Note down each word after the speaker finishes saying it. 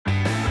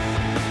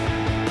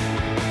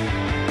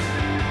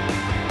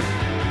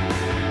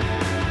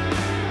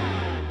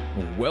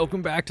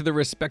Welcome back to the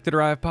Respect the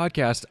Drive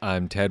podcast.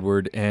 I'm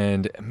Tedward,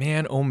 and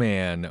man, oh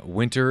man,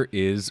 winter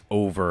is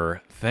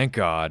over. Thank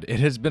God. It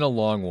has been a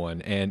long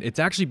one, and it's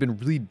actually been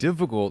really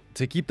difficult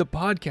to keep the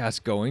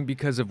podcast going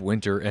because of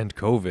winter and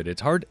COVID.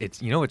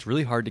 It's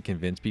really hard to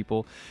convince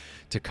people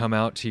to come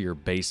out to your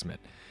basement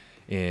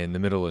in the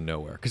middle of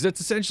nowhere, because that's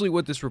essentially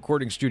what this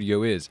recording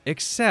studio is,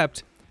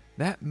 except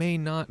that may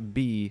not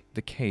be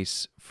the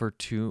case for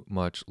too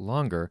much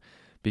longer,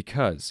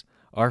 because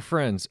our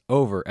friends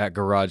over at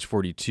Garage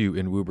 42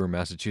 in Woburn,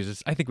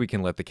 Massachusetts, I think we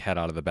can let the cat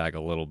out of the bag a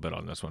little bit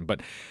on this one,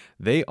 but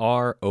they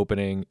are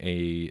opening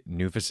a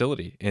new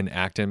facility in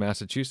Acton,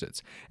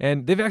 Massachusetts.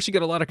 And they've actually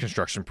got a lot of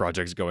construction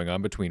projects going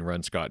on between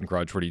Ren Scott and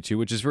Garage 42,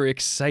 which is very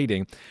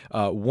exciting.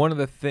 One of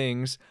the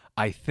things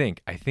I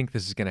think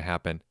this is going to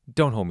happen.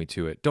 Don't hold me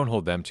to it. Don't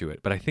hold them to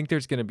it. But I think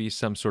there's going to be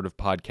some sort of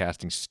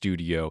podcasting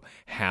studio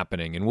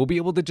happening, and we'll be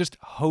able to just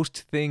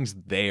host things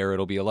there.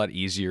 It'll be a lot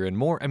easier and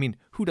more. I mean,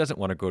 who doesn't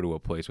want to go to a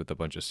place with a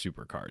bunch of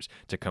supercars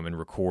to come and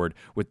record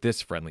with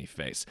this friendly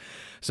face?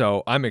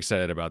 So I'm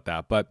excited about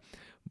that. But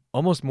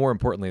almost more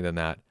importantly than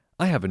that,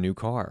 I have a new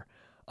car.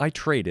 I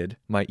traded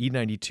my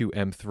E92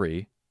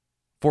 M3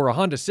 for a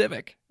Honda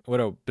Civic. What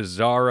a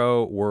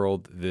bizarro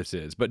world this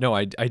is. But no,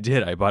 I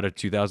did. I bought a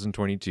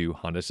 2022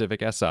 Honda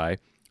Civic Si.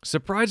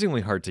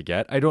 Surprisingly hard to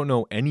get. I don't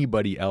know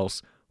anybody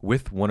else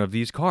with one of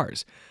these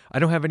cars. I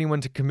don't have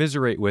anyone to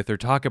commiserate with or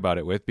talk about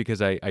it with because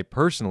I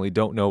personally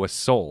don't know a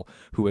soul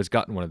who has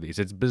gotten one of these.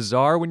 It's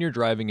bizarre when you're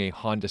driving a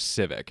Honda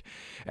Civic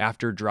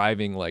after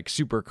driving like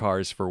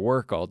supercars for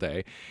work all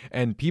day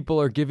and people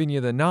are giving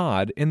you the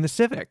nod in the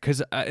Civic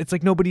because it's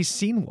like nobody's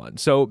seen one.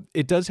 So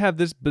it does have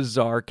this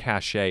bizarre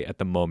cachet at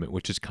the moment,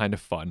 which is kind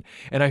of fun.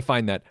 And I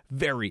find that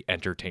very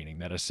entertaining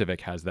that a Civic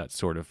has that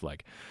sort of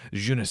like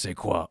je ne sais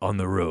quoi on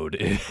the road.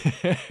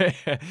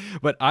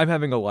 But I'm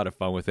having a lot of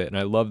fun with it. And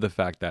I love the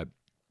fact that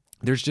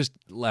there's just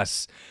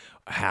less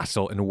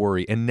hassle and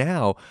worry. And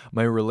now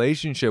my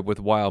relationship with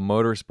Wild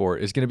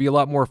Motorsport is going to be a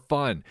lot more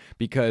fun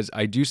because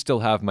I do still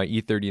have my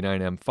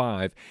E39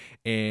 M5.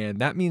 And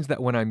that means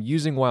that when I'm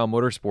using Wild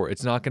Motorsport,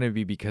 it's not going to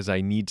be because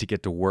I need to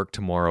get to work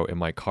tomorrow and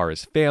my car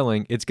is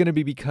failing. It's going to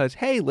be because,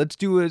 hey, let's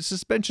do a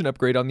suspension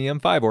upgrade on the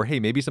M5. Or,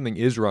 hey, maybe something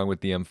is wrong with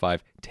the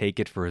M5. Take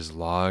it for as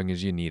long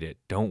as you need it.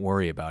 Don't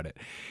worry about it.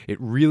 It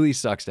really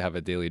sucks to have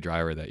a daily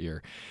driver that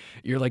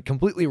you're like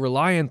completely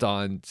reliant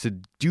on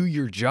to do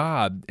your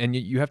job, and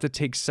you have to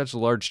take such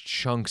large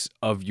chunks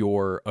of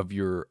your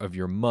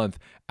month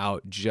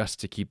out just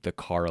to keep the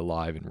car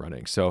alive and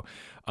running. So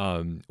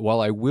while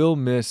I will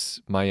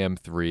miss my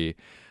M3,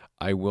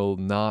 I will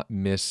not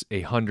miss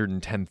a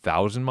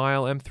 110,000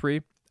 mile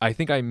M3. I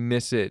think I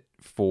miss it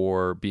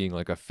for being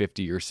like a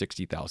 50 or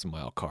 60,000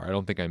 mile car. I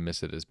don't think I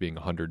miss it as being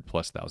a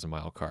 100,000+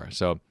 mile car.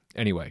 So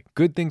anyway,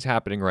 good things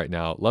happening right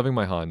now. Loving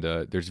my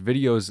Honda. There's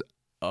videos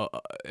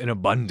in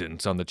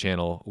abundance on the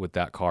channel with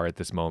that car at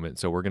this moment.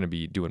 So we're going to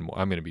be doing more.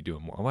 I'm going to be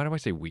doing more. Why do I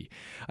say we?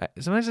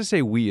 Sometimes I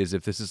say we as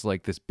if this is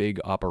like this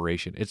big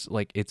operation. It's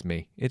like, it's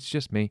me. It's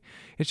just me.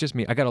 It's just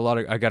me. I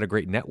got a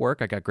great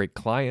network. I got great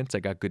clients. I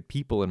got good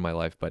people in my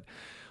life. But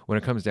when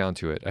it comes down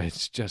to it,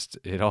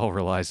 it all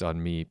relies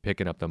on me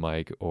picking up the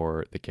mic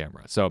or the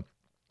camera. So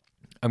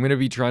I'm going to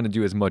be trying to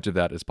do as much of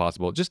that as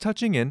possible. Just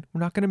touching in.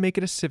 We're not going to make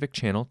it a Civic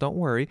channel. Don't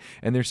worry.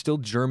 And there's still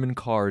German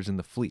cars in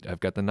the fleet. I've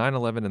got the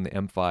 911 and the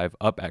M5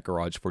 up at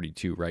Garage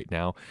 42 right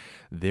now.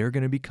 They're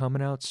going to be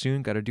coming out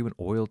soon. Got to do an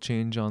oil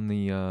change on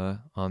the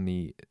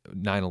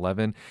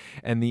 911.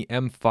 And the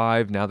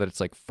M5, now that it's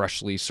like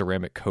freshly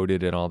ceramic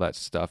coated and all that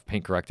stuff,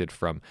 paint corrected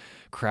from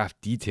Craft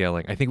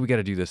Detailing, I think we got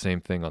to do the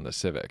same thing on the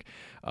Civic.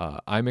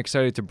 I'm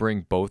excited to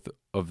bring both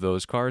of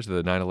those cars,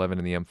 the 911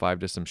 and the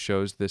M5, to some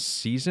shows this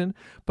season.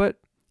 But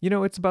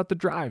it's about the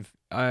drive.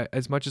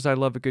 As much as I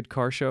love a good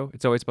car show,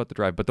 it's always about the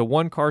drive. But the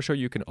one car show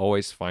you can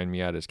always find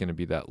me at is going to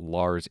be that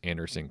Lars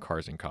Anderson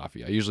Cars and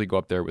Coffee. I usually go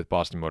up there with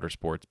Boston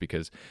Motorsports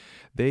because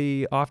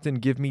they often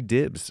give me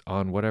dibs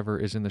on whatever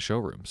is in the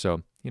showroom.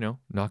 So,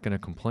 not going to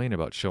complain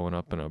about showing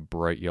up in a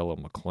bright yellow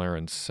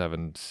McLaren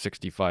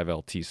 765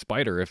 LT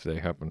Spider if they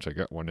happen to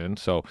get one in.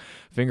 So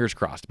fingers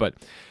crossed. But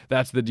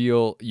that's the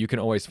deal. You can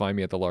always find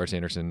me at the Lars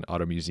Anderson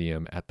Auto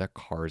Museum at the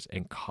Cars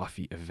and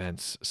Coffee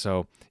events.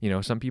 So,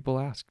 some people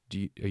ask,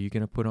 are you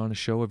going to put on a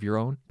show of your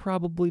own?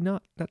 Probably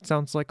not. That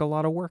sounds like a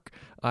lot of work.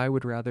 I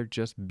would rather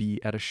just be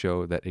at a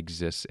show that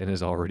exists and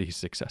is already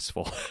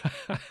successful.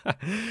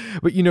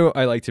 But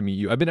I like to meet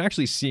you. I've been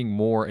actually seeing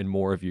more and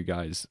more of you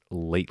guys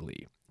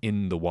lately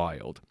in the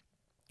wild,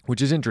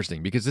 which is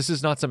interesting because this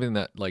is not something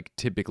that like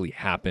typically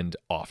happened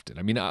often.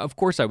 I mean, of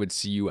course I would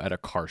see you at a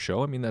car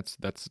show. I mean, that's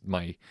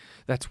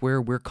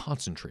where we're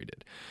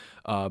concentrated.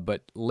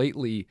 But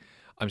lately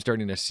I'm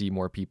starting to see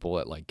more people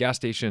at like gas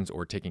stations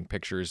or taking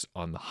pictures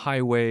on the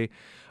highway.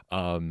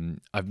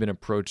 I've been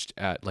approached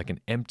at like an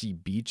empty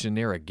beach in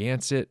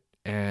Narragansett,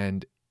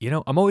 and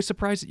I'm always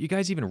surprised that you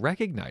guys even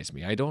recognize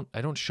me. I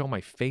don't show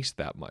my face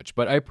that much,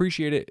 but I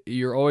appreciate it.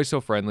 You're always so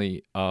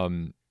friendly.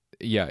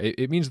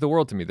 It means the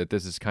world to me that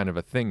this is kind of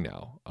a thing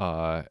now.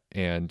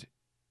 And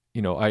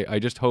I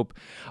just hope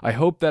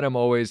that I'm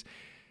always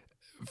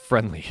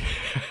friendly.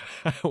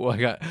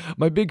 Well,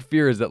 my big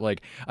fear is that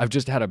like I've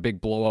just had a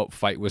big blowout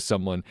fight with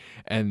someone,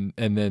 and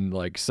then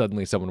like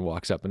suddenly someone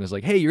walks up and is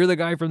like, "Hey, you're the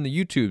guy from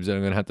the YouTubes," and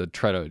I'm gonna have to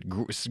try to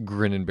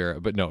grin and bear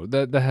it. But no,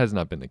 that has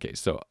not been the case.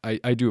 So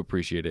I do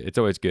appreciate it. It's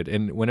always good.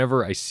 And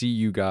whenever I see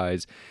you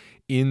guys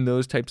in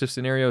those types of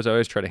scenarios, I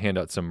always try to hand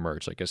out some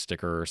merch, like a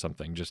sticker or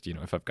something, just,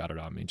 if I've got it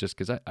on me, just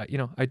because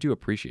I do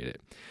appreciate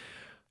it.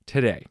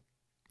 Today,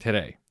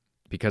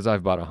 because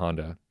I've bought a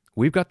Honda,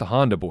 we've got the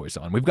Honda boys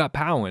on. We've got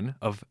Powen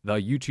of the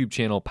YouTube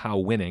channel Pow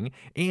Winning,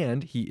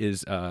 and he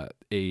is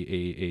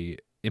a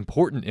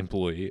important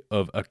employee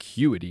of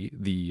Acuity,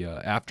 the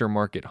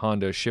aftermarket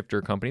Honda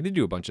shifter company. They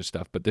do a bunch of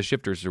stuff, but the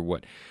shifters are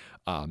what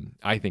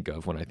I think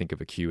of when I think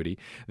of Acuity.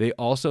 They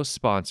also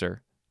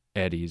sponsor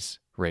Eddie's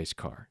race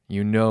car.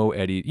 You know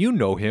Eddie, you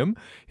know him,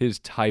 his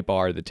Type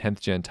R, the 10th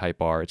gen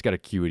Type R. It's got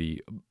Acuity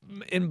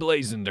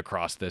emblazoned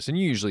across this, and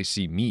you usually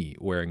see me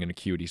wearing an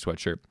Acuity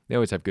sweatshirt. They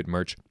always have good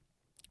merch.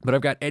 But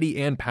I've got Eddie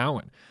and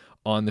Powen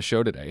on the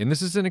show today, and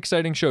this is an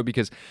exciting show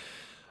because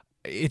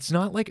it's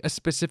not like a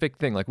specific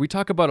thing. Like we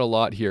talk about a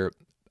lot here.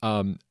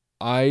 I'm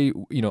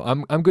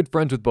good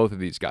friends with both of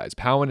these guys.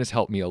 Powen has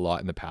helped me a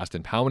lot in the past,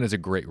 and Powen is a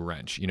great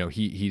wrench.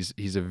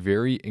 He's a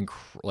very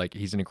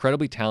he's an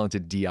incredibly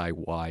talented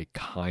DIY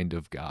kind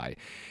of guy,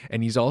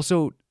 and he's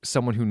also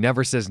someone who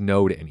never says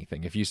no to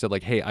anything. If you said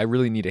like, "Hey, I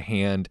really need a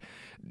hand,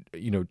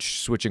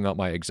 switching out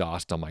my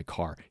exhaust on my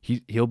car,"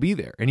 he'll be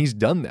there, and he's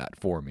done that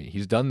for me.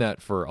 He's done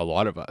that for a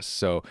lot of us.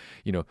 So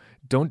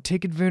don't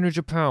take advantage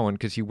of Powen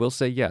because he will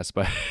say yes.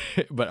 But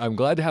but I'm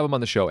glad to have him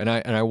on the show, and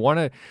I want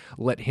to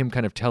let him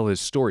kind of tell his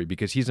story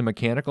because he's a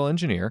mechanical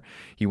engineer.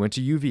 He went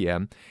to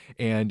UVM,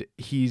 and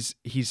he's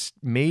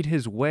made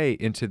his way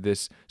into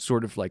this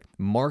sort of like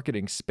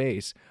marketing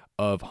space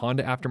of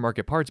Honda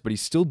aftermarket parts, but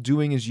he's still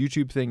doing his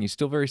YouTube thing. He's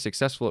still very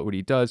successful at what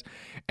he does.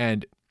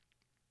 And,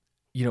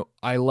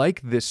 I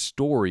like this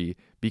story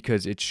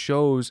because it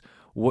shows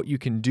what you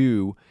can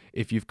do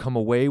if you've come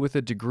away with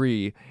a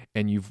degree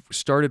and you've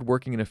started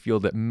working in a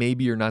field that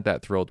maybe you're not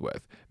that thrilled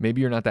with, maybe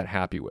you're not that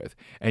happy with,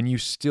 and you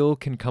still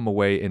can come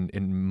away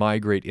and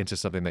migrate into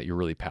something that you're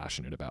really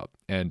passionate about.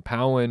 And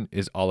Powen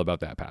is all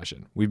about that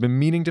passion. We've been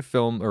meaning to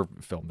film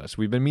this.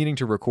 We've been meaning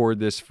to record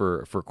this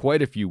for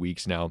quite a few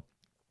weeks now.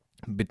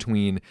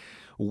 Between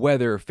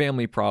weather,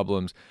 family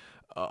problems,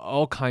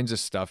 all kinds of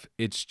stuff.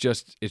 It's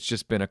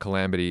just been a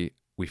calamity.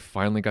 We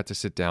finally got to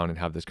sit down and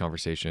have this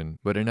conversation,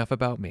 but enough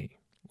about me.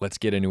 Let's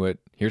get into it.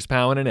 Here's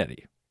Powen and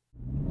Eddie.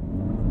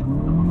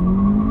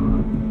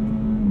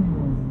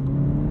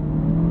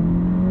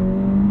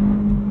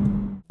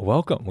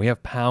 Welcome. We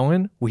have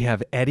Powen. We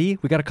have Eddie.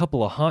 We got a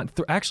couple of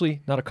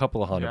actually, not a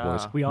couple of Honda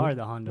boys. We are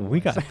the Honda boys. We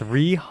got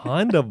 3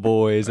 Honda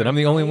boys, and I'm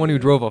the only one who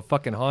drove a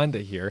fucking Honda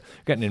here.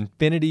 We got an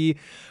Infiniti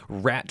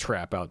rat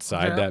trap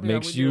outside that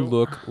makes you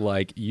look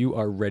like you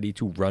are ready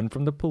to run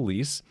from the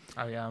police.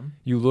 I am.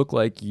 You look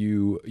like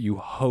you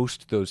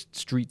host those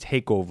street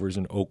takeovers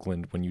in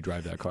Oakland when you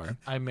drive that car.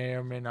 I may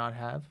or may not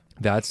have.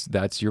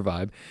 That's your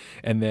vibe.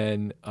 And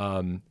then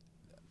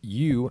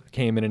you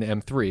came in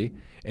an M3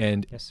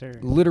 and yes, sir.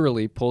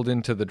 Literally pulled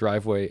into the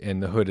driveway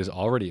and the hood is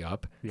already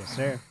up. Yes,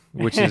 sir.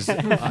 Which is,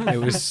 it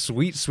was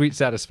sweet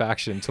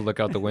satisfaction to look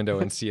out the window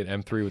and see an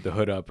M3 with the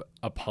hood up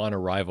upon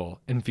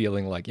arrival and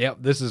feeling like, yeah,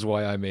 this is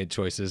why I made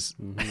choices.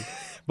 Mm-hmm.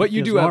 But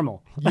you do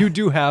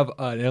have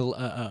an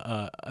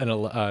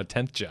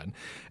 10th gen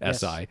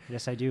SI.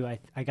 Yes, I do.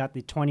 I got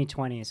the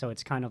 2020, so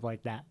it's kind of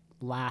like that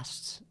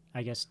last,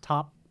 I guess,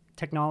 top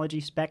technology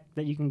spec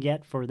that you can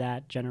get for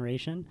that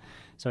generation.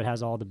 So it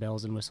has all the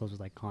bells and whistles with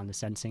like Honda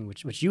Sensing,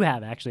 which you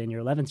have actually in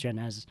your 11th gen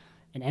as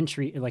an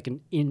entry,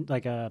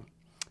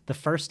 the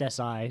first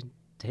SI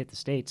to hit the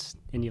States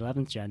in the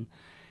 11th gen.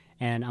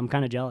 And I'm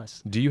kind of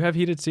jealous. Do you have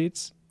heated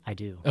seats? I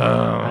do.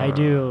 I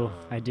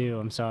do.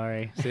 I'm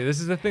sorry. See, this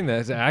is the thing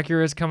that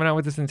Acura's coming out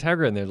with this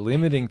Integra, and they're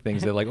limiting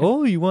things. They're like,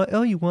 you want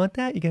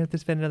that? You're gonna have to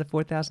spend another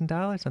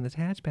 $4,000 on this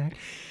hatchback.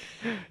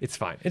 It's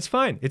fine. It's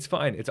fine. It's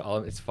fine. It's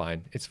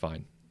fine. It's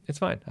fine. It's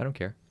fine. I don't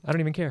care. I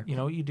don't even care. You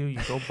know what you do? You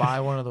go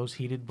buy one of those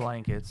heated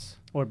blankets.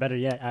 Or better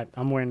yet,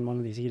 I'm wearing one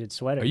of these heated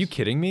sweaters. Are you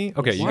kidding me?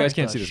 Okay, you guys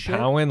can't see this.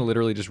 Powen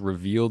literally just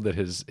revealed that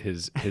his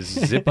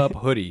zip-up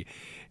hoodie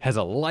has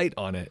a light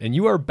on it, and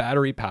you are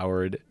battery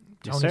powered.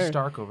 Tony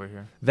Stark over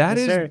here. That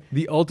is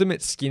the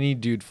ultimate skinny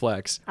dude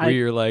flex, where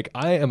you're like,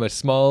 I am a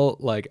small,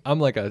 I'm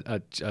like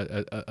a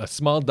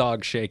small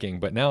dog shaking,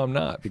 but now I'm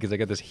not because I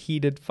got this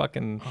heated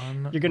fucking.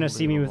 You're gonna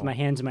see me with my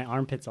hands in my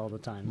armpits all the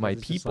time. My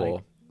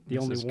people. The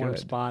only warm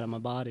spot on my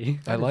body.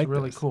 I like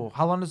really cool.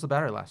 How long does the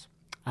battery last?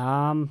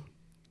 On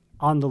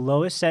the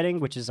lowest setting,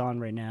 which is on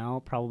right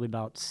now, probably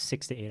about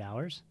 6 to 8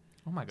 hours.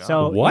 Oh my god!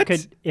 So what?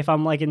 If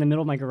I'm like in the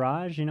middle of my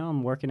garage,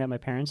 I'm working at my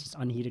parents' it's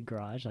unheated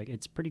garage. Like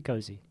it's pretty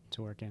cozy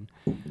to work in.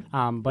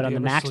 But on the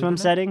maximum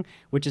setting,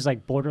 which is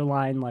like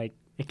borderline, like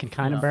it can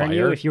kind of burn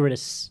you if you were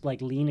to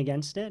like lean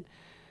against it.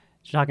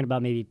 You're talking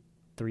about maybe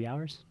 3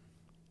 hours.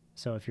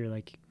 So if you're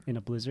like in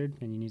a blizzard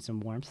and you need some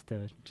warmth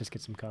to just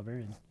get some cover.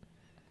 And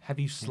have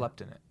you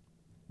slept in it?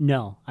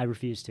 No, I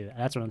refuse to.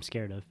 That's what I'm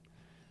scared of.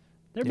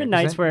 There have been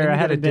nights where I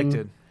haven't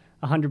been.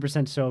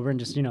 100% sober and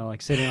just,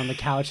 like sitting on the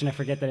couch and I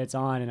forget that it's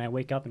on and I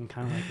wake up and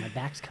kind of like my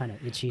back's kind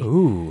of itchy.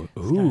 Ooh,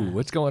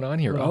 what's going on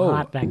here?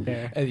 Hot back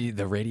there.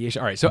 The radiation.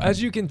 All right. So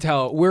as you can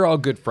tell, we're all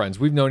good friends.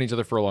 We've known each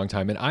other for a long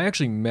time. And I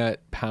actually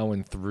met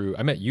Powen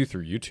I met you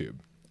through YouTube.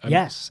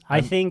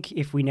 I think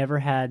if we never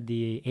had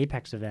the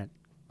Apex event,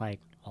 like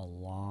a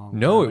long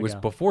No, time it was ago.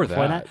 before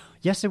that.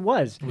 Yes, it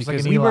was. It was like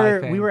an we Eli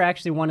were thing. we were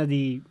actually one of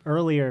the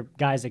earlier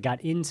guys that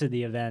got into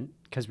the event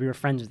because we were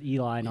friends with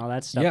Eli and all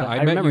that stuff. Yeah, But I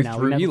met remember you now, we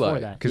through met before Eli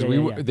that. because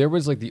Yeah. there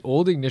was like the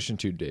old Ignition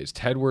Tube days.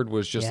 Tedward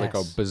was just like a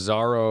Yes.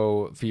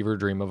 bizarro fever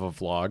dream of a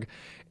vlog,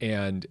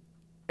 and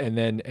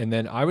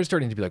then I was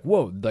starting to be like,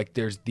 whoa, like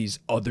there's these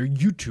other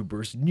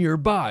YouTubers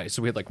nearby.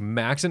 So we had like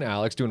Max and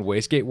Alex doing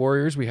Wastegate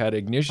Warriors. We had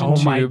Ignition Oh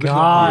Tube. my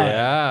God.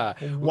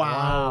 Yeah.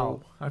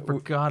 Wow. I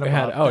forgot We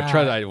about had, that.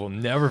 try that. I will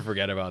never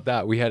forget about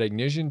that. We had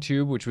Ignition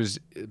Tube, which was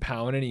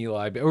Powen and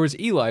Eli, or it was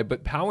Eli,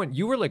 but Powen,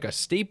 you were like a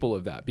staple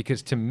of that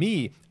because to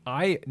me,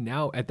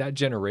 now at that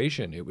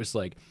generation, it was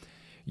like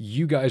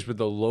you guys were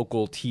the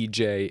local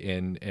TJ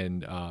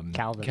and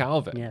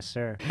Calvin. Yes,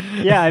 sir.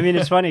 Yeah, I mean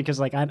it's funny because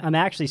like I'm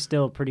actually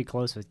still pretty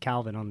close with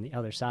Calvin on the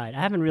other side.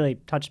 I haven't really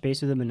touched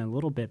base with him in a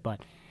little bit,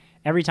 but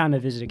every time I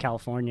visited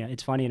California,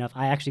 it's funny enough,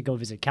 I actually go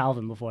visit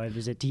Calvin before I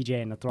visit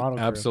TJ and the Throttle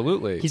Crew.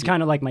 Absolutely. He's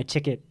kind of like my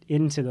ticket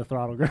into the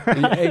Throttle Crew.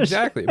 Yeah,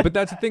 exactly. But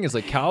that's the thing is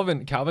like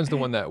Calvin's the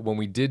one that when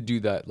we did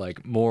do that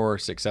like more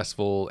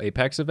successful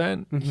Apex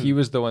event, he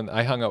was the one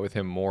I hung out with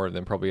him more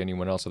than probably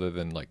anyone else other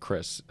than like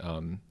Chris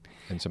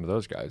and some of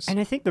those guys. And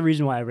I think the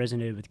reason why I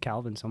resonated with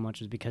Calvin so much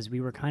is because we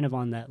were kind of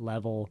on that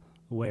level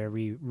where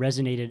we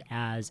resonated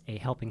as a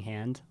helping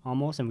hand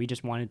almost, and we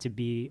just wanted to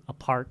be a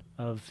part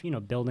of,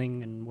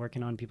 building and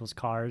working on people's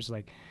cars.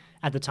 Like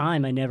at the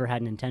time, I never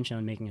had an intention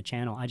on making a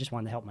channel. I just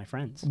wanted to help my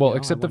friends. Well, you know?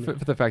 except for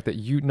the fact that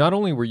you not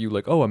only were you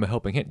like, oh, I'm a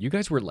helping hand, you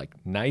guys were like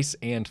nice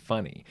and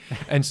funny.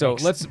 And so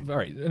all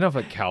right, enough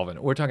of Calvin.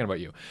 We're talking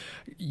about you.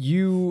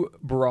 You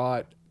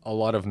brought a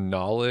lot of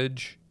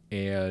knowledge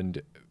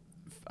and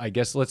I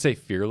guess let's say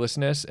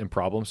fearlessness and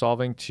problem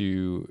solving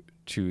to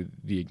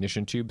the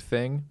Ignition Tube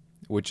thing,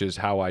 which is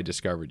how I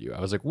discovered you.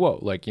 I was like, whoa,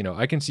 like,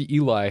 I can see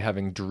Eli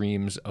having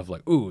dreams of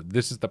like, ooh,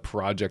 this is the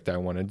project I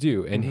want to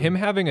do. And him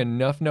having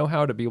enough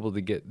know-how to be able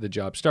to get the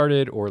job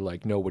started or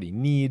like know what he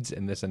needs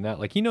and this and that.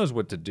 Like he knows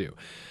what to do.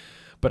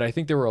 But I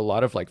think there were a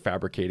lot of like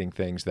fabricating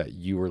things that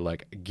you were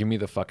like, give me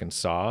the fucking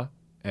saw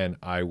and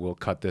I will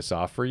cut this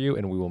off for you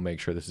and we will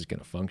make sure this is going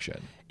to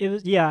function. It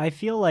was, yeah, I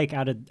feel like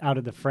out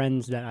of the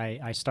friends that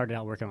I started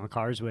out working on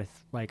cars with,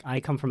 like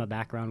I come from a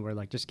background where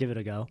like, just give it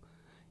a go.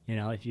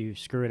 If you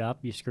screw it up,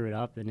 you screw it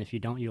up. And if you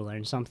don't, you'll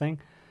learn something.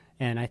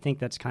 And I think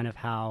that's kind of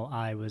how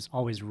I was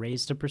always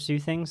raised to pursue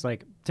things.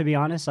 Like, to be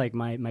honest, like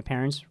my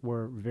parents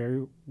are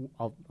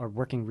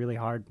working really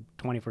hard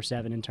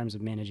 24/7 in terms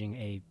of managing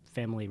a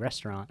family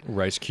restaurant.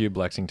 Rice Cube,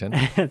 Lexington.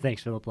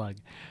 Thanks for the plug.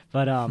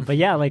 But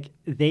yeah, like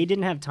they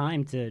didn't have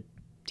time to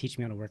teach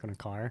me how to work on a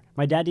car.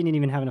 My dad didn't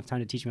even have enough time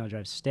to teach me how to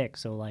drive stick.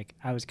 So like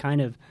I was kind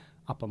of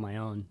up on my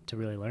own to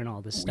really learn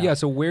all this stuff. Yeah,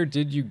 so where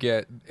did you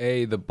get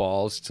the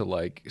balls to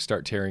like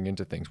start tearing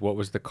into things? What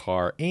was the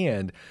car?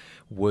 And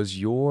were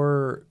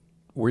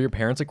your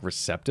parents like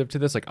receptive to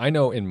this? Like I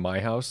know in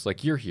my house,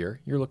 like you're here,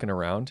 you're looking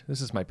around.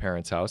 This is my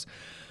parents' house.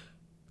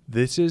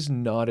 This is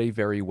not a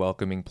very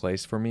welcoming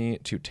place for me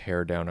to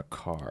tear down a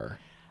car.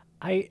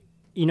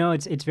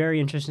 It's very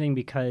interesting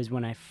because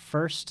I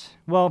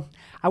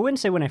wouldn't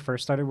say when I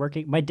first started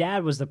working, my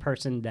dad was the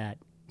person that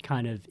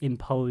kind of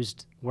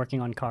imposed working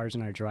on cars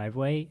in our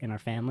driveway in our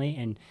family.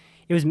 And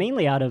it was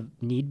mainly out of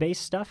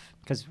need-based stuff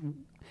because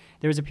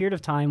there was a period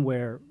of time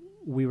where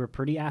we were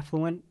pretty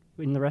affluent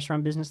in the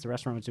restaurant business. The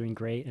restaurant was doing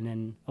great. And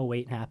then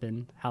 2008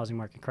 happened, housing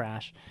market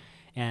crash.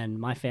 And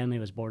my family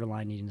was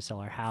borderline needing to sell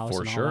our house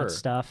For and sure. all that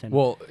stuff. And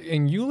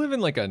and you live in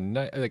like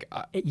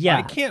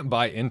I can't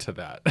buy into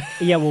that.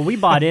 yeah, well, we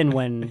bought in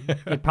when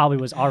it probably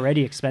was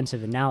already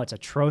expensive, and now it's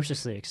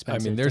atrociously I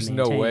expensive. mean, there's to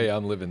no maintain. way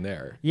I'm living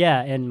there.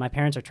 Yeah, and my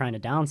parents are trying to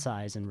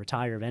downsize and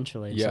retire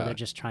eventually, so Yeah. they're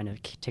just trying to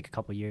take a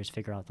couple years,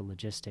 figure out the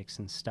logistics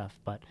and stuff.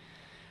 But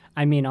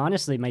I mean,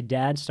 honestly, my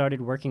dad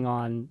started working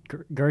on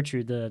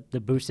Gertrude, the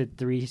boosted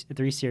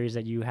 3 Series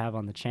that you have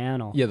on the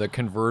channel. Yeah, the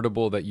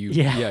convertible that you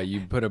you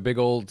put a big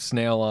old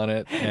snail on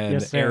it and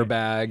Yes, sir.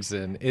 airbags,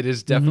 and it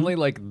is definitely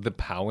like the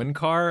Powen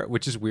car,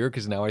 which is weird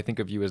because now I think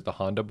of you as the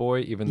Honda boy,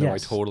 even though I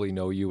Yes. totally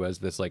know you as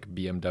this like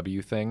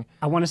BMW thing.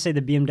 I want to say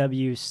the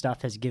BMW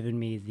stuff has given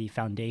me the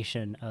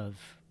foundation of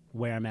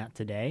where I'm at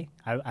today.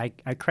 I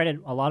credit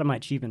a lot of my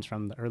achievements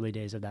from the early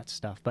days of that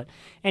stuff. But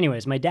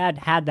anyways, my dad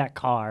had that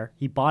car.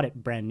 He bought it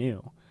brand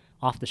new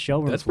off the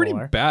showroom That's floor. pretty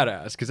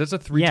badass because that's a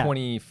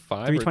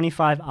 325.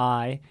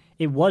 325i.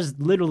 It was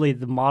literally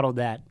the model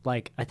that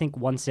like I think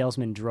one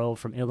salesman drove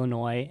from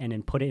Illinois and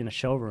then put it in a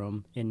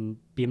showroom in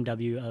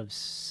BMW of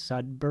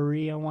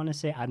Sudbury, I want to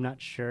say. I'm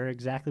not sure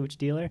exactly which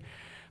dealer.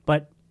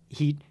 But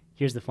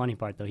here's the funny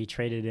part though. He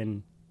traded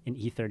in an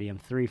E30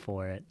 M3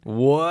 for it.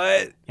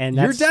 What? And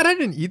Your that's- dad had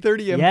an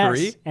E30 M3?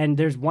 Yes, and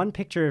there's one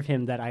picture of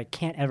him that I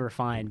can't ever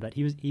find, but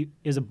he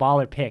is a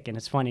baller pick, and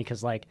it's funny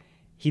because like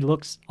he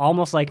looks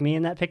almost like me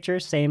in that picture.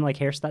 Same like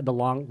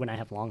hairstyle, when I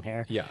have long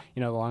hair. Yeah.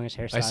 You know, the longest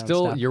hairstyle. I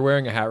still, and stuff. you're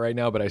wearing a hat right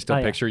now, but I still Oh,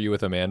 yeah. picture you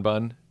with a man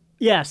bun.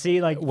 Yeah,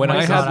 see, like When Oh my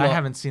I God, had I lo-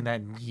 haven't seen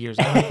that in years.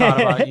 I haven't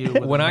thought about you.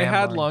 With When a I man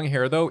had bun. long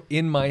hair, though,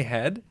 in my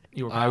head,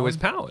 You were I was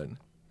Powin.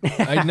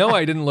 I know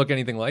I didn't look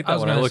anything like I that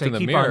was when I gonna looked say, in the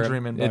keep on mirror.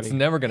 dreaming, It's buddy.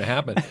 never going to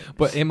happen.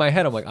 But in my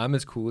head, I'm like, I'm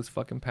as cool as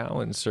fucking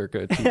Powin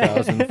circa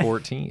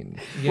 2014.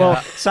 Yeah. Well,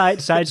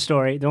 side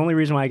story. The only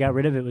reason why I got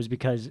rid of it was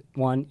because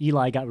one,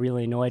 Eli got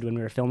really annoyed when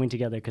we were filming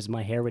together because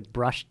my hair would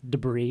brush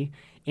debris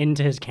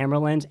into his camera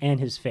lens and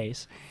his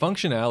face.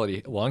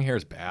 Functionality, long hair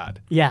is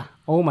bad. Yeah.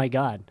 Oh my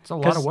God. It's a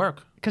lot of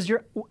work. Because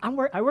I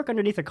work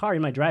underneath a car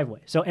in my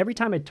driveway, so every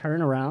time I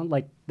turn around,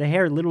 like the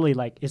hair literally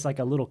like is like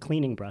a little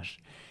cleaning brush,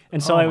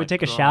 and so Oh I my would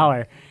take a God.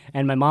 shower,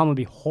 and my mom would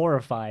be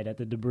horrified at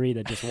the debris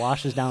that just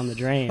washes down the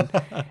drain,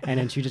 and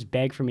then she just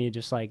beg for me to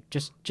just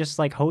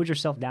like hose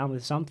yourself down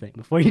with something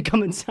before you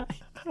come inside.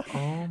 Oh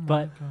my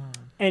But God.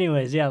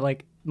 anyways, yeah,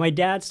 like my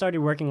dad started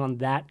working on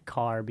that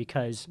car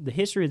because the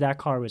history of that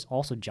car was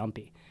also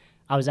jumpy.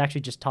 I was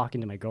actually just talking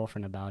to my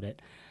girlfriend about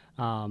it.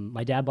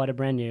 My dad bought it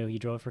brand new. He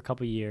drove it for a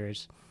couple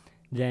years.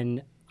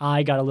 Then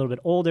I got a little bit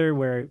older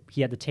where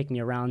he had to take me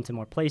around to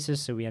more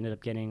places. So we ended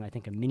up getting, I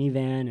think, a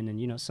minivan and then,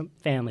 you know, some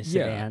family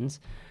Yeah. sedans.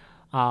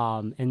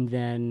 And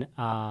then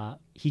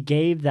he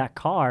gave that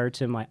car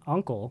to my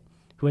uncle,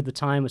 who at the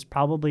time was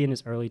probably in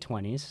his early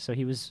 20s. So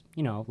he was,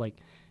 you know, like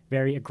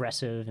very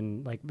aggressive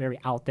and like very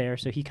out there.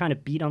 So he kind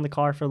of beat on the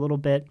car for a little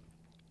bit.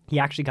 He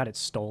actually got it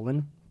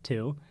stolen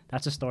too.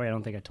 That's a story I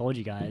don't think I told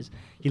you guys.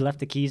 He left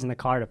the keys in the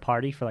car to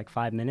party for like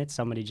 5 minutes.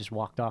 Somebody just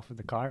walked off with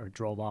the car or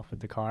drove off with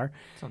the car.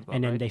 Sounds about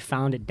And then right. they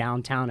found it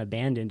downtown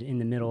abandoned in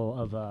the middle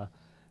of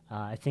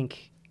I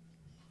think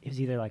it was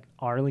either like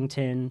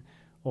Arlington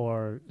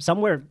or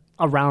somewhere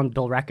around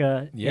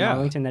Billerica Yeah, in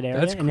Arlington, that area.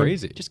 that's and then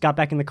crazy. just got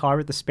back in the car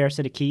with the spare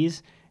set of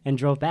keys and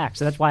drove back.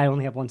 So that's why I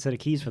only have one set of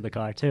keys for the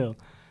car too.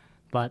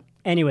 But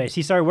anyways,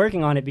 he started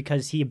working on it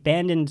because he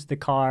abandoned the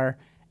car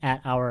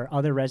at our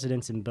other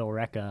residence in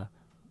Billerica.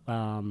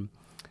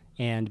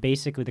 And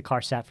basically the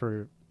car sat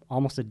for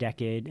almost a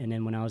decade. And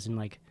then when I was in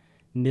like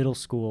middle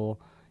school,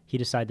 he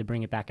decided to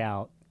bring it back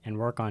out and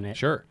work on it.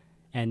 Sure.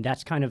 And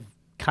that's kind of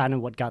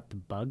what got the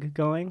bug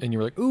going. And you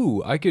were like,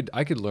 ooh, I could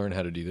learn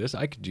how to do this.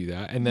 I could do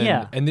that. And then,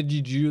 Yeah. and then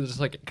did you just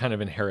like kind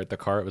of inherit the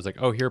car? It was like,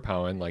 oh, here,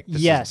 Powin, like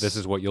Yes. this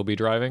is what you'll be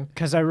driving.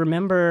 Because I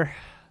remember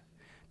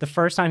the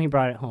first time he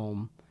brought it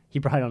home, he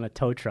brought it on a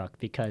tow truck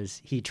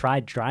because he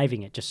tried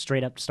driving it, just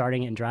straight up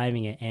starting it and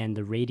driving it, and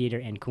the radiator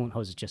and coolant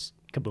hose just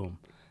kaboom,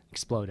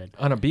 exploded.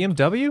 On a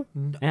BMW?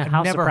 Yeah, I've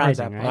how never heard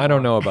surprising, that right? I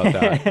don't know about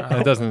that.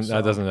 That doesn't so.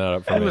 add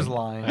up for He me. was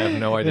lying. I have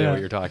no idea Yeah. what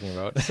you're talking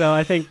about. So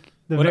I think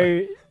the What a-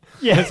 very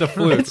yeah, That's a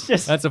fluke. It's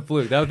just That's a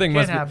fluke. That thing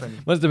Can't must happen.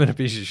 have been a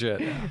piece of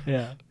shit.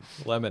 yeah.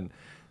 Lemon.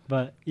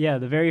 But yeah,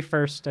 the very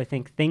first I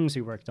think things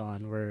we worked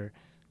on were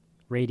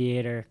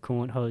radiator,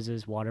 coolant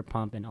hoses, water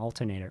pump, and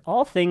alternator.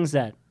 All things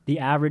that the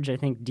average I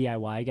think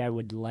DIY guy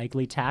would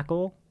likely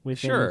tackle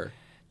within, Sure.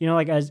 you know,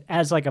 like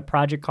as like a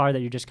project car that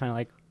you're just kind of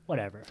like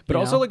whatever. But you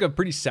also know? like a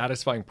pretty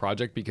satisfying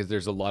project because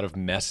there's a lot of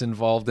mess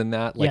involved in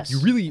that. Like Yes. you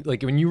really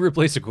like when you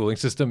replace a cooling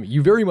system,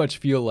 you very much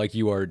feel like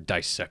you are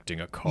dissecting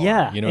a car.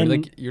 Yeah, you know, and-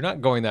 like you're not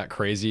going that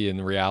crazy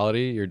in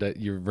reality.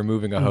 You're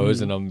removing a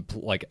hose and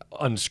like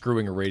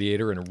unscrewing a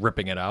radiator and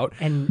ripping it out.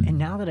 And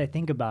now that I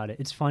think about it,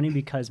 it's funny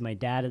because my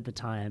dad at the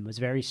time was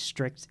very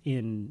strict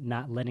in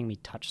not letting me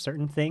touch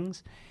certain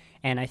things.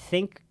 And I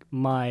think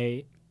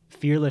my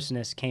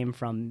fearlessness came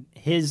from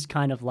his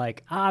kind of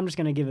like, I'm just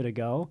going to give it a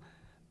go,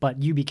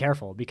 but you be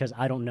careful because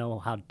I don't know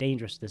how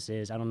dangerous this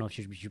is. I don't know if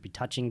you should be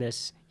touching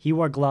this. He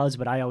wore gloves,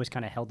 but I always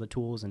kind of held the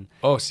tools and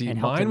Oh, see, and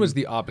helped mine him. was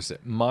the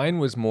opposite. Mine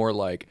was more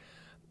like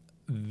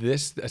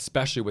this,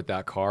 especially with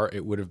that car,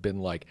 it would have been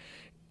like,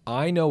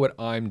 I know what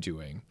I'm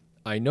doing.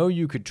 I know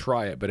you could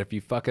try it, but if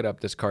you fuck it up,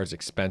 this car's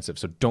expensive.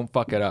 So don't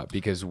fuck it up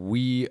because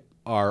we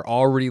are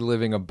already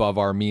living above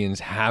our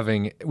means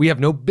we have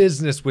no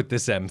business with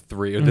this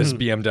M3 or this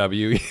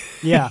BMW.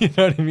 Yeah. You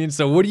know what I mean?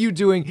 So what are you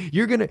doing?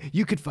 You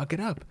could fuck it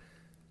up.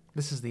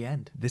 This is the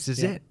end. This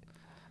is Yeah. it.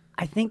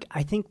 I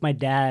think my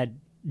dad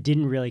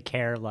didn't really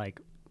care like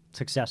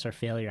success or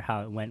failure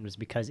how it went was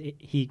because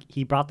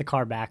he brought the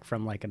car back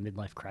from like a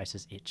midlife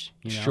crisis itch.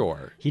 You know?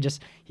 Sure.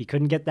 He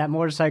couldn't get that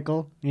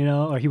motorcycle, you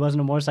know, or he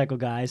wasn't a motorcycle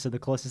guy. So the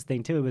closest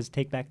thing to it was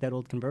take back that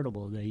old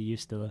convertible that he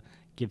used to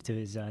give to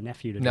his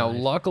nephew to Now,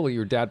 drive. luckily,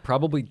 your dad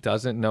probably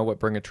doesn't know what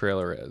Bring a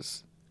Trailer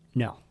is.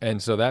 No.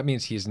 And so that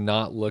means he's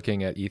not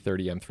looking at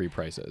E30 M3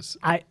 prices.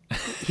 I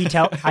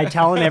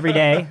tell him every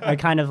day. I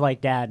kind of like,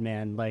 Dad,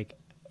 man, like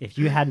if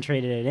you hadn't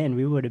traded it in,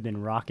 we would have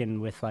been rocking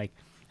with like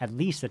at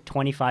least a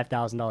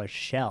 $25,000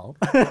 shell.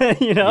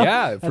 You know?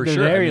 Yeah, At for the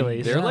sure. very I mean,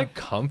 least. they're Yeah. like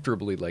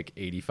comfortably like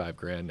 85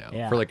 grand now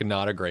Yeah. for like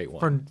not a great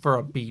one. For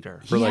a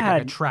beater. For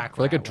like a track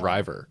For like a rat one.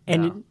 driver.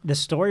 And Yeah. the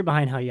story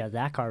behind how he got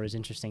that car was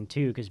interesting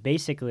too, because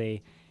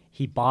basically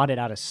he bought it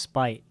out of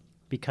spite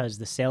because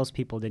the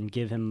salespeople didn't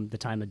give him the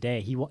time of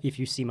day. If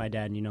you see my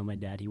dad and you know my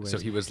dad, he wears. So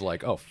he was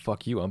like, "Oh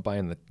fuck you! I'm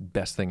buying the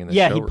best thing in the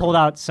yeah, showroom." he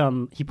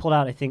pulled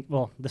out. I think.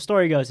 Well, the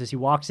story goes is he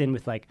walks in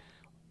with like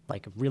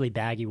like a really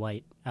baggy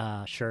white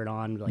shirt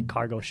on, like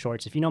cargo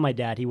shorts. If you know my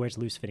dad, he wears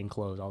loose fitting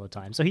clothes all the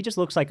time. So he just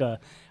looks like a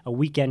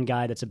weekend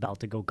guy that's about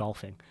to go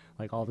golfing,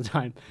 like all the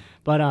time.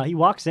 But he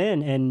walks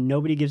in and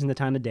nobody gives him the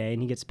time of day,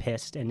 and he gets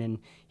pissed, and then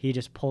he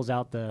just pulls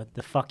out the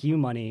fuck you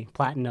money,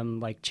 platinum,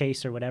 like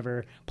Chase or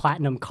whatever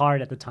platinum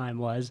card at the time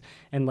was,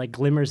 and like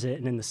glimmers it,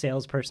 and then the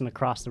salesperson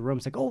across the room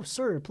is like, "Oh,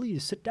 sir,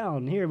 please sit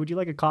down here. Would you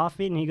like a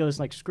coffee?" And he goes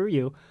like, "Screw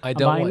you. I'm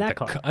buying that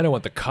car." I don't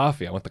want the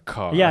coffee. I want the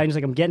car. Yeah, and he's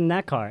like, "I'm getting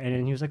that car." And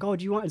then he was like, "Oh,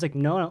 do you want?" It's like,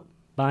 "No,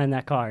 buying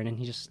that car." And then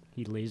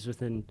he leaves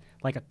within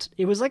like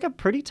it was like a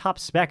pretty top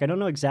spec. I don't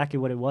know exactly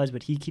what it was,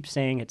 but he keeps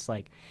saying it's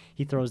like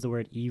he throws the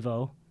word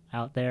Evo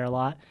out there a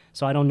lot.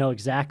 So I don't know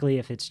exactly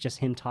if it's just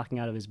him talking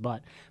out of his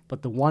butt.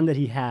 But the one that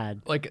he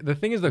had, Like the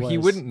thing is though, he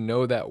wouldn't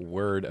know that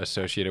word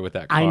associated with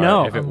that car I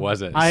know. if it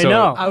wasn't. I So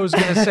know. I was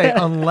gonna say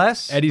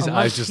unless Eddie's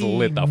unless eyes just he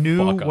lit the knew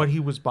fuck up. what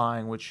he was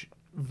buying, which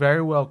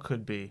very well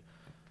could be.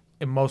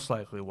 It most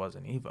likely was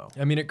an Evo.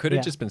 I mean, it could have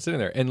Yeah. just been sitting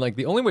there, and like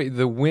the only way,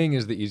 the wing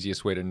is the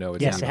easiest way to know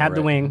it's Yes, an it Evo, had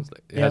the right? wing.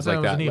 It Yeah, has that like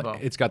was that. an Like,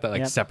 Evo. it's got that like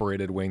Yep.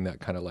 separated wing that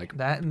kind of like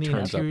That and the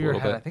turns up a interior little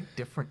had, bit. I think,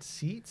 different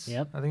seats.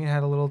 Yep. I think it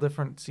had a little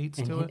different seats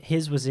and to it.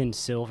 his was in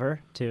silver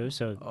too.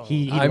 So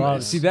he I'm,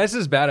 loves. see, that's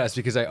just badass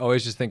because I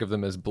always just think of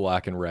them as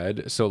black and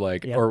red. So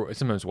like, Yep. or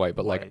sometimes white,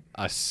 but like White.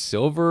 a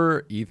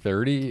silver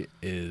E30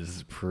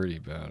 is pretty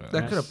badass.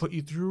 That could have put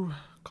you through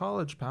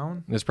college,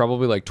 Pound. There's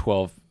probably like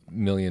 12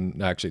 million.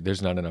 Actually,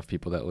 there's not enough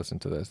people that listen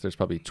to this. There's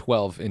probably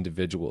 12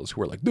 individuals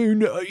who are like,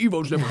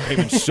 Evo's never came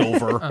in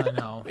silver. I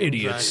know.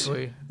 Idiots.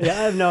 Exactly. Yeah,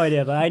 I have no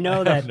idea, but I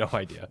know I that have no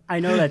idea. I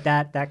know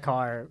that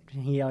car,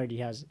 he already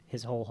has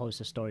his whole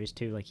host of stories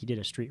too. Like he did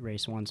a street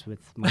race once with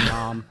my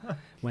mom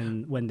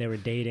when they were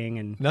dating,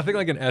 and Nothing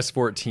like an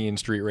S14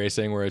 street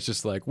racing where it's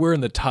just like we're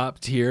in the top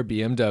tier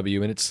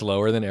BMW and it's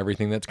slower than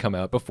everything that's come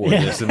out before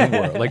this in the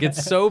world. Like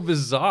it's so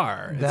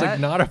bizarre. It's like That-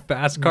 not a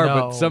fast car, No,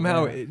 but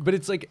somehow, man. but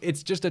it's like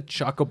it's just a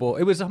chuckable.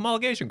 It was a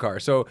homologation car,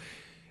 so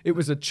it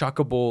was a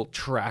chuckable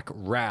track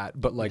rat,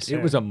 but like Yes, it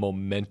sir. was a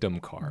momentum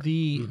car.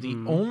 The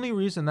only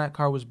reason that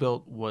car was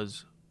built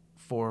was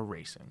for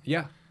racing.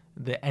 Yeah.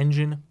 The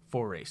engine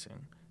for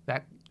racing.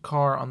 That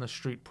car on the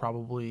street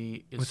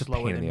probably is Was a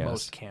slower pain in than the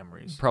most ass.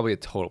 Camrys. Probably a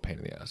total pain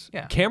in the ass.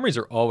 Yeah. Camrys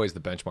are always the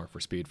benchmark for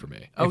speed for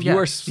me. Oh, if yeah. you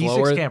are V6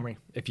 slower, Camry.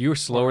 if you are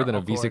slower Or than a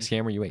Accord. V6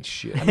 Camry, you ain't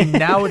shit. I mean,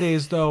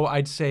 nowadays though,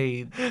 I'd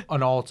say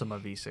an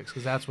Altima V6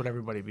 because that's what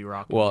everybody be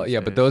rocking. Well, these yeah,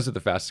 but days. those are the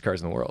fastest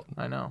cars in the world.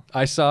 I know.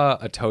 I saw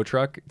a tow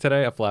truck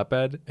today, a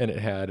flatbed, and it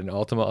had an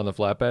Altima on the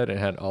flatbed and it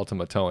had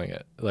Altima towing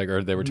it. Like,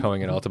 or they were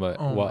towing an Altima.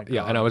 Oh my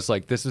yeah, God. and I was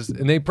like, this is,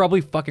 and they probably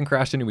fucking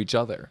crashed into each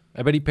other.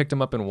 I bet he picked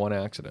them up in one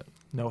accident.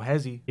 No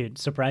hezzy. dude,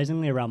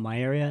 surprisingly around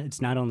my area,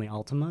 it's not only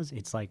Altimas,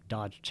 it's like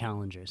Dodge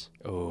Challengers.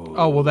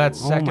 Oh well,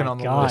 that's Oh second my on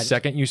the God. The list.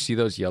 second you see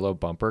those yellow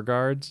bumper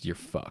guards, you're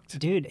fucked.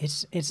 Dude,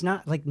 it's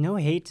not like no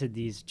hate to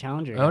these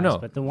Challenger Oh, guys, no.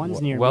 but the ones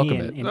near Welcome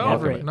me it. in No,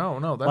 Everett, no,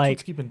 that's like,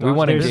 what's keeping. We Dodge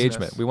want in business.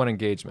 engagement. We want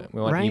engagement. We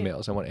want Right?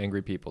 emails. I want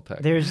angry people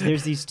text. there's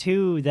these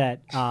two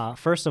that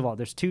first of all,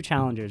 there's two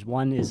Challengers.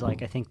 One is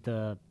like I think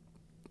the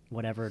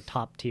whatever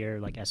top tier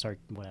like SR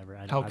whatever.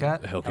 I don't-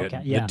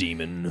 Hellcat? yeah.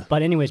 demon.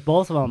 But anyways,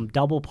 both of them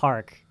double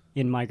park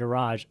in my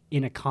garage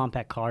in a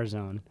compact car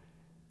zone,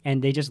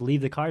 and they just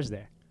leave the cars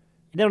there.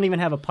 They don't even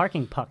have a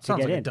parking puck to Sounds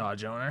get like a in.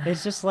 Dodge owner.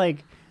 It's just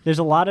like there's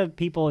a lot of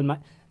people in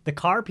the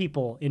car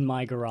people in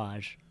my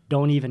garage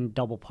don't even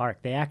double park.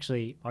 They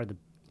actually are the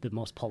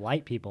most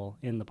polite people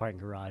in the parking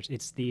garage.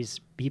 It's these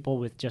people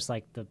with just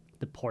like the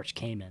Porsche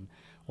Cayman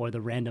or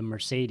the random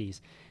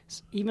Mercedes.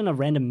 Even a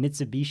random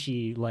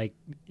Mitsubishi like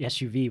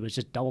SUV was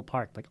just double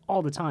parked like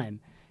all the time.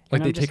 Like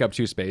And they I'm just- take up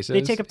two spaces.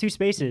 They take up two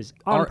spaces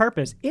on Are-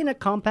 purpose in a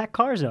compact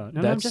car zone. And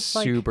I'm That's just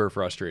like, super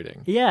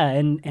frustrating. yeah,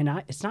 and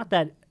it's not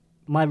that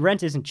my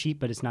rent isn't cheap,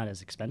 but it's not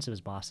as expensive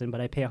as Boston.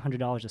 But I pay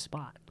 $100 a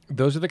spot.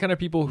 Those are the kind of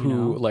people who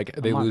know, like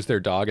a they month. lose their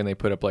dog and they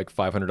put up like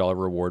 $500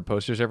 reward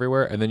posters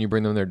everywhere, and then you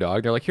bring them their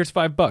dog. They're like, "Here's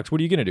 $5. What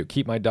are you gonna do?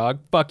 Keep my dog?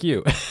 Fuck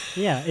you."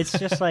 Yeah, it's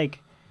just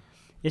like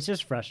it's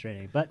just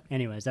frustrating. But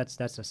anyways, that's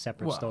a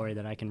separate Well- story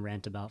that I can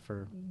rant about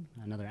for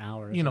another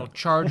hour. or You know, so.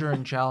 Charger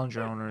and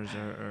Challenger owners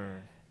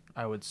are,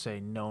 I would say,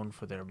 known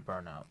for their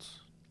burnouts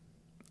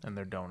and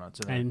their donuts.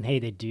 And hey,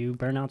 they do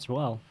burnouts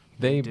well.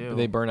 They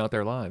do. burn out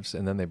their lives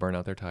and then they burn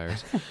out their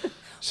tires.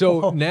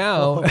 So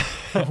now,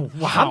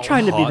 I'm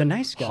trying to be the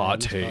nice guy. hot on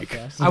this take.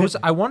 podcast.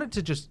 I wanted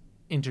to just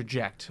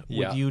interject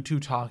Yeah. with you two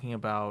talking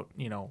about,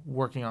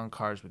 working on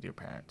cars with your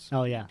parents.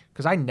 Oh yeah,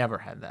 Because I never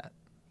had that.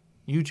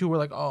 You two were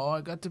like, oh,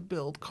 I got to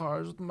build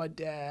cars with my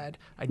dad.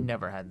 I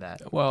never had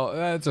that. well,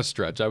 that's a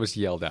stretch. I was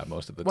yelled at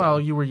most of the Well,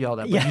 time. you were yelled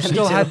at, but Yeah, you me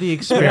still too. had the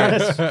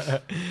experience.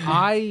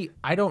 I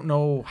don't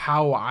know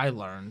how I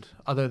learned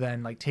other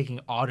than like taking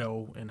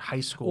auto in high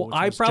school. Well, which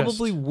I was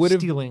probably just would've-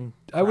 stealing.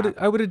 I would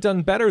crap. have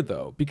done better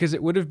though, because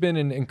it would have been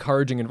an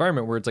encouraging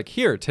environment where it's like,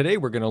 here today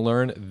we're going to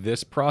learn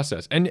this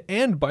process,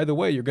 and by the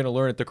way, you're going to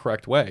learn it the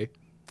correct way.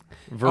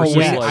 Versus Oh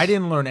wait, like, I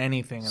didn't learn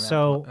anything in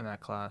So, in that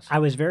class. I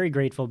was very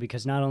grateful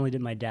because not only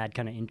did my dad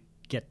kind of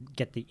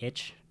get the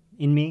itch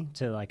in me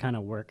to like kind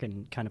of work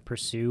and kind of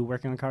pursue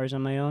working on cars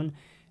on my own.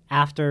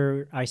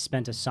 After I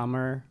spent a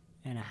summer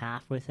and a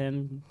half with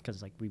him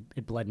because like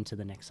it bled into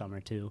the next summer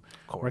too.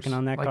 Of course. Working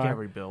on that like car.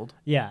 every build.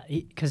 Yeah,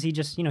 because he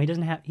just he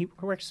doesn't have he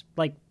works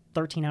like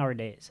 13-hour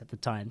days at the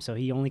time, so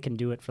he only can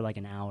do it for like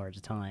an hour at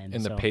a time.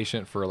 And so. the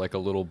patient for like a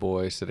little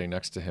boy sitting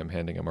next to him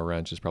handing him a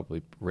wrench is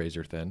probably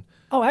razor thin.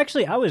 Oh,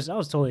 actually, I was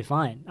totally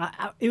fine.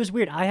 It was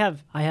weird. I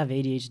have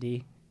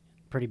ADHD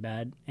pretty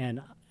bad,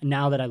 and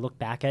now that I look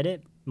back at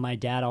it, my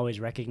dad always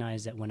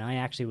recognized that when I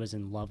actually was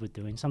in love with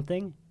doing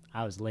something,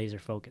 I was laser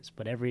focused.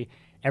 But every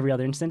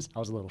other instance, I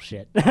was a little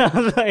shit.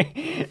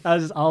 I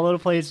was just all over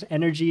the place,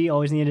 energy,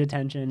 always needed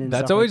attention. And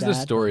That's stuff always like the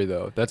that. story,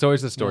 though. That's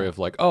always the story of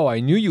like, oh, I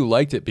knew you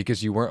liked it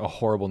because you weren't a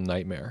horrible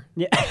nightmare.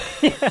 Yeah,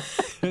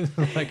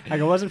 like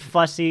I wasn't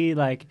fussy.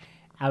 Like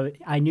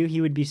I knew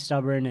he would be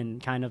stubborn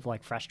and kind of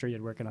like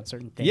frustrated working on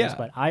certain things. Yeah.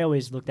 But I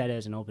always looked at it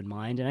as an open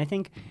mind, and I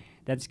think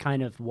that's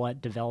kind of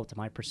what developed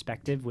my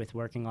perspective with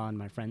working on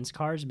my friends'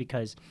 cars.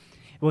 Because,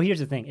 well, here's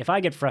the thing: if I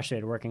get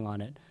frustrated working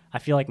on it, I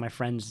feel like my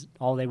friends,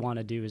 all they want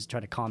to do is try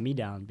to calm me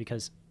down.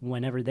 Because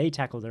whenever they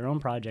tackle their own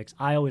projects,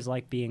 I always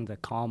like being the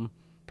calm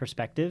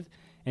perspective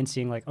and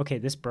seeing like, okay,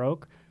 this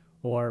broke,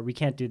 or we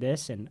can't do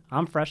this, and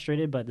I'm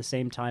frustrated, but at the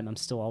same time, I'm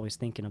still always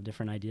thinking of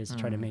different ideas to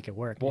try to make it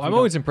work. Well, If I'm you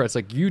always impressed.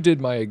 Like you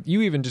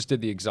even just did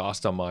the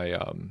exhaust on my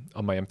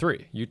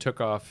M3. You took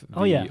off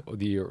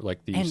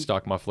the And-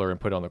 stock muffler and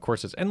put it on the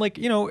courses. And like,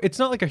 it's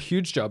not like a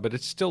huge job, but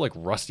it's still like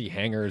rusty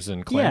hangers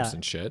and clamps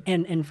and shit.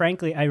 And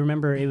frankly, I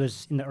remember it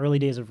was in the early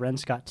days of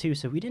Renscott too,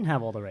 so we didn't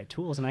have all the right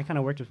tools, and I kind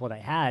of worked with what I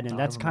had, and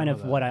that's kind of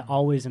remember what that. I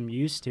always am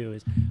used to.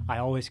 Is I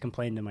always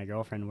complain to my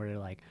girlfriend where they're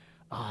like,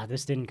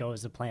 this didn't go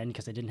as the plan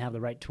because I didn't have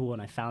the right tool,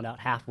 and I found out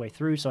halfway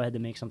through, so I had to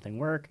make something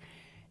work.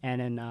 And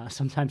then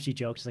sometimes she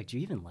jokes, like, do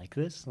you even like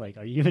this? Like,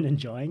 are you even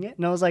enjoying it?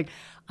 And I was like,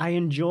 I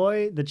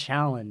enjoy the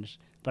challenge,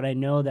 but I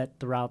know that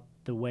throughout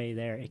the way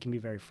there, it can be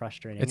very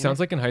frustrating. It sounds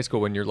like in high school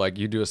when you're like,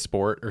 you do a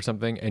sport or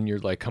something and you're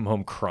like, come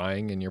home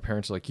crying and your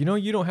parents are like, you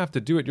don't have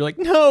to do it. You're like,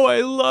 no, I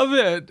love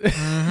it.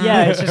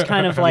 Yeah, it's just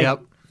kind of like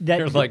Yep. that.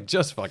 You're like,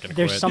 just fucking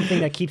There's quit.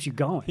 something that keeps you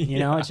going. You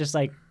know, it's just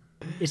like,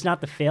 it's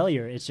not the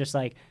failure. It's just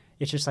like,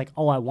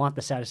 oh, I want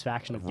the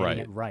satisfaction of getting Right.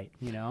 it right.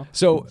 You know.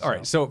 So, all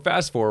right. So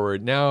fast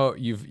forward. Now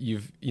you've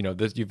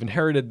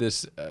inherited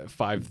this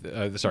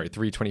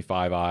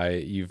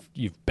 325i.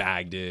 You've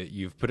bagged it.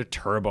 You've put a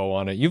turbo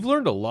on it. You've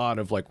learned a lot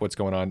of like what's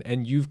going on,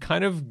 and you've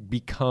kind of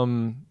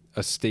become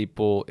a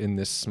staple in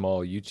this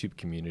small YouTube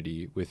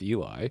community with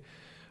Eli.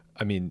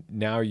 I mean,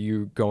 now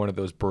you go into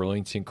those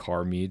Burlington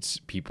car meets.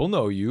 People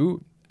know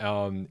you.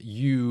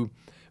 You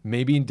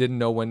maybe didn't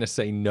know when to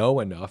say no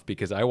enough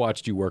because I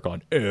watched you work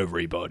on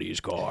everybody's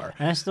car.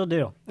 And I still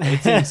do.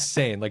 It's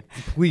insane. Like,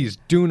 please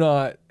do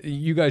not.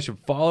 You guys should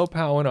follow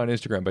Powen on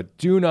Instagram, but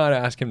do not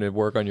ask him to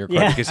work on your car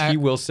Yeah. because he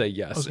will say I was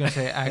yes. gonna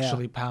say,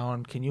 actually,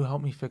 Powen, can you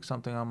help me fix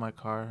something on my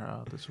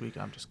car this week?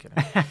 I'm just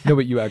kidding. No,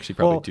 but you actually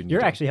probably Well, do need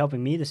you're to. actually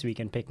helping me this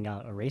weekend picking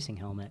out a racing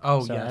helmet.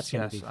 Oh, so yes, that's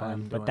gonna yes, be fun.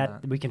 I'm But doing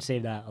that that. we can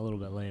save that a little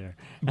bit later.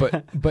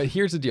 But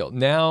here's the deal.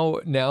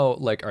 Now,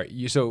 like, all right.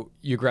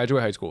 You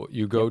graduate high school.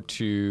 You go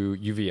to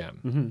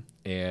UVM,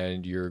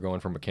 and you're going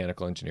for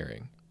mechanical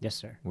engineering. Yes,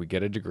 sir. We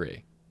get a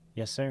degree.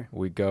 Yes, sir.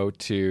 We go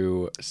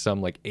to some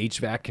like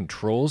HVAC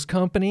controls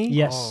company.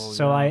 Yes. Oh,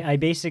 so yeah. I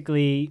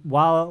basically,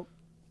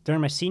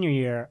 during my senior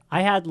year,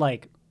 I had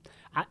like,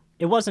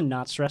 it wasn't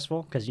not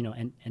stressful because,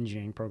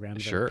 engineering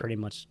programs Sure. are pretty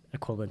much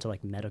equivalent to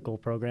like medical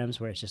programs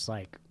where it's just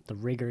like the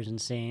rigor's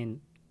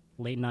insane,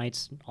 late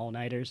nights,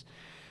 all-nighters.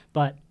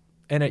 But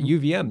And at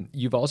UVM,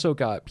 you've also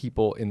got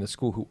people in the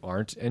school who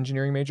aren't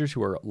engineering majors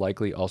who are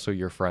likely also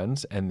your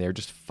friends, and they're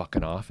just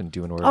fucking off and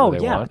doing whatever Oh, they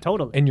yeah, want.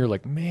 totally. And you're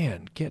like,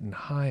 man, getting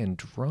high and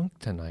drunk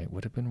tonight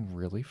would have been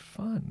really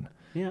fun.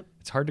 yeah,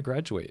 It's hard to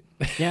graduate.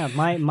 yeah,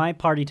 my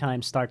party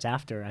time starts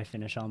after I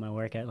finish all my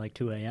work at like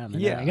 2 a.m.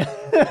 and then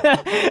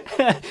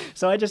Yeah.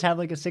 so I just have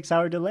like a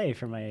 6-hour delay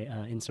for my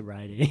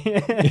insobriety.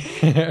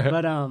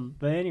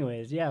 but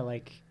anyways, yeah,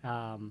 like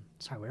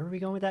sorry, where were we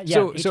going with that? Yeah,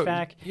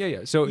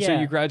 HVAC. So Yeah.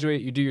 you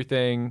graduate, you do your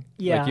thing,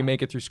 Yeah. like you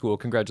make it through school.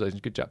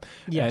 Congratulations, good job.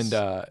 Yes.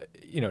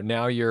 And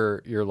now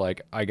you're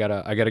like, I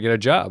gotta get a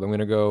job. I'm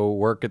gonna go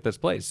work at this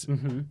place.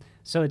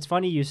 So it's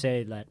funny you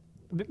say that.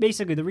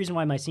 Basically, the reason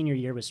why my senior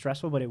year was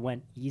stressful, but it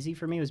went easy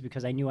for me, was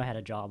because I knew I had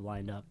a job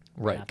lined up.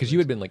 Right, because you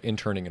had been like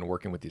interning and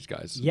working with these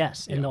guys.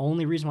 Yes, and Yeah. the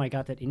only reason why I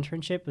got that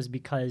internship was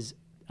because,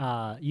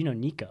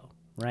 Nico,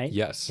 right?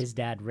 Yes. His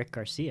dad, Rick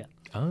Garcia.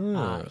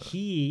 Ah.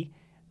 He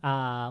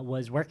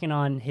was working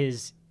on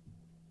his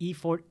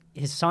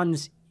his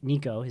son's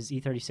Nico, his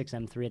E36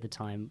 M3 at the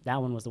time.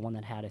 That one was the one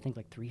that had, I think,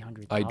 like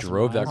 300. I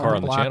drove that Oh, car the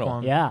on the black channel.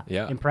 one. Yeah,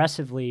 Yeah.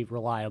 impressively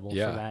reliable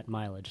Yeah. for that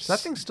mileage. Is that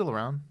thing still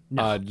around?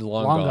 Long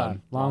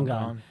gone. Long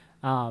gone.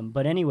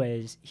 But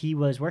anyways, he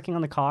was working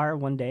on the car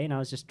one day, and I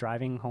was just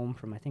driving home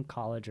from, I think,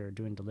 college or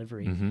doing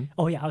delivery. Mm-hmm.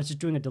 Oh, yeah, I was just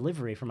doing a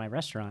delivery for my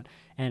restaurant.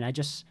 And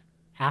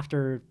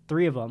after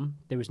 3 of them,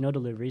 there was no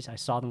deliveries. I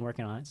saw them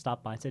working on it,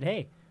 stopped by and said,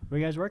 hey, what are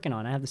you guys working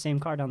on? I have the same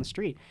car down the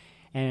street.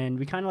 And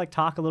we kind of like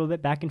talk a little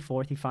bit back and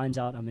forth. He finds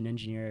out I'm an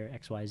engineer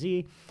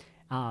XYZ.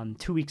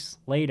 2 weeks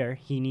later,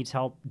 he needs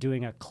help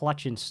doing a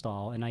clutch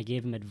install, and I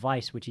gave him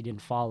advice which he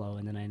didn't follow,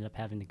 and then I ended up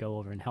having to go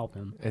over and help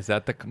him. Is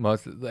that the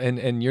most?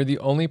 And you're the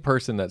only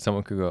person that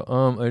someone could go,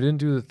 I didn't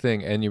do the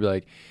thing, and you'd be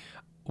like,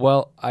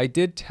 well, I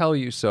did tell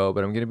you so,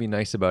 but I'm going to be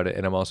nice about it,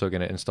 and I'm also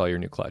going to install your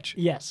new clutch.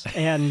 Yes,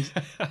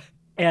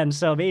 and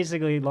so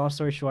basically, long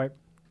story short,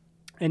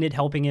 ended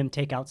helping him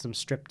take out some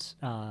stripped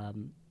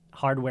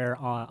hardware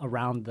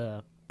around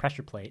the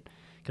pressure plate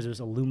because it was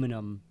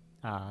aluminum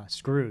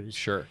screws.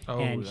 Sure.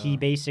 And he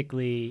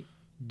basically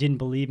didn't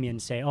believe me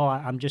and say,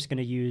 I'm just going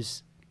to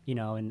use,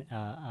 an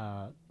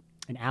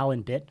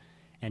Allen bit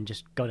and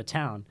just go to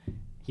town.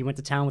 He went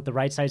to town with the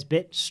right size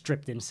bit,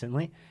 stripped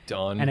instantly.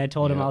 Done. And I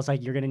told him, Yeah. I was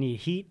like, you're going to need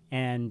heat.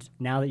 And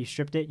now that you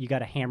stripped it, you got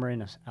to hammer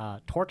in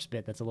a Torx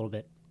bit that's a little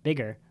bit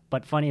bigger.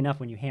 But funny enough,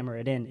 when you hammer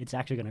it in, it's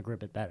actually going to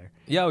grip it better.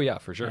 Yeah, yeah,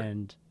 for sure.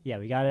 And yeah,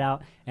 we got it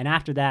out. And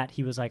after that,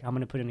 he was like, I'm going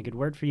to put in a good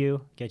word for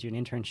you, get you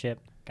an internship.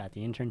 Got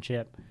the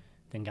internship,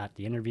 then got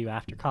the interview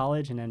after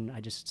college. And then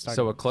I just started.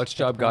 So a clutch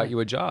job got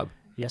you a job.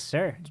 Yes,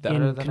 sir. better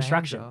In than a hand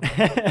construction. job.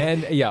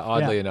 And yeah,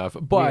 oddly Yeah. enough.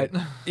 But,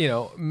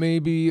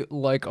 maybe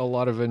like a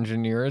lot of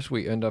engineers,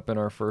 we end up in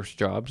our first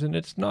jobs and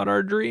it's not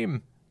our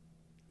dream.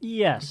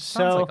 Yes.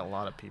 Sounds So like a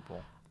lot of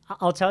people.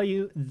 I'll tell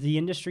you, the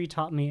industry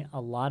taught me a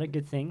lot of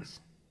good things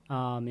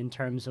in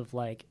terms of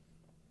like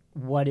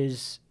what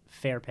is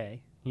fair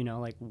pay,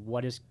 like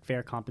what is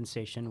fair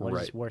compensation, what is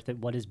Right. worth it,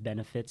 what is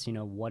benefits,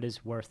 what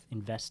is worth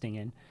investing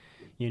in,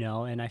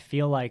 and I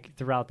feel like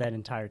throughout that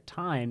entire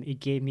time, it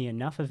gave me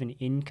enough of an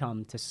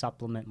income to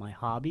supplement my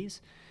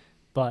hobbies.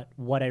 But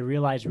what I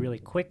realized really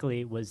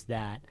quickly was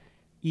that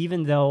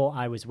even though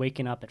I was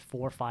waking up at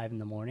 4 or 5 in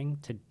the morning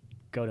to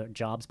go to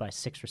jobs by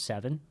 6 or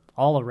 7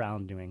 all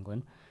around New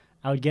England,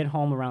 I would get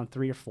home around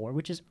 3 or 4,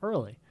 which is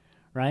early,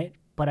 right?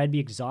 But I'd be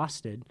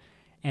exhausted.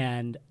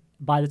 And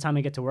by the time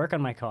I get to work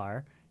on my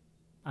car,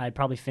 I'd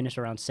probably finish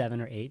around 7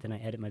 or 8, then I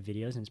edit my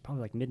videos, and it's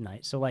probably like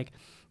midnight. So like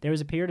there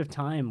was a period of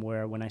time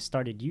where when I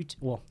started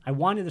YouTube, I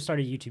wanted to start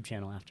a YouTube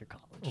channel after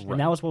college. Right. And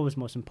that was what was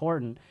most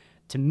important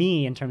to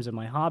me in terms of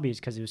my hobbies,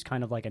 because it was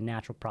kind of like a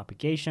natural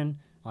propagation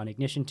on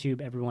Ignition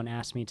Tube. Everyone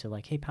asked me to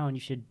like, hey, Pound,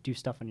 you should do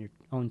stuff on your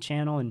own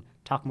channel and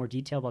talk more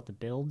detail about the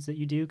builds that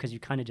you do, because you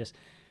kind of just,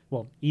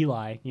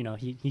 Eli,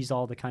 he's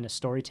all the kind of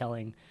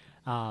storytelling.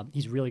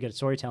 He's really good at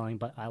storytelling,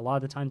 but a lot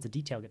of the times the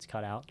detail gets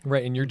cut out.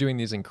 Right. And you're doing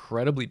these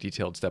incredibly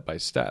detailed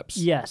step-by-steps.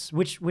 Yes,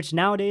 which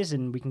nowadays,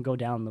 and we can go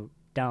down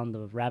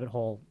the rabbit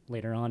hole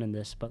later on in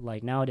this, but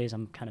like nowadays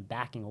I'm kind of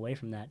backing away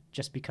from that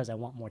just because I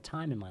want more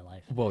time in my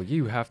life. Well,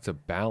 you have to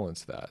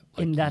balance that.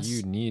 And Like that's-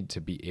 you need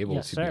to be able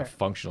Yes, to be a sir.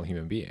 functional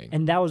human being.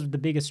 And that was the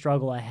biggest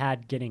struggle I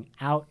had getting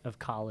out of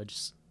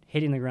college,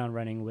 hitting the ground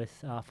running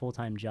with a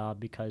full-time job,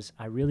 because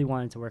I really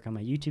wanted to work on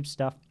my YouTube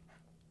stuff.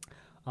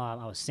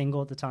 I was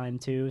single at the time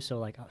too, so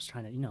like I was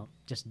trying to,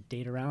 just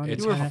date around.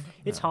 It's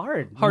It's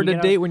hard. Hard You to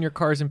get date out- when your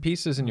car's in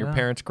pieces in your Yeah.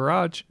 parents'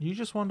 garage. You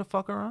just wanted to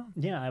fuck around?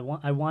 Yeah,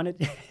 I wanted.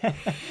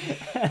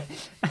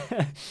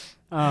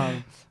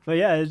 But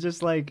yeah, it's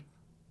just like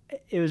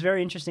it was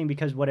very interesting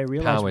because what I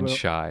realized. Pow and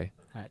shy.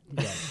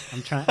 Yeah,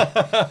 I'm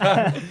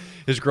trying.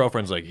 His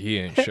girlfriend's like, he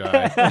ain't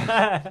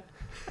shy.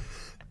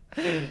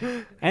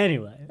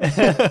 Anyway,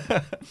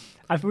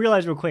 I've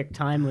realized real quick,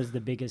 time was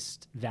the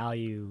biggest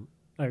value,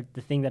 or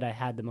the thing that I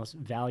had the most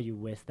value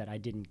with that I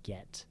didn't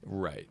get.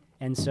 Right.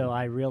 And so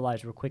I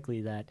realized real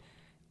quickly that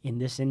in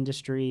this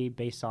industry,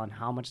 based on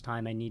how much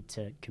time I need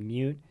to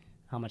commute,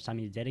 how much time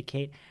I need to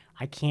dedicate,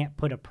 I can't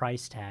put a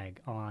price tag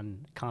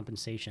on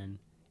compensation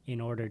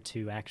in order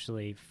to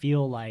actually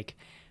feel like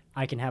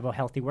I can have a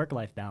healthy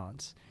work-life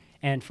balance.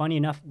 And funny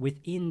enough,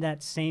 within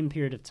that same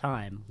period of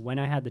time, when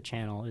I had the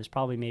channel, it was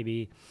probably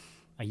maybe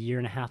a year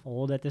and a half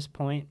old at this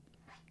point,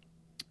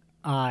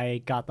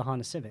 I got the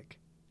Honda Civic.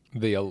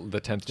 The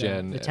 10th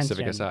gen the 10th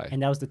Civic gen, Si.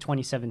 And that was the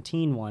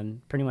 2017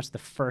 one, pretty much the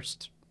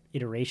first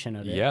iteration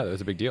of it. Yeah, that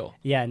was a big deal.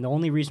 Yeah, and the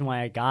only reason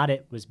why I got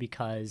it was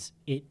because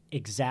the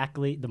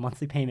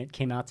monthly payment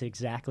came out to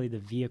exactly the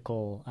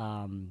vehicle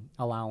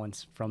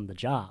allowance from the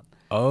job.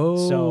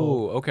 Oh,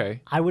 So-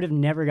 okay. I would have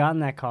never gotten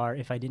that car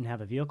if I didn't have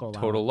a vehicle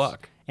allowance. Total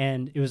luck.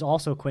 And it was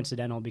also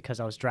coincidental because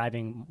I was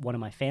driving one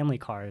of my family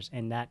cars,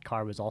 and that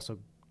car was also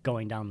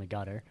going down the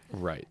gutter.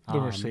 Right. The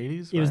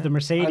Mercedes? It was right? the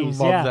Mercedes.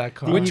 I love yeah. that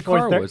car. The Which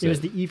car E430 was It was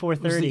it? the E430.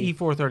 It was the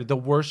E430, the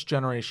worst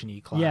generation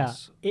E-Class.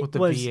 Yeah, it with the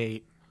was- V8.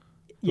 It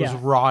Yeah.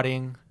 was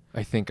rotting.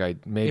 I think I It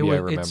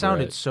remember it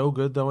sounded it. so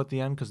good, though, at the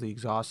end because the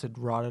exhaust had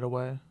rotted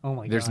away. Oh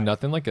my There's god.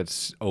 nothing like an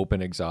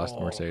open exhaust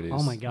Mercedes.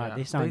 Oh my god, Yeah,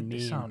 they sound mean. They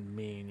sound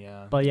mean,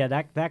 yeah. But yeah,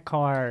 that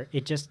car,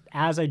 it just,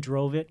 as I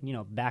drove it,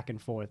 back and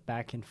forth,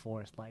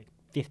 like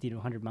 50 to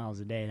 100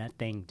 miles a day, that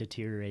thing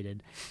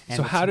deteriorated. And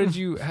So it's-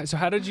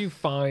 how did you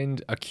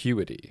find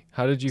Acuity?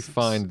 How did you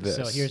find this?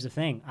 So here's the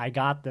thing. I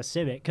got the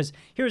Civic because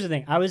here's the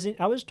thing. I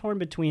was torn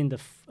between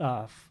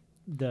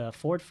the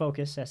Ford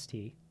Focus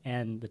ST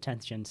and the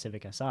 10th gen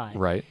Civic Si.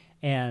 right.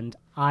 And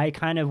I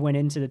kind of went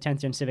into the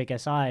 10th gen Civic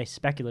Si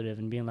speculative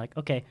and being like,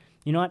 okay,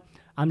 you know what?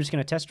 I'm just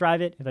going to test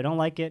drive it. If I don't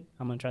like it,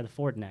 I'm going to try the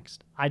Ford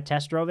next. I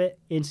test drove it,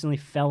 instantly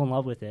fell in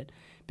love with it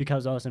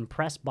because I was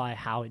impressed by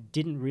how it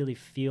didn't really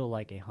feel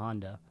like a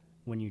Honda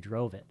when you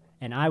drove it.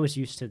 And I was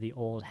used to the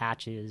old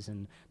hatches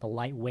and the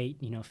lightweight,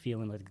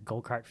 feeling like the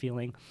go-kart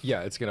feeling.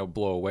 Yeah, it's going to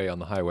blow away on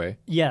the highway.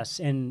 Yes,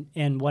 and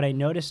what I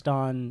noticed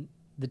on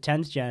the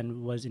 10th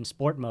gen was in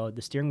sport mode,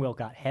 the steering wheel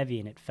got heavy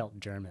and it felt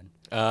German.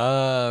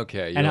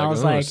 Okay. You're And I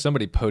was like,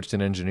 somebody poached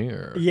an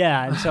engineer.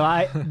 Yeah, and so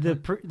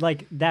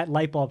that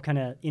light bulb kind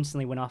of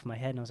instantly went off in my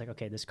head, and I was like,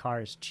 okay, this car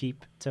is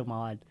cheap to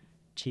mod,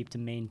 cheap to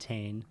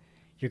maintain.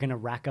 You're gonna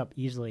rack up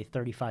easily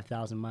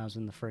 35,000 miles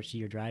in the first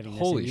year driving this.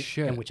 Holy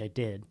shit! And which I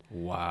did.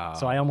 Wow.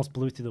 So I almost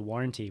blew through the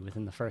warranty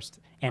within the first.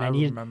 And I I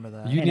needed. remember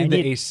that. You need the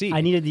AC. I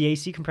needed the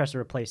AC compressor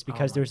replaced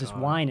because my there was this God.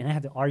 whine, and I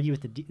had to argue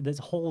with there's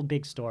a whole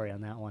big story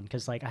on that one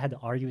because I had to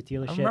argue with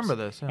dealerships. I remember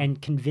this, yeah.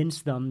 And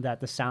convince them that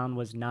the sound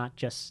was not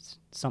just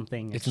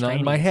something. It's not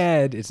in my extraneous.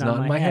 head. It's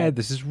not in my head.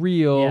 This is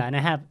real.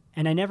 Yeah,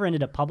 and I never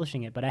ended up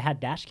publishing it, but I had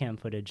dash cam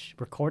footage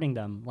recording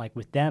them, like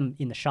with them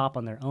in the shop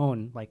on their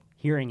own, like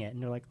hearing it,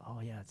 and they're like, "Oh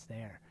yeah, it's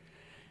there,"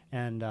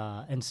 and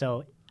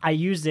so I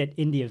used it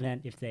in the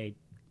event if they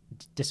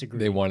disagree.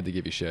 They wanted to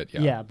give you shit.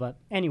 Yeah. Yeah, but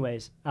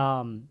anyways,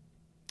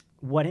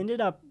 what ended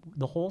up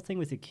the whole thing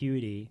with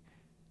Acuity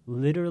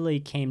literally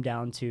came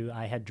down to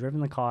I had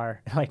driven the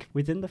car like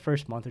within the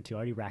first month or two, I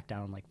already racked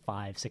down like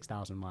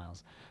 5,000-6,000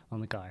 miles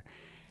on the car.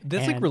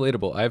 That's like And-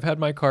 relatable. I've had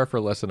my car for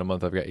less than a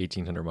month. I've got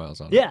 1,800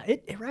 miles on it. Yeah,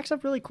 it racks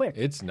up really quick.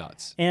 It's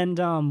nuts. And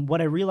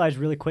what I realized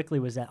really quickly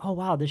was that, oh,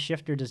 wow, this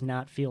shifter does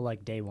not feel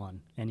like day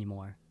one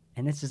anymore.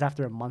 And this is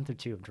after a month or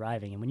two of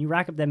driving. And when you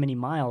rack up that many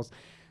miles,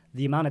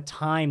 the amount of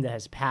time that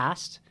has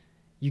passed,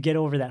 you get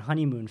over that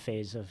honeymoon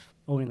phase of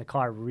owning the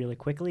car really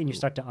quickly, and you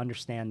start to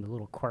understand the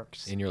little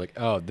quirks. And you're like,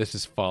 oh, this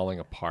is falling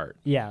apart.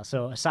 Yeah,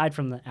 so aside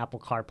from the Apple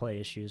CarPlay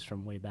issues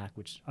from way back,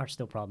 which are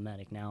still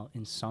problematic now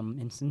in some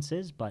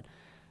instances, but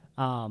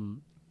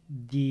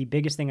the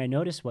biggest thing I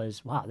noticed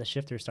was, wow, the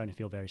shifter is starting to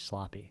feel very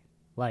sloppy.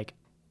 Like,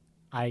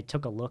 I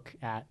took a look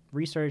at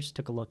research,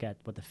 took a look at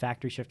what the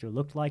factory shifter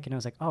looked like, and I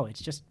was like, oh,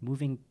 it's just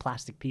moving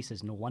plastic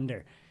pieces. No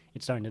wonder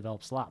it's starting to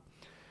develop slop.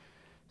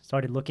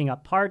 Started looking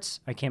up parts.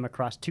 I came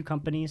across two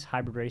companies,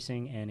 Hybrid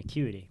Racing and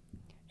Acuity.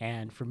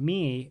 And for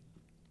me,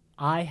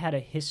 I had a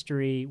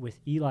history with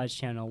Eli's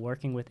channel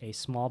working with a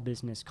small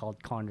business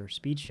called Condor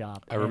Speed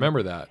Shop. I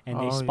remember that. And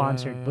they Oh,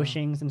 sponsored yeah.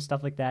 bushings and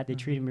stuff like that. They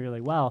treated me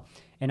really well.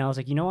 And I was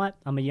like, you know what?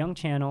 I'm a young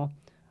channel.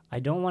 I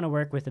don't want to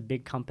work with a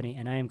big company.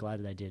 And I am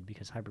glad that I did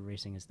because Hybrid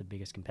Racing is the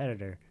biggest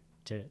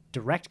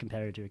direct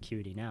competitor to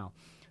Acuity now.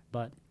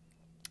 But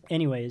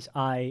anyways,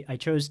 I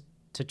chose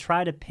to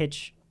try to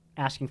pitch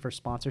asking for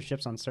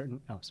sponsorships on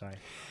certain... Oh, sorry.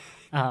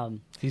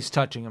 He's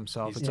touching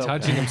himself. He's It's okay.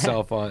 touching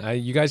himself on.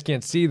 You guys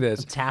can't see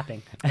this. I'm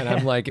tapping. And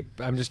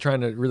I'm just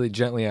trying to really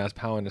gently ask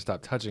Powen to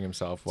stop touching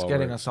himself while It's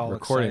getting we're us all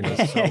recording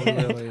excited.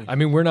 this. So we really, I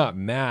mean, we're not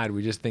mad.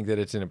 We just think that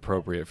it's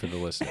inappropriate for the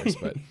listeners.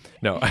 But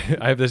no, I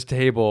have this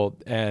table,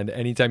 and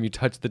anytime you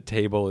touch the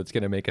table, it's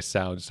going to make a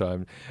sound.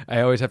 So I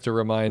always have to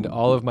remind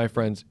all of my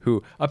friends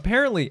who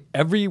apparently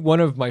every one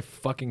of my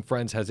fucking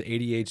friends has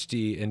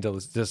ADHD and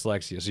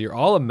dyslexia. So you're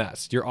all a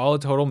mess. You're all a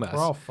total mess. we're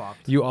all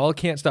fucked. You all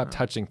can't stop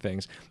touching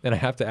things, and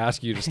I have to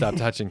ask you to stop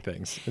touching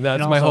things. And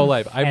that's And my also- whole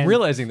life. I'm and-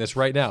 realizing this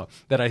right now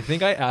that I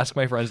think I ask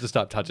my friends to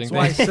stop touching That's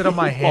why I things sit on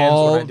my hands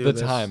all when I do the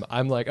this. time.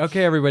 I'm like,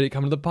 okay, everybody,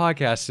 come to the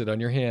podcast. Sit on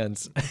your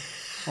hands.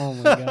 Oh,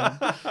 my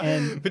God.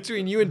 And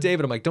Between you and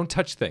David, I'm like, don't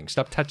touch things.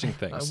 Stop touching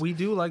things. We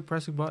do like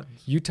pressing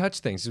buttons. You touch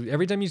things.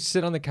 Every time you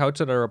sit on the couch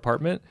at our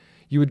apartment,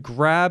 you would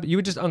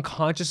just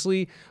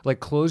unconsciously like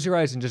close your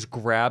eyes and just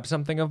grab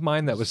something of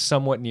mine that was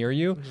somewhat near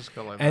you. Just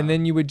go like And that.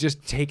 then you would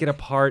just take it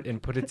apart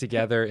and put it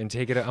together and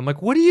take it. I'm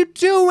like, what are you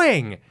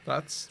doing?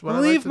 That's what I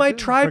Leave like to my do.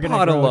 we're going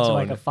tripod to grow alone. to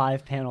like a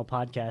 5-panel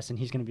podcast, and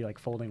he's going to be like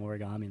folding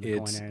origami in the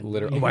It's corner.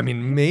 literally. I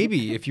mean,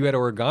 maybe if you had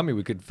origami,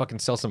 we could fucking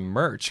sell some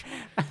merch.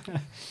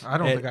 I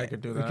don't think I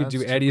could do that. We could do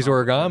That's too Eddie's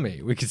complicated.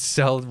 origami. We could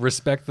sell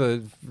respect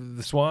the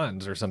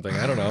swans or something.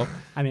 I don't know.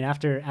 I mean,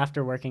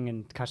 after working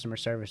in customer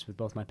service with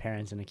both my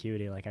parents and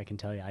Acuity, like I can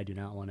tell you, I do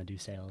not want to do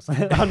sales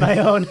on my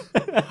own.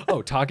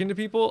 Oh, talking to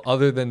people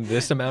other than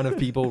this amount of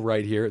people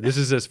right here. This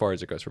is as far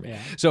as it goes for me.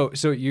 Yeah.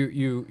 So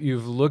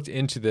you've looked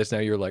into this. Now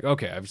you're like,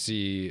 okay, I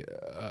see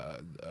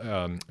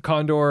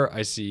Condor,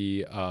 I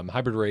see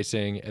Hybrid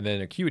Racing, and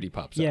then Acuity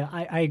pops up. Yeah,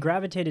 I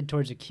gravitated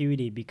towards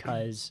Acuity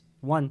because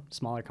one,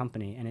 smaller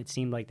company, and it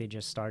seemed like they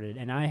just started.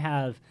 And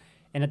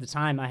at the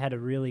time, I had a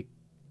really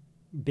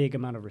big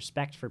amount of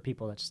respect for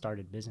people that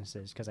started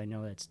businesses because I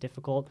know that it's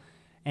difficult.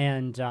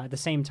 And at the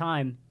same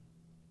time,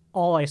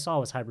 all I saw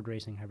was hybrid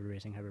racing.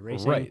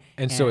 Right.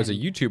 And so as a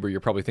YouTuber, you're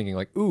probably thinking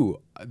like, ooh,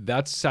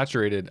 that's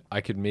saturated.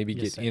 I could maybe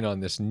Yes, get sir. in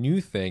on this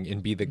new thing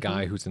and be the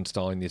guy who's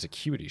installing these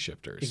Acuity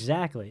shifters.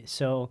 Exactly.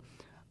 So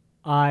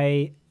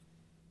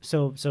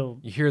so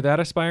You hear that,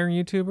 aspiring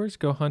YouTubers?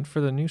 Go hunt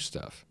for the new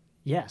stuff.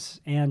 yes,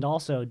 and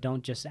also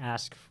don't just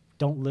ask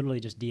don't literally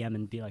just DM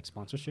and be like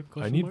sponsorship.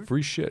 I need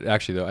free shit.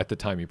 Actually, though, at the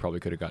time, you probably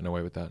could have gotten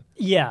away with that.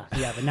 Yeah,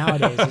 but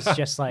nowadays it's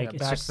just like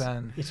back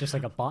then. it's just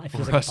like a bot. It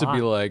feels For like us a to be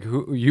bot. like,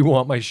 "Who you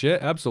want my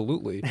shit?"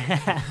 Absolutely.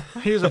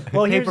 Here's a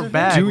here's paper the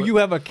bag. Do you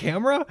have a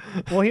camera?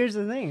 Well, here's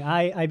the thing.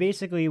 I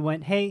basically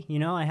went, hey,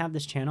 I have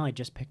this channel. I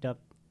just picked up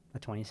a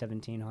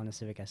 2017 Honda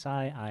Civic Si.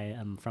 I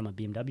am from a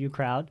BMW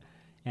crowd,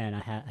 and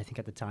I think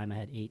at the time I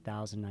had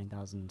 8,000,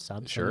 9,000 subs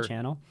on Sure. the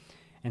channel,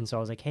 and so I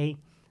was like, hey,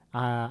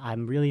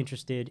 I'm really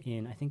interested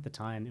in. I think the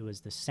time it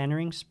was the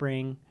centering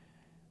spring,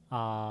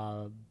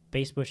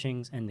 base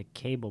bushings, and the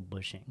cable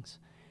bushings.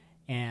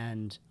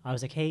 And I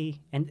was like,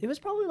 hey, and it was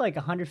probably like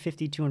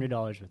 $150, $200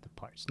 worth of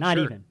parts. Not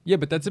Sure. even. Yeah,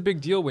 but that's a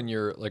big deal when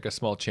you're like a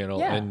small channel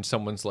Yeah. and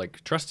someone's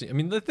like trusting. I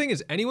mean, the thing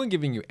is, anyone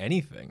giving you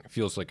anything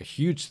feels like a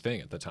huge thing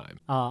at the time.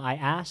 I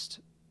asked,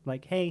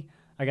 like, hey,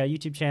 I got a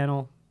YouTube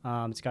channel.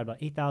 It's got about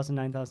 8,000,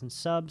 9,000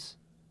 subs.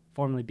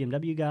 Formerly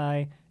BMW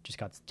guy. Just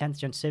got the 10th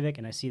Gen Civic,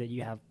 and I see that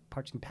you have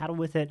parts compatible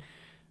with it.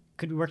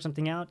 Could we work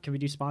something out? Could we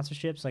do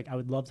sponsorships? Like, I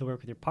would love to work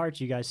with your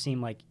parts. You guys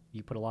seem like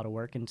you put a lot of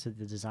work into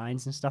the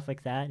designs and stuff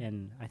like that.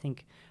 And I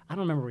don't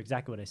remember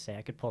exactly what I say.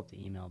 I could pull up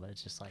the email, but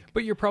it's just like,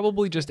 But you're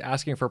probably just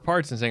asking for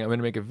parts and saying, I'm going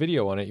to make a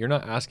video on it. You're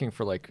not asking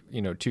for like,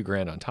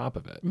 $2,000 on top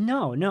of it.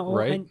 no.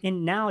 Right?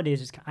 And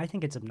nowadays, I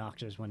think it's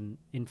obnoxious when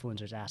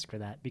influencers ask for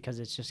that, because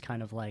it's just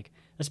kind of like,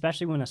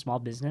 especially when a small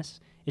business,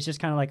 it's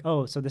just kind of like,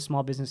 oh, so this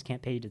small business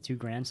can't pay you the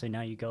 $2,000, so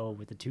now you go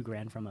with the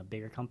 $2,000 from a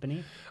bigger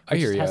company. I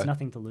hear It ya. has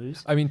nothing to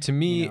lose. I mean, to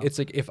me, You know? it's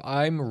like if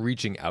I'm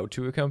reaching out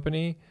to a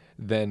company,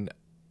 then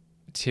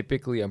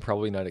typically I'm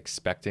probably not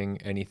expecting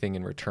anything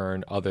in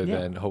return other Yeah.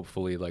 than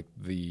hopefully like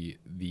the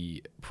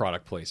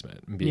product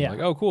placement and being Yeah. like,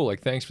 oh, cool,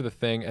 like thanks for the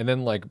thing. And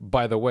then like,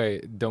 by the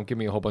way, don't give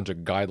me a whole bunch of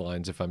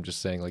guidelines if I'm just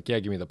saying like, yeah,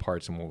 give me the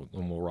parts and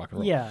we'll rock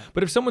and roll. Yeah.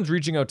 But if someone's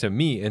reaching out to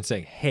me and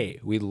saying, hey,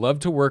 we'd love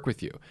to work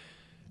with you,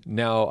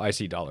 now I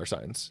see dollar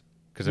signs.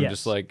 Because I'm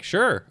just Yes. like,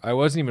 sure, I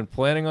wasn't even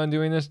planning on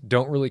doing this.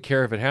 Don't really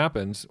care if it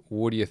happens.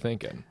 What are you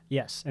thinking?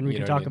 Yes, and we You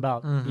can know what I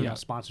talk mean? about Yeah.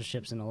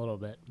 sponsorships in a little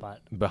bit, but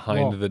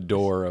Behind well, the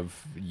door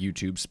of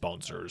YouTube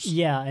sponsors.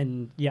 yeah,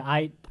 and yeah,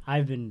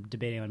 I've been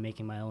debating on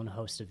making my own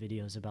host of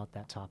videos about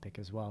that topic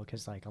as well,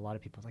 because like a lot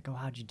of people are like, oh,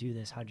 how'd you do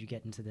this? How'd you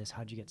get into this?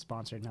 How'd you get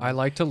sponsored? And I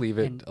like to leave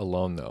it and-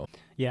 alone though.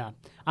 Yeah,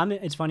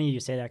 it's funny you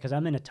say that, because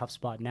I'm in a tough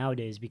spot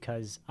nowadays,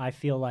 because I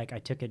feel like I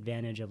took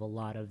advantage of a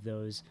lot of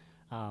those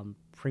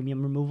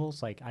premium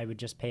removals. Like I would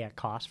just pay at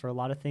cost for a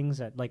lot of things.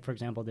 That, like for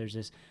example, there's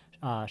this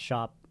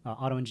shop,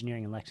 Auto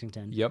Engineering in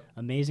Lexington. Yep.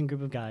 Amazing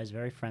group of guys,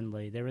 very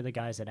friendly. They were the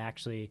guys that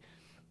actually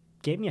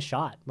gave me a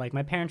shot. Like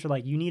my parents were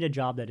like, you need a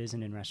job that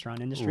isn't in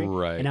restaurant industry.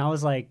 Right. And I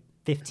was like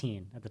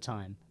 15 at the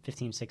time,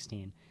 15,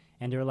 16.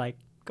 And they were like,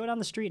 go down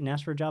the street and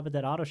ask for a job at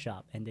that auto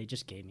shop. And they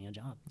just gave me a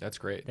job. That's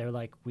great. They were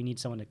like, we need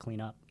someone to clean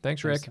up.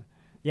 Thanks, And Rick. so-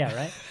 yeah,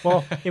 right.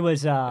 Well, it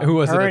was Who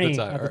was it at the Ernie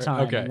time? at the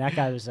time. Okay. And that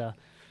guy was a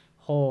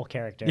whole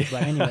character.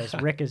 But anyways,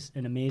 Rick is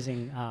an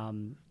amazing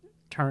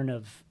turn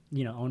of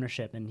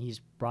ownership, and he's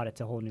brought it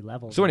to whole new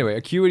levels. So anyway,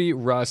 Acuity,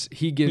 Russ,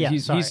 he gives.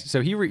 Yeah,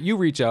 sorry. You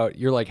reach out.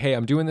 You're like, hey,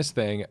 I'm doing this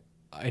thing,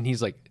 and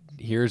he's like,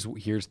 here's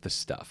the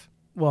stuff.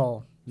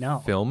 Well, no.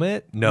 Film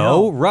it?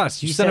 No, No.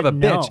 Russ, you He son of a said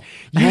no. bitch.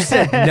 You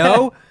said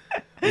no.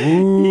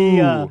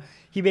 Ooh.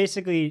 He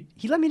basically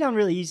let me down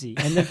really easy.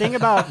 And the thing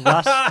about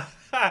Russ,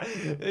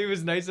 He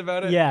was nice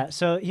about it. yeah.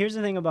 So here's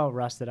the thing about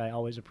Russ that I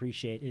always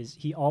appreciate is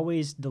he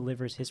always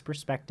delivers his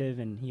perspective,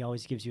 and he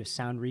always gives you a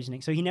sound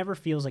reasoning. So he never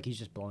feels like he's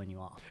just blowing you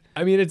off.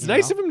 I mean, it's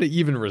nice know? of him to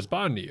even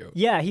respond to you.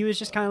 Yeah, he was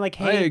just kind of like,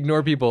 I hey.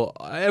 ignore people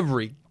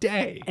every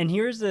day. And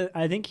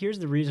I think here's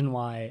the reason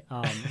why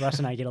Russ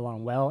and I get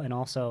along well, and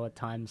also at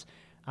times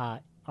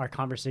our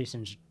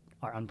conversations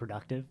are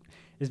unproductive,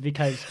 is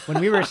because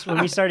when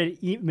we started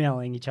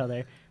emailing each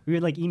other, we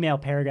would like email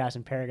paragraphs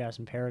and paragraphs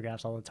and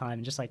paragraphs all the time,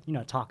 and just like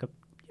talk,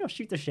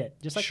 shoot the shit,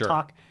 just like Sure.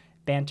 talk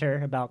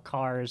banter about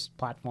cars,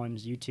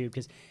 platforms, YouTube.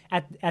 Because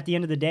at the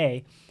end of the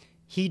day,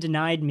 he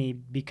denied me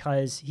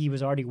because he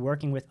was already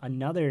working with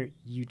another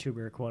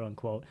YouTuber, quote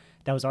unquote,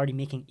 that was already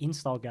making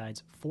install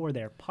guides for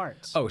their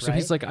parts. Oh, so right?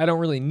 he's like, I don't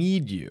really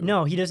need you.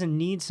 No, he doesn't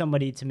need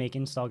somebody to make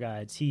install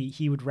guides.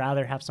 He would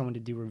rather have someone to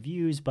do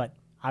reviews, but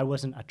I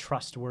wasn't a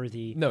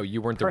trustworthy No, you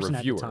weren't the person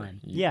reviewer. at the time.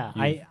 You- Yeah,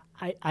 you-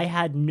 I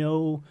had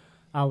no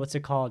what's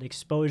it called,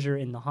 exposure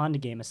in the Honda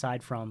game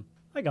aside from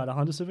I got a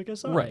Honda Civic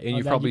Si. Right, and on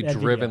you've that- probably that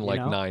video, driven you like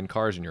know? 9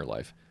 cars in your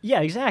life.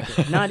 Yeah,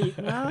 exactly. Not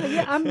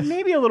yeah, I'm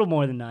maybe a little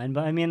more than 9,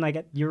 but I mean,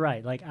 like you're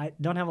right. Like I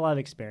don't have a lot of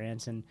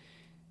experience,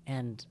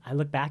 and I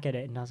look back at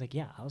it and I was like,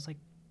 yeah, I was like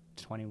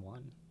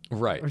 21.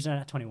 Right. Or sorry,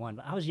 not 21,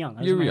 but I was young.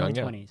 I was You in were my young,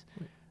 early yeah.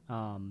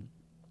 20s.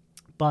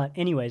 But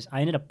anyways, I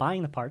ended up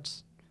buying the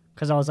parts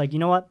because I was like, you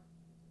know what?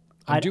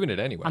 I'm doing it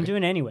anyway. I'm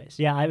doing it anyways.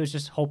 Yeah, I was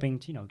just hoping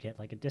to, get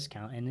like a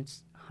discount, and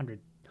it's $100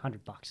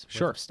 worth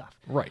Sure. of stuff.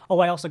 Right. Oh,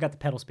 I also got the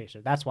pedal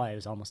spacer. That's why it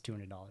was almost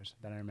 $200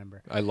 that I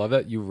remember. I love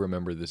that you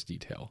remember this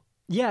detail.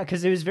 Yeah,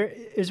 because it was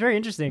very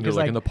interesting. You're Because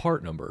like in the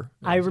part number.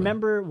 I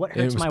remember what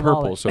And hurts it was my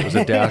purple, wallet. so it was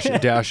a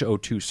dash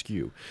 02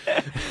 skew.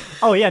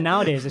 Oh yeah,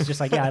 nowadays it's just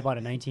like I bought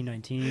a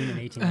 1919, an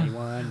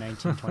 1891,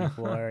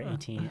 1924,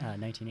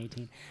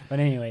 1918. But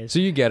anyways, So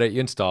you get it, you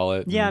install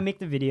it. yeah, I and- make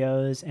the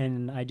videos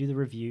and I do the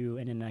review,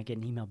 and then I get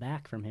an email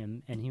back from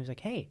him, and he was like,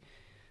 "Hey,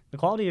 the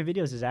quality of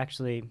videos is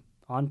actually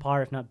on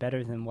par, if not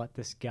better, than what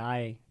this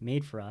guy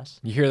made for us."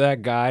 You hear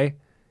that guy?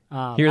 Hear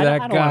I don't- that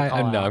I don't wanna guy?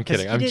 call No, out, I'm 'cause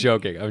kidding. he I'm did-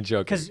 joking. I'm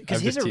joking. Because I'm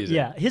just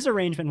teasing. his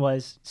arrangement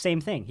was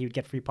same thing. He would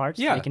get free parts,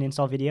 Yeah. make an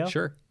install video,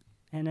 Sure.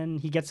 and then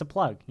he gets a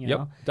plug. You Yep.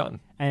 know? Done.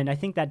 And I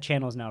think that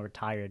channel is now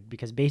retired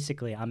because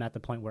basically I'm at the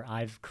point where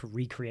I've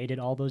recreated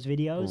all those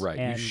videos. Right.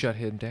 And You shut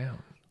him down.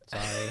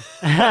 sorry.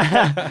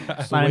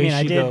 the But I way mean,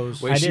 I she did.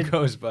 goes. Way I she did.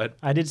 goes, bud.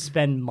 I did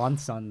spend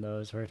months on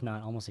those, or if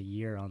not, almost a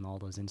year on all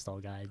those install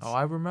guides. Oh,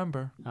 I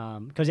remember.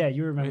 Because yeah,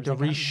 you I remember had to it's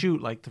like, reshoot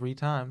like 3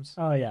 times.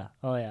 Oh yeah,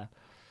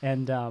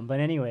 and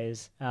but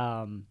anyways,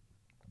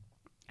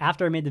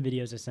 after I made the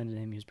videos, I sent it to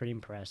him. He was pretty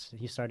impressed.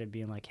 He started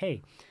being like,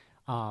 "Hey,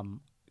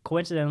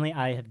 coincidentally,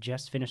 I have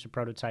just finished a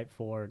prototype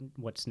for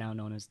what's now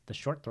known as the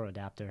short throw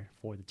adapter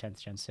for the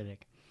 10th Gen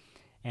Civic,"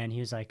 and he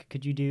was like,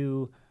 "Could you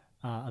do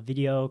a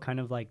video, kind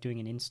of like doing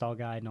an install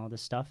guide and all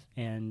this stuff?"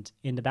 And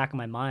in the back of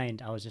my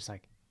mind, I was just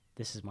like,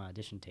 "This is my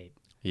audition tape.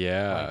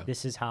 Yeah. Like,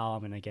 this is how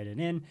I'm gonna get it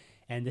in,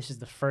 and this is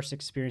the first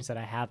experience that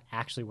I have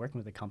actually working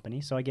with a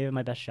company." So I gave it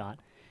my best shot,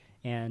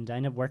 and I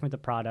ended up working with the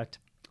product.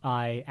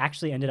 I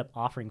actually ended up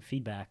offering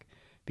feedback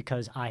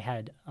because I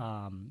had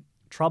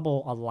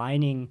trouble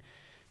aligning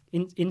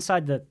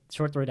inside the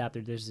short throw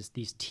adapter. There's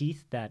these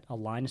teeth that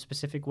align a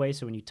specific way,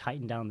 so when you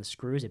tighten down the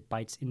screws, it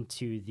bites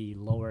into the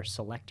lower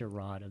selector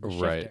rod of the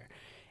Right. shifter.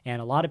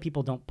 And a lot of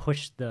people don't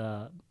push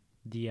the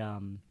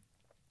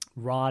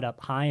rod up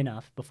high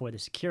enough before they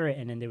secure it,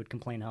 and then they would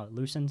complain how it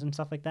loosens and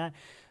stuff like that.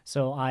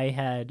 So I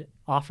had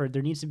offered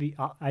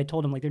I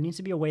told him, like, there needs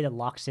to be a way that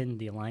locks in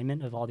the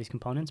alignment of all these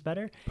components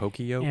better.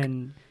 Pokey yoke.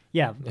 And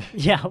yeah,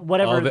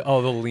 whatever.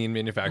 All the lean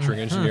manufacturing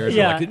engineers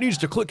Yeah. are like, it needs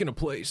to click into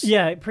place.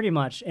 Yeah, pretty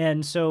much.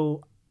 And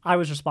so I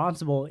was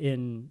responsible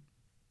in,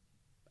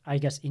 I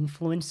guess,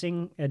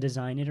 influencing a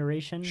design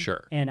iteration.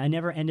 Sure. And I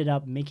never ended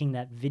up making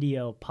that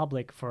video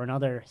public for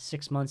another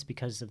 6 months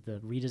because of the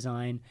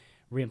redesign,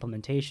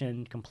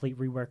 reimplementation, complete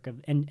rework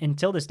of, and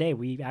until this day,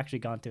 we've actually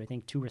gone through, I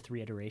think, 2 or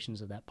 3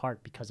 iterations of that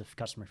part because of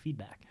customer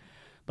feedback.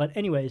 But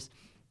anyways,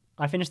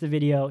 I finished the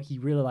video. He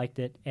really liked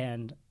it.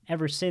 And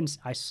ever since,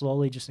 I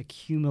slowly just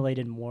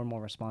accumulated more and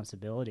more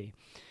responsibility.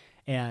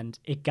 And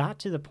it got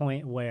to the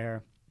point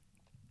where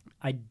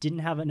I didn't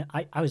have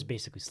I was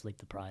basically sleep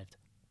deprived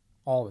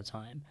all the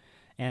time.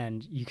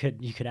 And you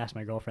could ask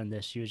my girlfriend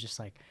this. She was just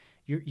like,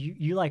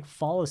 you like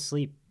fall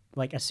asleep.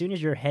 Like as soon as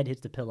your head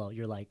hits the pillow,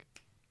 you're like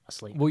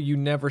asleep. Well, you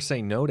never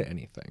say no to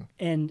anything.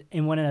 And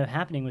what ended up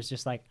happening was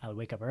just like I would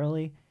wake up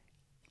early,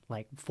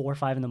 like 4 or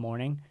 5 in the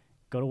morning,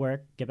 go to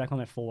work, get back home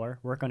at 4,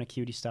 work on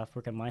Acuity stuff,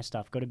 work on my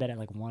stuff, go to bed at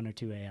like 1 or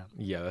 2 a.m.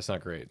 Yeah, that's not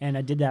great. And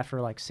I did that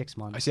for like 6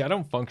 months. I see. I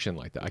don't function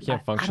like that. I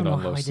can't I function don't know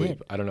on low how I sleep.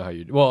 did. I don't know how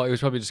you. Well, it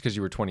was probably just because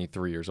you were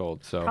 23 years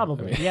old. So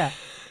Probably, I mean, yeah.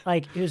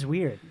 Like it was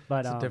weird,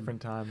 but It's a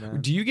different time, man.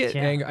 Do you get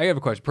Yeah. angry? I have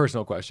a question,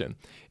 personal question.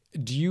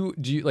 Do you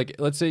like?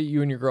 Let's say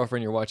you and your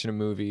girlfriend, you're watching a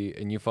movie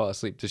and you fall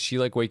asleep. Does she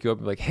like wake you up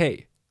and be like,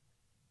 "Hey,"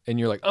 and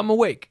you're like, "I'm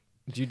awake"?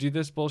 Do you do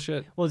this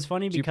bullshit? well, it's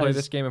funny Do you play because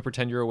this game and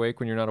pretend you're awake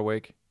when you're not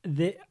awake?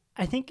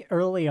 I think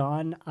early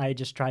on I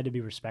just tried to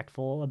be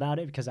respectful about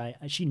it because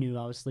she knew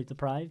I was sleep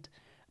deprived,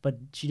 but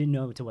she didn't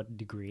know to what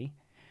degree.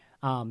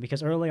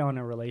 Because early on in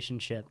a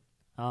relationship,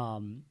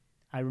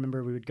 I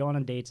remember we would go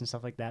on dates and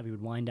stuff like that. We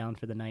would wind down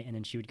for the night, and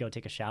then she would go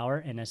take a shower.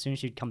 And as soon as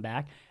she'd come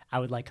back, I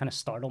would like kind of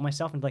startle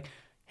myself and be like,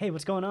 "Hey,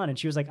 what's going on?" And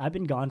she was like, "I've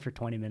been gone for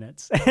 20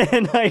 minutes,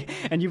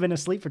 and you've been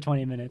asleep for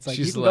 20 minutes. Like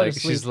you she's can go to like,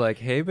 sleep." she's like,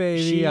 "Hey,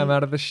 baby, I'm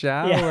out of the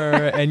shower,"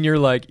 Yeah. and you're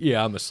like,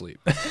 "Yeah, I'm asleep."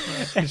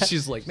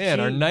 She's like, "Man,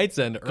 our She- nights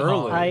end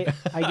early."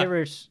 I give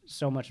her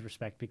so much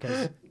respect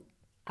because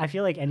I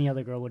feel like any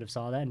other girl would have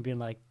saw that and been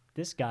like,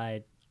 "This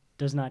guy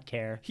does not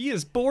care. He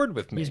is bored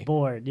with me. He's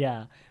bored."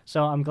 Yeah.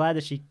 So I'm glad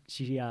that she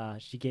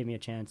gave me a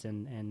chance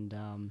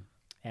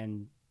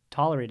and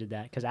tolerated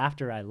that because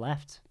after I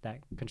left that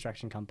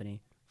construction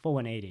company, full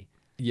 180.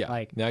 Yeah.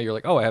 Like- now you're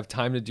like, oh, I have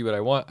time to do what I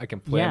want. I can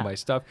plan Yeah. my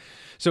stuff.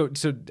 So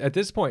at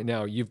this point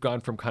now, you've gone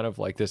from kind of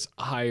like this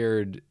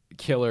hired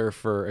killer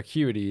for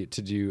Acuity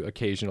to do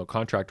occasional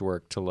contract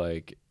work to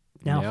like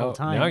Now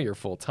full-time. Now you're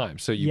full time.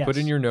 So you put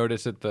in Yes. your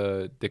notice at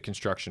the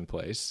construction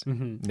place.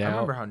 Mhm. Now I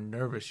remember how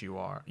nervous you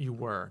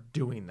were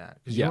doing that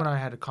because Yeah. you and I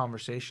had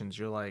conversations.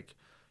 You're like,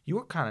 you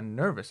were kind of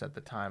nervous at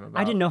the time about.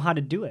 I didn't know how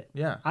to do it.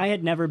 Yeah. I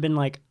had never been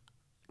like,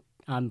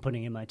 I'm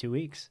putting in my 2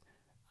 weeks.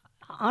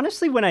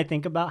 Honestly, when I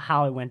think about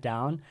how it went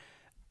down,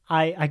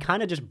 I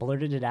kind of just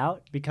blurted it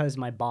out because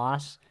my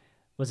boss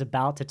was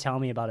about to tell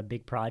me about a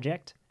big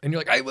project. and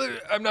you're like,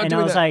 I'm not And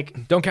doing I was that.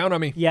 like, Don't count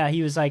on me. yeah,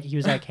 he was like,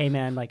 "Hey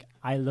man, like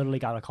I literally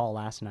got a call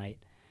last night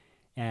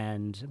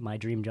and my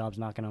dream job's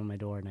knocking on my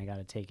door and I got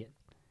to take it."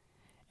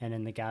 And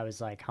then the guy was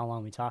like, "How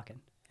long are we talking?"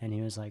 And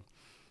he was like,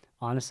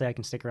 honestly, I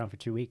can stick around for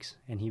 2 weeks.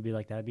 And he'd be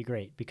like, that'd be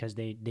great. Because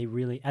they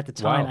really, at the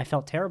time, Wow. I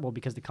felt terrible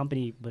because the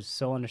company was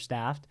so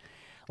understaffed.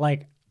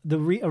 Like, a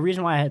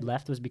reason why I had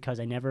left was because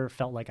I never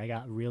felt like I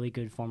got really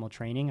good formal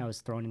training. I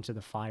was thrown into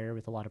the fire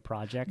with a lot of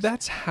projects.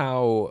 That's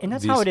how And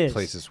that's these how it is.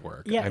 places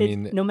work. Yeah, I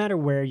mean, no matter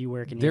where you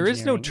work in there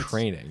is no engineering, it's-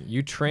 training.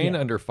 You train Yeah.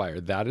 under fire.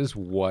 That is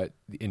what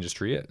the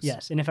industry is.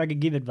 Yes, and if I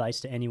could give advice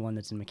to anyone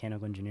that's in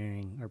mechanical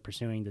engineering or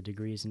pursuing the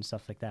degrees and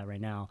stuff like that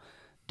right now,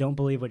 don't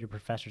believe what your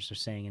professors are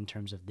saying in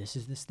terms of this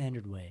is the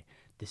standard way.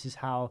 This is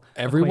how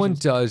Everyone equations-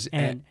 does.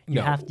 and you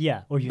no. have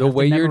or you The have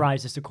way to you're-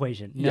 memorize this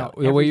equation. No,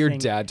 the way your everything-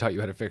 dad taught you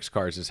how to fix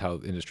cars is how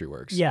the industry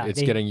works. Yeah, it's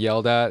they- getting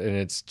yelled at and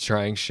it's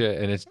trying shit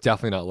and it's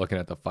definitely not looking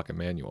at the fucking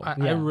manual. I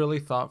Yeah. really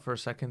thought for a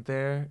second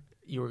there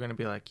you were gonna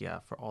be like, yeah,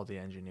 for all the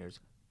engineers,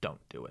 don't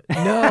do it.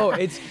 no,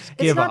 it's It's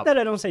give not up. that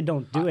I don't say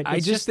don't do it. I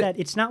It's just just that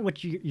it's not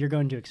what you're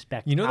going to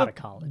expect out of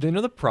college.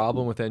 the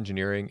problem with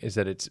engineering is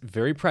that it's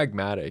very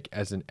pragmatic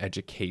as an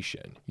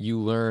education. You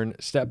learn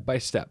step by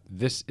step.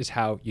 This is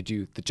how you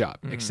do the job.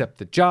 Except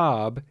the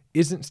job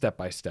isn't step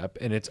by step,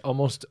 and it's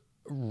almost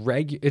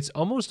it's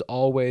almost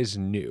always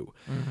new.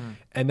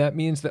 And that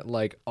means that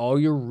like all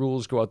your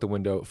rules go out the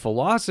window.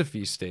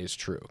 Philosophy stays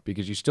true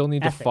because you still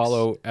need Ethics. to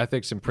follow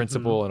ethics and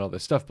principle and all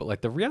this stuff. But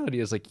like the reality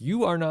is like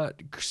you are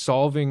not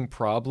solving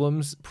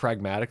problems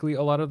pragmatically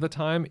a lot of the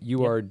time.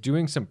 You are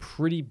doing some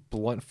pretty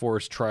blunt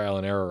force trial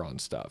and error on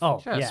stuff.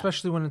 Oh, Yeah, yeah.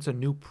 especially when it's a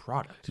new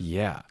product.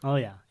 Yeah. Oh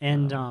yeah,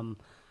 and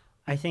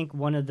I think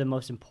one of the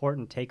most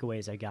important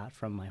takeaways I got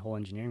from my whole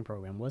engineering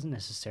program wasn't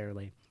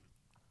necessarily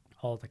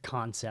all the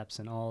concepts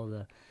and all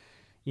the,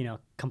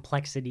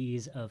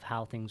 complexities of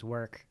how things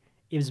work.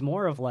 It was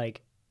more of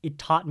like it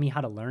taught me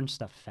how to learn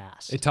stuff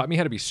fast. It taught me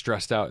how to be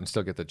stressed out and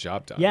still get the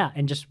job done. Yeah,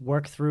 and just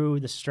work through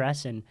the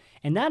stress and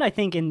that I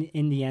think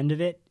in the end of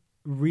it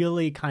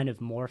really kind of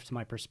morphed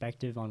my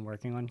perspective on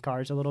working on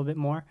cars a little bit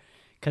more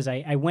because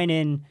I went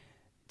in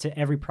to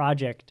every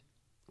project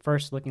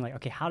first looking like,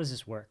 okay, how does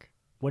this work?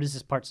 What is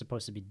this part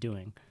supposed to be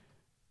doing?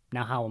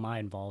 Now, how am I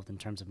involved in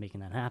terms of making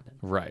that happen?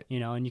 Right.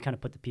 And you kind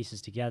of put the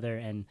pieces together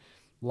and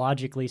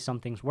logically some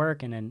things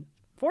work. And then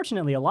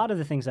fortunately, a lot of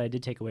the things that I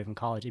did take away from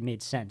college, it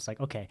made sense. Like,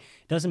 okay,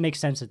 it doesn't make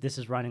sense that this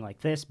is running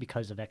like this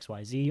because of X,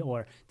 Y, Z,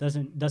 or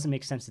doesn't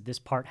make sense that this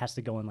part has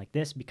to go in like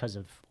this because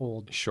of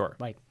old, Sure.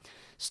 like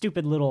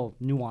stupid little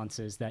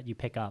nuances that you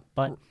pick up.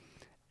 But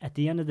at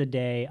the end of the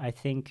day, I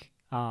think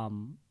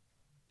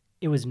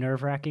it was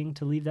nerve-wracking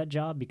to leave that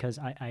job because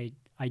I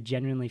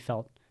genuinely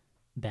felt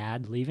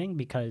bad leaving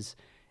because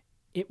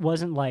it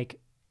wasn't like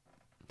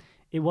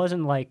it was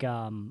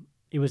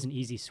an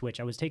easy switch.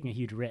 I was taking a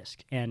huge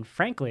risk. And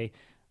frankly,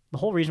 the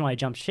whole reason why I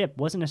jumped ship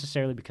wasn't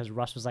necessarily because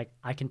Russ was like,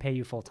 I can pay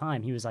you full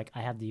time. He was like,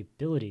 I have the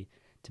ability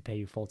to pay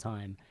you full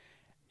time.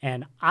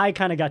 And I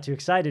kind of got too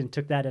excited and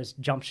took that as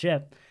jump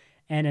ship.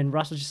 And then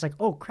Russ was just like,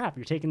 oh, crap,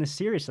 you're taking this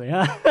seriously,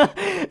 huh?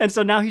 And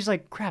so now he's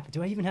like, crap,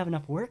 do I even have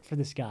enough work for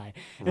this guy?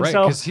 And Right,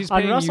 so because he's on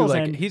paying you Russell's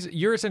like end-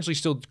 you're essentially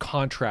still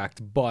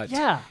contract, but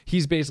Yeah.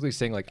 he's basically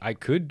saying like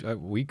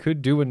we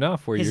could do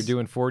enough where you're His-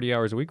 doing 40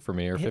 hours a week for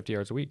me or 50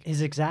 hours a week.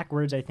 his exact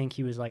words, I think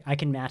he was like, I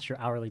can match your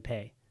hourly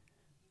pay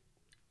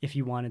if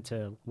you wanted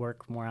to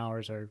work more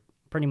hours or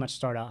pretty much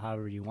start out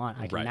however you want.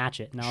 I can Right. match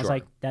it. And I was Sure.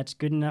 like, that's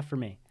good enough for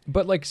me.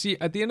 But like, see,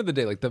 at the end of the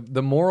day, like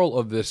the moral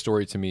of this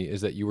story to me is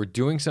that you were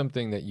doing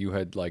something that you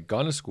had like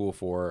gone to school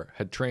for,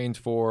 had trained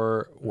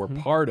for, or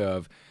part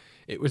of.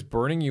 It was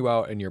burning you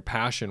out, and your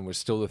passion was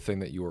still the thing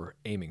that you were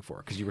aiming for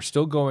because you were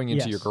still going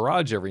into your Yes.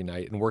 garage every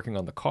night and working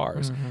on the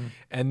cars.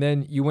 And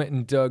then you went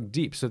and dug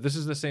deep. So this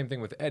is the same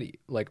thing with Eddie.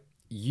 Like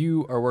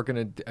you are working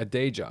a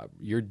day job.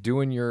 You're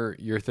doing your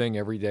thing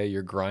every day.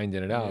 You're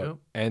grinding it out. Yep.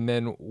 And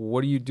then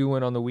what are you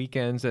doing on the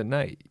weekends at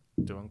night?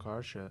 Doing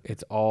car shit.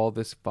 It's all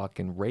this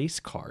fucking race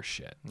car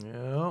shit.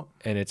 Yeah.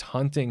 And it's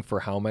hunting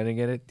for how am I going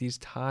to get these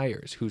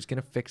tires? Who's going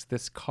to fix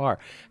this car?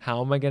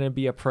 How am I going to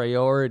be a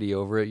priority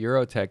over at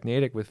Eurotech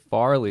Natick with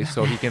Farley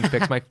so he can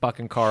fix my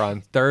fucking car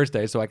on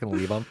Thursday so I can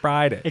leave on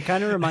Friday? It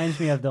kind of reminds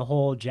me of the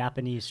whole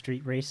Japanese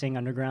street racing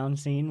underground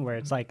scene where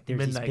it's like there's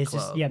Midnight these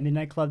business, Club.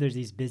 Midnight Club. There's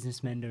these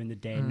businessmen during the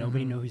day.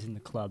 Nobody knows who's in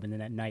the club, and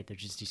then at night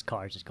there's just these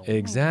cars just going.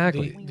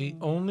 Exactly. The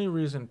only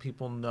reason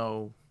people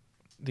know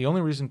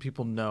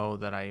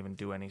that I even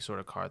do any sort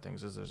of car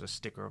things is there's a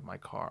sticker of my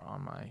car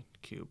on my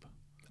cube.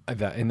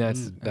 That's And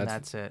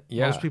that's it.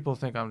 yeah. Most people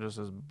think I'm just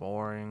this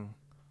boring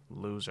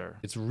loser.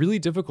 It's really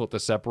difficult to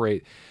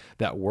separate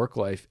that work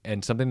life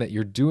and something that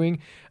you're doing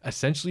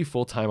essentially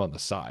full time on the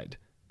side.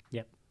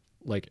 Yep.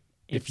 Like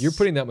if you're It's-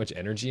 putting that much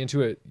energy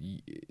into it,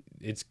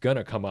 it's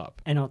gonna come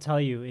up. And I'll tell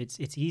you, it's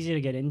easy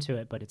to get into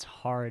it, but it's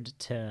hard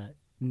to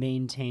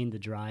maintain the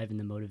drive and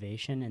the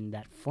motivation and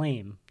that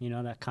flame,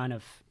 that kind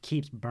of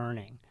keeps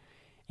burning.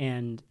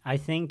 And I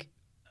think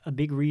a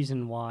big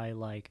reason why,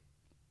 like,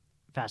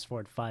 fast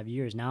forward 5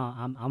 years now,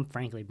 I'm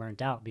frankly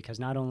burnt out because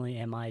not only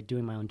am I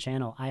doing my own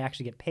channel, I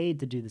actually get paid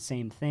to do the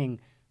same thing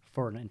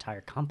for an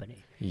entire company.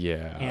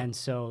 Yeah. And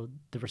so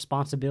the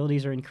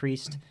responsibilities are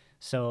increased.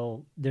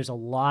 So there's a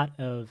lot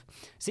of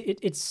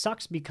it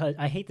sucks because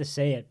I hate to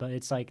say it, but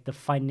it's like the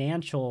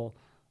financial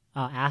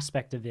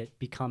aspect of it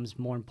becomes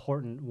more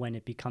important when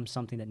it becomes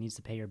something that needs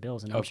to pay your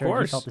bills. And I'm Of sure you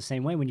course. felt the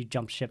same way when you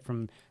jumped ship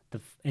from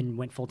and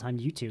went full time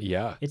YouTube.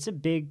 Yeah. It's a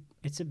big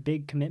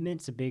commitment.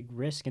 It's a big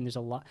risk, and there's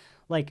a lot.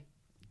 Like,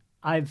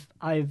 I've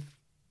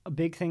a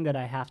big thing that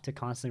I have to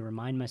constantly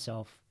remind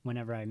myself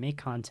whenever I make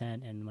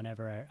content and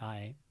whenever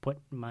I put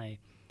my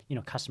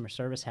customer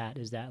service hat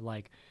is that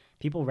like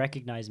people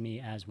recognize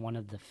me as one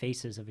of the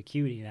faces of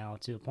Acuity now,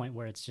 to the point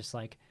where it's just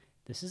like,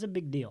 this is a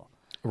big deal.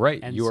 Right.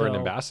 And You are an so-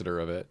 ambassador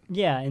of it.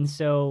 Yeah, and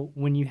so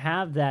when you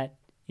have that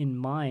in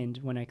mind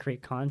when I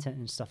create content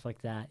and stuff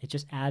like that, it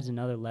just adds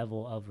another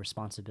level of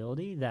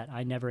responsibility that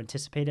I never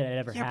anticipated I'd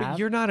ever Yeah, have. but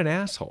you're not an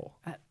asshole.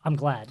 I'm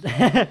glad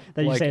that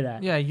you Like, say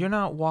that. Yeah, you're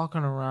not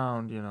walking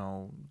around,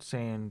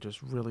 saying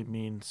just really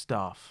mean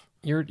stuff.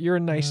 You're a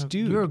nice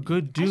dude. You're a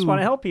good dude. I just want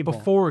to help people.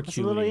 Before That's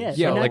literally Acuity. it.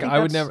 Yeah, And like think I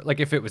would that's- never like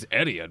if it was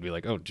Eddie, I'd be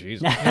like, oh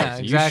Jesus, Yeah,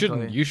 you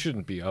exactly.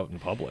 shouldn't be out in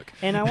public.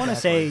 And I want to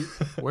say,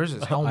 Where's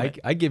his helmet?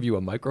 I give you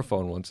a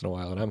microphone once in a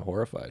while, and I'm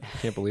horrified. I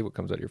can't believe what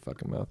comes out of your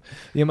fucking mouth.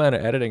 The amount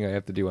of editing I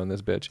have to do on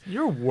this bitch.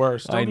 You're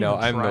worse. I Don't know.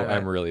 even try that.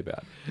 I'm really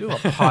bad. You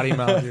have a potty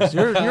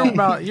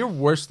mouth. You're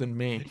worse than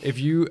me. If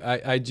you,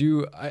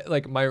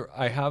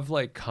 I have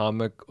like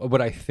comic,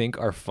 what I think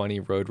are funny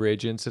road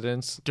rage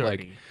incidents,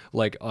 Dirty.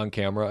 like on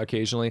camera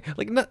occasionally.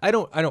 Like I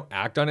don't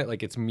act on it.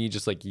 Like it's me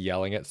just like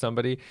yelling at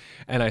somebody,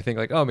 and I think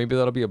like, oh, maybe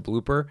that'll be a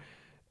blooper,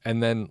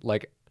 and then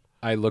like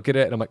I look at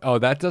it and I'm like, oh,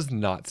 that does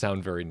not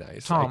sound very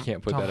nice. I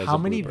can't put Tom, that as how a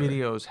many blooper.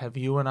 videos have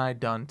you and I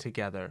done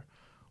together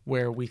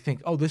where we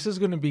think, oh, this is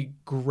going to be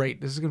great.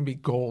 This is going to be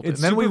gold.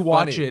 It's and then we super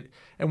watch funny. it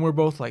and we're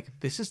both like,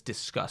 this is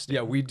disgusting.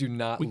 Yeah, we do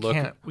not We look.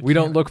 can't- We, we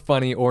don't can't. look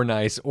funny or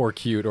nice or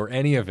cute or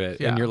any of it.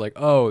 Yeah. And you're like,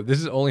 oh, this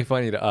is only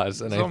funny to us.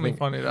 And It's I only think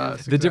funny to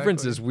us. the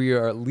difference exactly. is we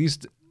are at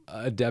least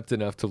adept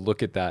enough to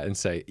look at that and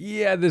say,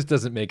 yeah, this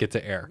doesn't make it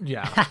to air.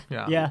 Yeah.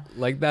 Yeah. yeah,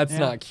 Like that's Yeah.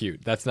 not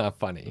cute. That's not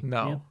funny.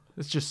 No, Yeah.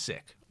 it's just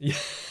sick. Yeah.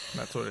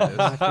 That's what it is.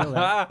 I feel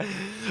that.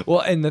 Well,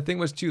 and the thing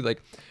was too,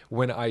 like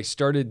when I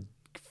started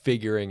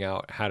figuring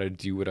out how to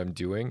do what I'm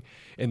doing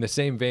in the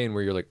same vein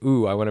where you're like,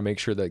 ooh, I want to make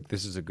sure that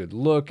this is a good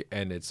look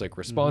and it's like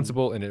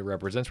responsible and it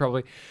represents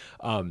probably.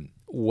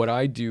 What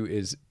I do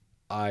is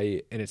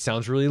and it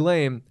sounds really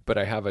lame, but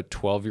I have a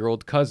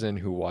 12-year-old cousin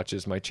who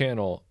watches my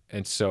channel.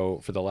 And so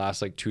for the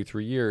last like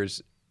 2-3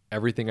 years,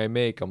 everything I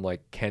make, I'm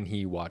like, can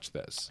he watch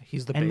this?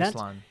 He's the And that's-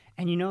 baseline.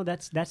 And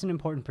that's an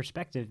important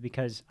perspective,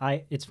 because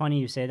it's funny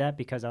you say that,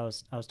 because I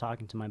was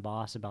talking to my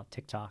boss about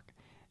TikTok,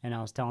 and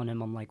I was telling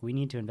him, I'm like, we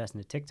need to invest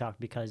into TikTok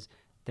because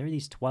there are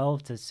these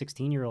 12 to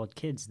 16-year-old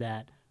kids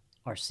that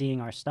are seeing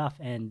our stuff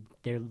and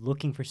they're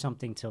looking for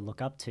something to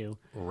look up to.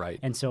 Right.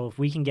 And so if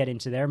we can get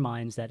into their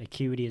minds that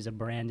Acuity is a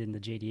brand in the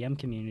JDM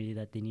community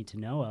that they need to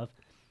know of,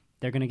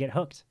 they're going to get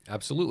hooked.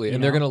 Absolutely. You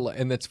And they're know? going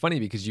to, and that's funny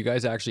because you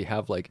guys actually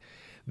have like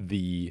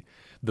the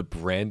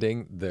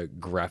branding, the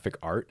graphic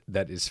art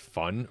that is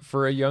fun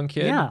for a young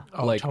kid. Yeah.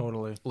 Oh, like,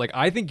 totally. like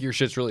I think your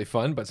shit's really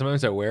fun, but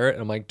sometimes I wear it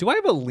and I'm like, do I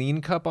have a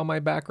lean cup on my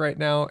back right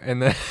now?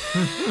 And then,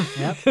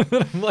 Yep. and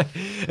then I'm like,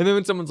 and then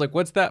when someone's like,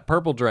 what's that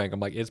purple drink? I'm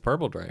like, it's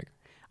purple drink.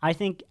 I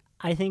think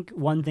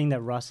one thing that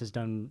Russ has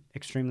done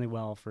extremely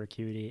well for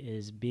Acuity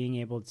is being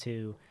able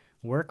to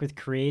work with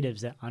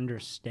creatives that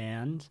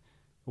understand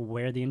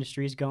where the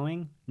industry is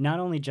going, not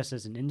only just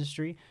as an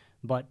industry,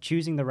 but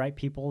choosing the right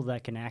people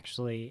that can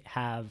actually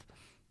have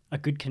a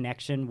good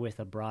connection with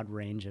a broad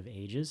range of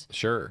ages.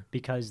 Sure.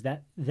 Because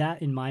that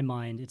in my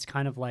mind, it's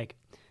kind of like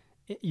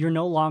you're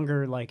no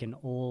longer like an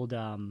old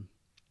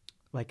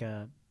like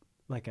a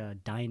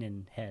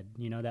Dynan head,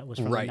 that was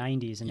from Right. the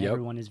 90s, and Yep.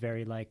 everyone is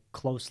very like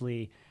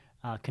closely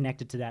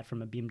connected to that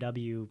from a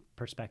BMW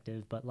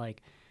perspective. But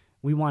like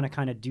we want to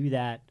kind of do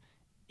that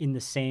in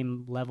the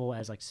same level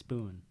as like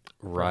Spoon.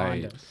 for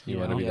Right. Hondas, You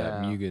want to be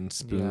that Yeah. Mugen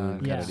spoon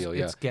kind Yeah. of deal.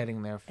 Yeah. It's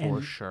getting there for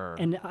And- sure.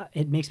 And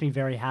it makes me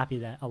very happy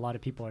that a lot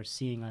of people are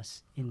seeing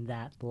us in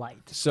that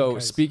light. So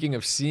because- speaking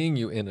of seeing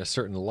you in a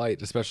certain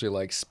light, especially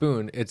like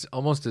Spoon, it's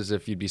almost as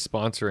if you'd be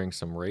sponsoring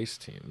some race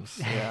teams.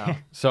 yeah.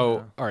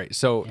 So, all right.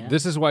 So Yeah.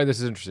 this is why this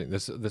is interesting.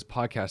 This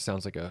podcast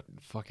sounds like a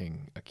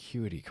fucking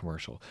Acuity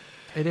commercial.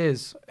 It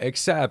is.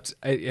 Except,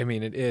 I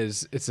mean, it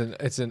is. It's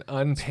an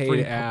unpaid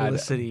free ad.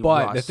 publicity,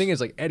 But the Russ. thing is,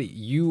 like Eddie,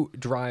 you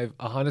drive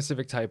a Honda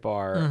Civic Type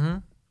R Mm-hmm.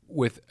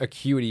 with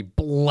Acuity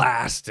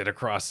blasted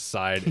across the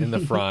side, in the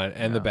front,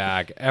 and the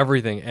back,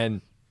 everything,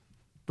 and.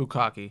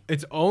 Bukkake.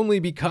 It's only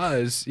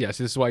because yes,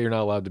 this is why you're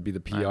not allowed to be the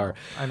PR.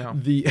 I know.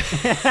 The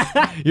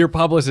your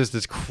publicist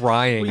is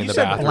crying Well, in you the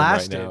said bathroom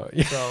blasted. right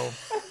now.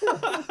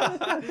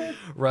 So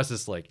Russ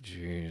is like,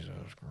 Jesus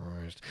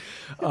Christ.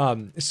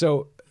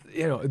 So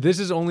this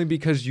is only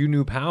because you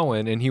knew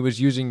Powen and he was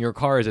using your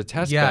car as a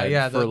test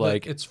bed for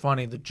like. it's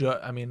funny.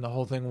 The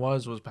whole thing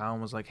was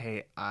Powen was like,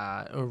 hey,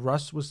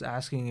 Russ was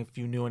asking if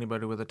you knew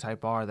anybody with a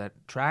Type R that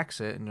tracks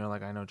it, and you're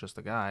like, I know just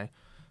the guy,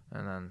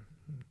 and then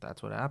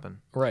that's what happened.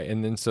 Right,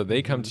 and then so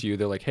they Mm-hmm. come to you.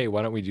 They're like, "Hey,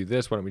 why don't we do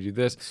this? Why don't we do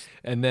this?"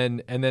 And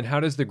then how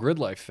does the Grid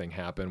Life thing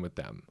happen with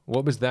them?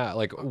 What was that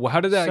like?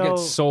 How did that get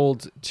So-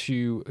 sold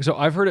to? So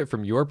I've heard it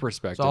from your It's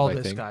perspective. all I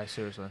this think. guy,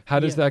 seriously. How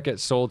does Yeah. that get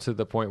sold to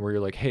the point where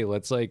you're like, "Hey,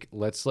 let's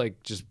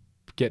just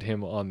get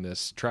him on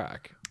this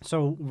track?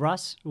 So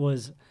Russ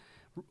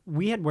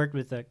we had worked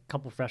with a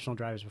couple professional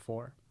drivers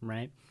before,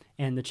 right?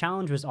 And the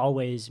challenge was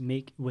always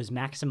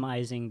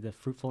maximizing the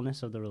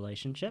fruitfulness of the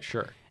relationship.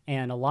 Sure.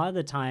 And a lot of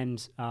the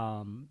times,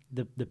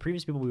 the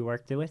previous people we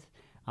worked with,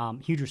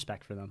 huge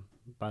respect for them,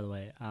 by the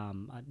way. I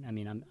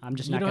mean, I'm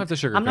just You not don't gonna, have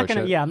to sugarcoat I'm not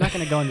gonna, shit. yeah, I'm not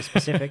gonna go into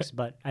specifics,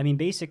 but I mean,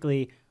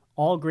 basically,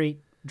 all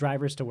great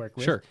drivers to work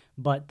with. Sure.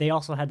 But they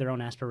also had their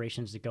own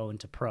aspirations to go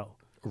into pro.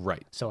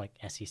 Right. So like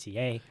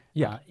SCCA,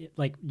 Yeah.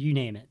 like you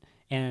name it.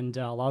 And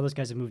a lot of those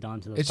guys have moved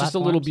on to those It's just a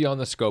little platforms. beyond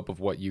the scope of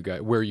where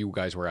you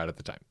guys were at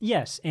the time.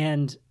 Yes,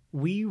 and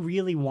we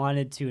really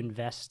wanted to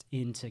invest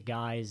into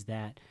guys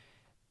that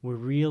were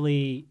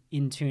really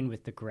in tune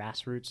with the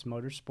grassroots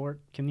motorsport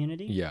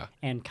community. Yeah.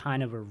 And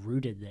kind of are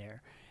rooted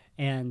there.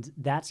 And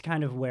that's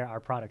kind of where our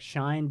products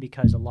shine,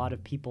 because a lot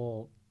of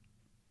people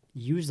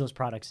use those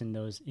products in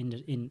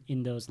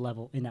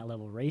that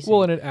level racing.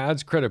 Well, and it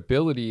adds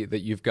credibility that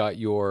you've got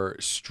your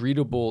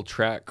streetable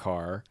track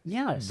car.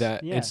 Yes.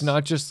 That yes. it's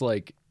not just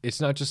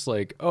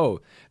like,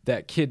 oh,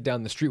 that kid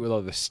down the street with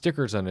all the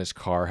stickers on his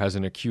car has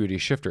an Acuity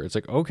shifter. It's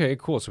like, okay,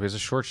 cool. So he has a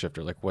short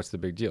shifter. Like, what's the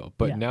big deal?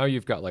 But Yeah. now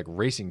you've got like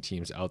racing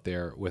teams out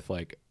there with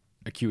like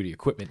Acuity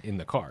equipment in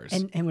the cars.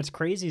 And what's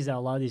crazy is that a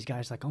lot of these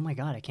guys are like, oh my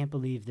God, I can't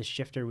believe this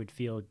shifter would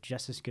feel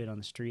just as good on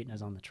the street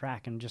as on the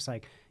track. And just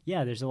like,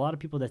 yeah, there's a lot of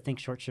people that think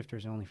short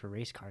shifters are only for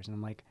race cars. And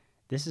I'm like,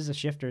 this is a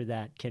shifter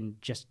that can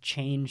just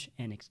change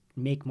and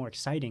make more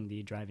exciting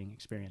the driving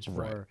experience for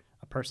Right.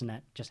 a person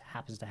that just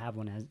happens to have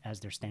one as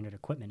their standard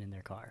equipment in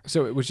their car.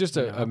 So it was just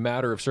a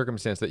matter of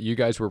circumstance that you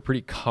guys were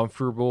pretty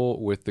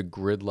comfortable with the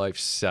Grid Life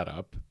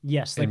setup.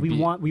 Yes, like And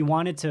we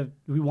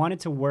wanted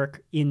to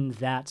work in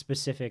that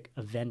specific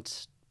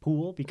event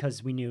pool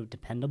because we knew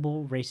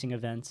dependable racing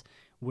events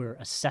were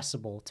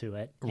accessible to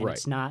it, and Right.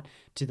 it's not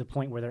to the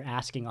point where they're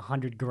asking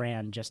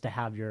 $100,000 just to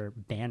have your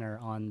banner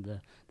on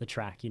the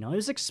track. You know, it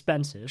was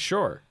expensive,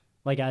 Sure,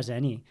 like as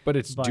any, but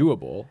it's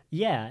doable.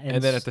 Yeah,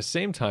 And then at the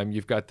same time,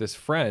 you've got this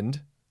friend,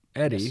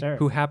 Eddie, Yes, sir.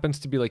 who happens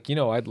to be like,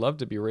 I'd love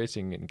to be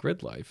racing in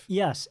Grid Life.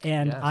 yes,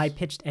 and Yes. I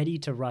pitched Eddie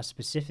to Russ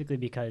specifically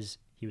because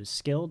he was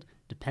skilled,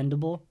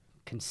 dependable,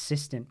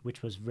 consistent,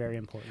 which was very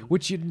important.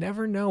 Which you'd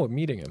never know at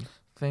meeting him.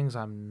 Things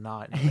I'm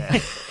not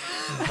bad.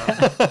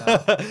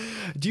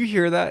 Do you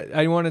hear that?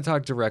 I want to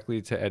talk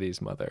directly to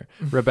Eddie's mother,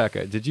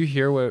 Rebecca. Did you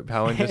hear what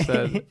Powen just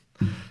said?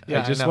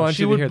 Yeah, I just know. want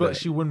She you to would, hear but that.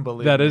 she wouldn't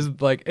believe That me. is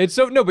like, it's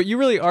so, no, but you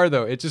really are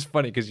though. It's just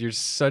funny because you're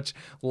such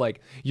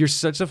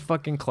a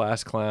fucking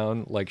class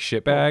clown, like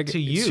shitbag to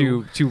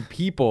you. to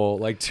people,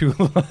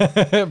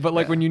 but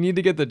like when you need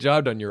to get the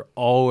job done, you're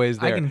always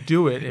there. I can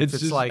do it if It's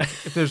it's just- like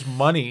if there's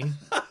money.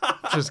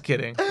 Just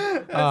kidding.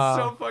 That's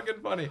so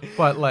fucking funny.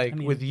 But like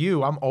with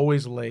you, I'm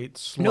always late.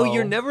 Slow. No,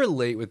 you're never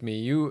late with me.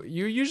 You're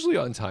usually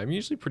on time. You're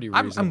usually pretty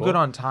I'm reasonable. good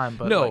on time,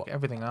 but No, like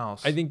everything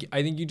else. I think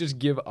you just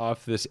give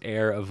off this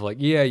air of like,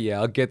 yeah,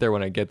 I'll get there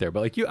when I get there.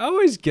 But like you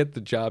always get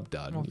the job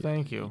done. Well,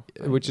 thank you.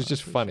 Which is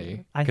just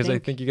funny I because I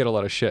think- think you get a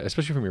lot of shit,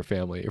 especially from your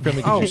family. Your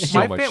family gives Oh, you so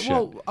my much shit.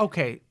 well,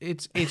 okay.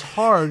 It's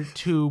hard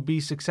to be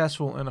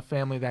successful in a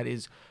family that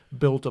is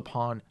built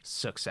upon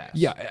success.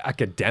 Yeah,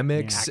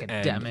 academics,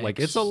 Yeah. and like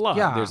it's a lot.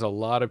 Yeah. There's a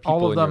lot of people.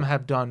 All of in them your-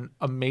 have done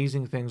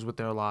amazing things with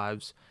their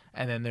lives,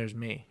 and then there's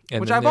me,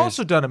 And which then I've there's-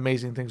 also done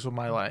amazing things with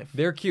my life.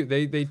 They're cute.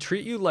 They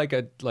treat you like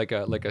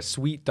a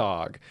sweet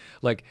dog.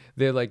 Like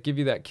they like give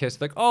you that kiss.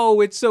 Like,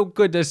 oh, it's so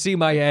good to see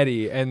my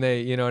Eddie. And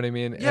they, you know what I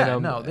mean? Yeah,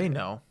 and, no, they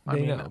know. I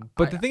They mean, know.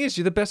 But the thing is,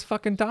 you're the best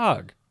fucking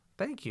dog.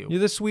 thank you. You're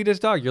the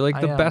sweetest dog. You're like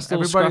I the am. best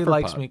little Everybody scruffer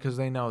likes pup. me because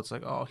they know it's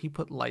like, oh, he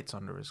put lights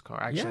under his car.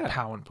 Actually, Yeah.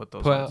 Powen put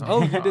those Well, lights on oh,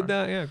 his you car. did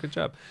that? Yeah, good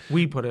job.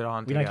 We put it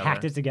on We together. like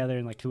hacked it together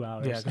in like 2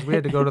 hours. Yeah, because we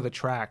had to go to the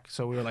track,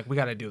 so we were like, we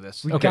got to do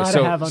this. We Okay,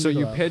 gotta have so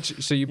you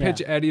underglow.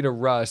 pitch Eddie to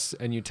Russ,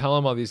 and you tell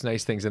him all these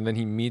nice things, and then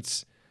he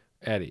meets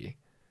Eddie.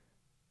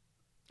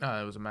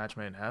 It was a match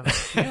made in heaven.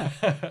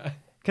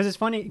 Because it's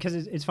funny. Because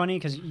it's funny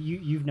because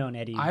you've known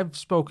Eddie. I've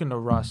spoken to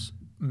Russ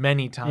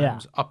many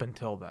times up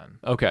until then,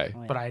 Okay.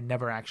 Oh, yeah. but I had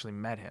never actually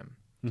met him.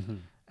 Mm-hmm.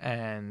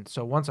 And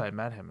so once I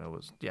met him, it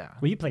was Well,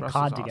 you played Russ is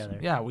COD awesome. together.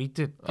 Yeah, we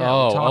did. Yeah, we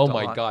Oh talked a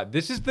my lot. God!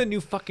 This is the new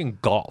fucking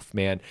golf,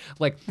 man.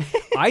 Like,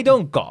 I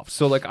don't golf,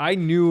 so like I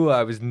knew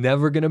I was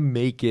never gonna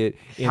make it.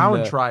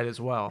 Powen tried as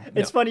well.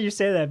 It's funny you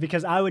say that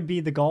because I would be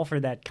the golfer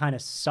that kind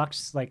of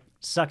sucks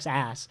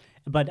ass,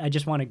 but I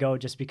just want to go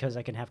just because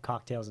I can have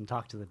cocktails and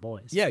talk to the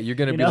boys. Yeah, you're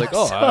gonna You be know? like,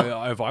 oh,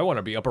 So- if I want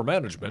to be upper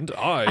management,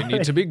 I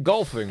need to be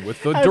golfing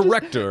with the I just-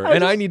 director, I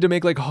and I just- need to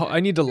make I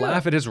need to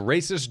laugh at his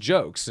racist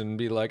jokes and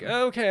be like,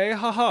 okay,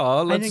 haha,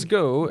 I let's think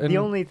go. And the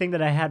only thing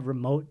that I had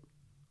remote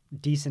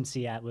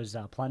decency at was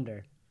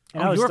Plunder.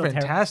 And Oh, I was you were still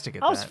fantastic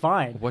at I was that.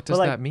 fine. What but, does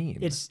like, that mean?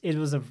 It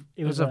was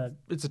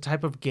It's a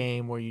type of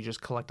game where you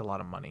just collect a lot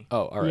of money.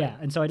 oh, all right. yeah,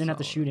 and so I didn't have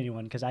to shoot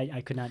anyone because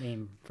I could not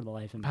aim for the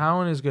life of me.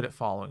 Powen is good at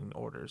following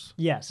orders.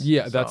 Yes.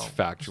 Yeah, that's So,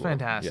 factual. It's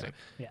fantastic.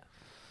 Yeah.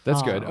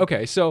 That's good. Oh.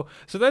 Okay, so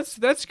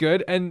that's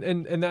good, and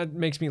that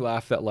makes me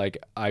laugh that like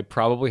I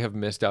probably have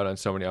missed out on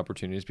so many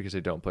opportunities because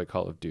I don't play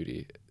Call of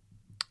Duty.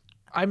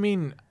 I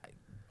mean,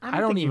 I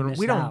don't think you even. missed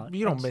We don't. out.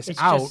 You don't It's- miss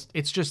it's out. just-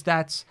 It's just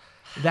that's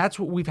That's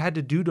what we've had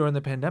to do during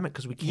the pandemic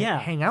because we can't Yeah.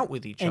 hang out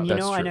with each And other. you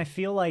That's know, and true. I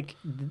feel like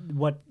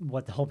what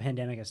the whole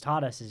pandemic has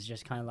taught us is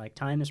just kind of like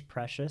time is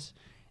precious.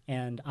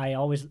 And I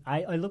always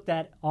I looked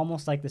at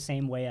almost like the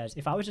same way as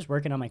if I was just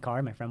working on my car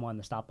and my friend wanted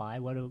to stop by,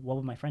 what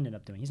would my friend end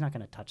up doing? He's not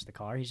going to touch the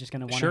car. He's just going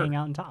to want to Sure. hang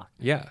out and talk.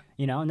 Yeah.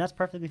 You know, and that's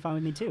perfectly fine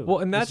with me too. Well,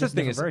 and It's that's the just a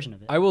thing different is, version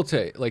of it. I will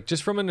say, like,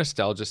 just from a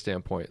nostalgia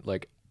standpoint,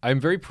 like, I'm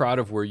very proud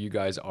of where you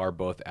guys are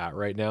both at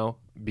right now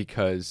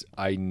because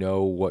I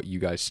know what you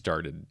guys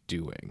started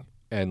doing.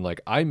 And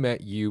like, I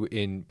met you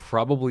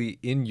probably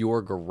in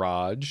your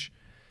garage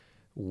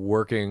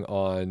working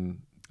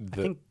on I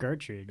think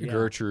Gertrude. Yeah.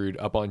 Gertrude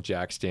up on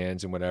jack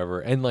stands and whatever.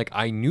 And like,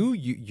 I knew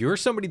you're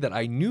somebody that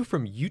I knew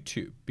from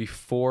YouTube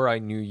before I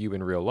knew you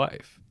in real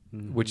life,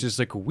 which is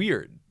like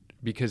weird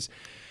because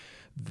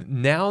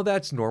now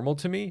that's normal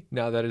to me.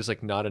 Now that is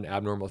like not an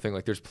abnormal thing.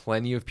 Like there's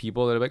plenty of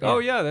people that are like, oh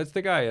yeah, that's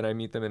the guy. And I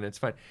meet them and it's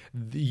fine.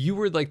 You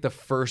were like the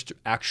first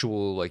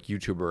actual like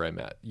YouTuber I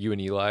met. You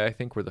and Eli, I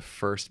think, were the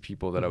first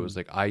people that I was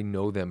like, I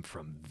know them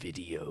from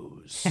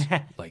videos.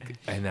 Like,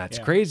 and that's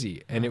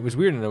crazy. And it was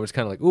weird. And I was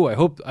kind of like, oh, I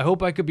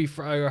hope I could be,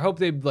 I hope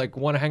they like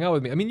want to hang out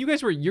with me. I mean,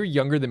 you're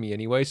younger than me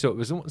anyway. So it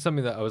wasn't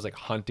something that I was like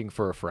hunting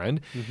for a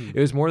friend. It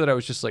was more that I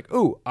was just like,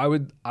 oh,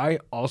 I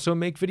also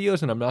make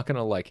videos and I'm not going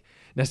to like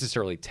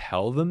necessarily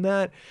tell them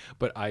that,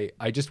 but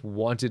I just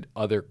wanted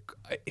the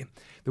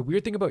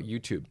weird thing about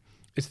YouTube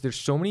is there's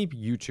so many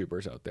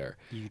YouTubers out there.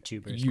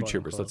 YouTubers,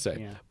 YouTubers, let's say.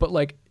 Yeah. But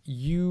like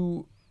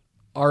you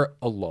are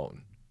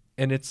alone.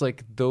 And it's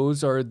like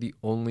those are the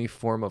only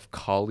form of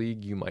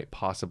colleague you might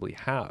possibly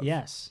have.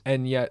 Yes.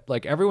 And yet,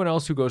 like everyone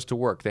else who goes to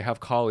work, they have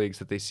colleagues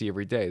that they see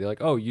every day. They're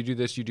like, oh, you do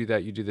this, you do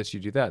that, you do this, you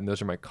do that. And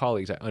those are my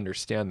colleagues. I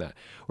understand that.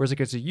 Whereas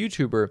like as a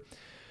YouTuber,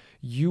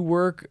 you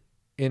work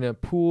in a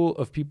pool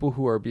of people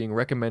who are being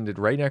recommended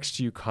right next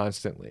to you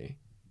constantly.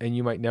 And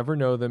you might never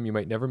know them. You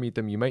might never meet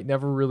them. You might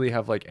never really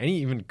have like any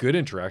even good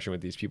interaction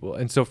with these people.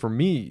 And so for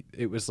me,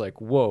 it was like,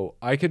 whoa,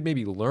 I could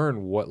maybe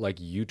learn what like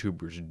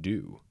YouTubers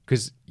do.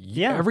 Because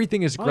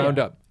everything is ground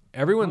up.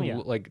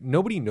 Everyone, like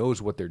nobody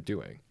knows what they're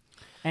doing.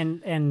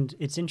 And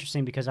it's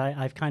interesting because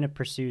I've kind of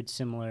pursued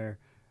similar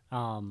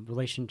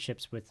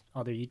relationships with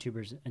other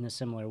YouTubers in a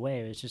similar way.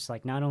 It's just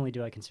like, not only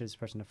do I consider this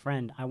person a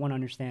friend, I want to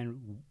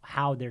understand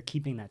how they're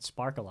keeping that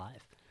spark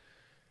alive,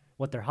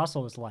 what their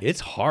hustle is like. It's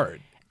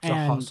hard. It's a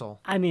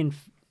hustle. I mean,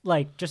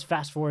 like, just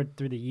fast forward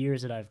through the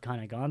years that I've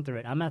kind of gone through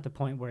it, I'm at the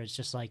point where it's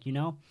just like, you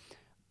know,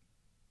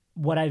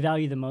 what I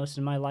value the most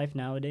in my life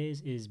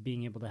nowadays is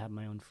being able to have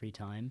my own free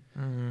time.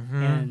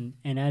 And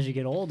as you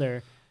get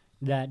older,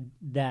 that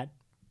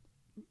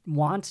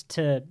wants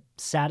to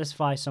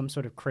satisfy some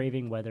sort of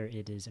craving, whether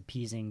it is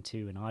appeasing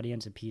to an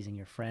audience, appeasing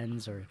your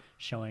friends, or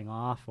showing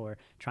off, or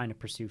trying to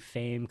pursue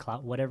fame,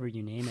 clout, whatever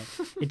you name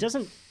it. It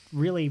doesn't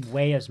really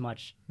weigh as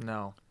much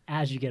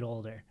as you get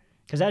older.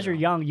 Because as you're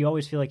young, you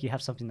always feel like you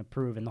have something to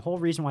prove. And the whole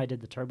reason why I did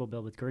the turbo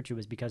build with Gertrude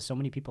was because so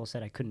many people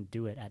said I couldn't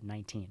do it at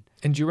 19.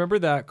 And do you remember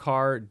that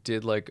car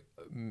did like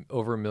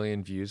over 1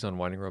 million views on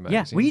Winding Road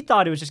Magazine? Yeah, we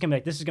thought it was just going to be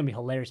like, this is going to be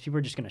hilarious. People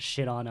are just going to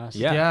shit on us.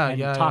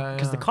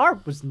 Because the car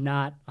was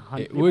not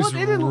 100. It was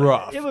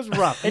rough. It was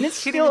rough. And it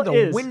Hitting still the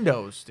is.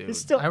 windows, dude. It's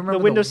still, I remember the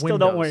windows still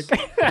don't work.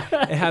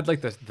 It had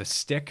like the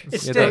stick. It It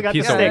had still that got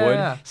piece the of stick. wood.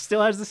 Yeah.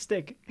 Still has the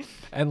stick.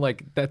 And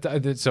like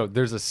that, so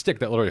there's a stick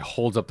that literally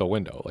holds up the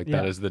window. Like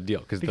that is the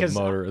deal because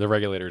the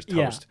regulator is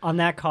toast. On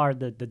that car,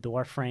 the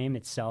door frame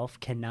itself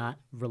cannot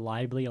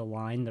reliably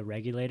align the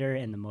regulator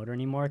and the motor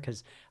anymore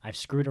because I've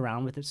screwed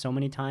around with it so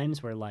many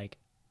times where like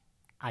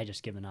I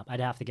just given up. I'd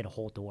have to get a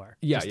whole door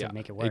just to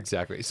make it work.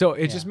 Exactly. So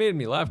it just made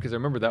me laugh because I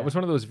remember that was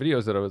one of those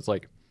videos that I was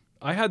like,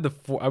 I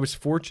was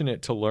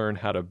fortunate to learn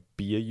how to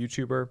be a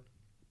YouTuber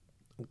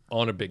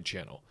on a big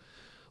channel.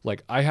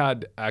 Like I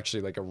had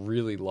actually like a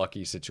really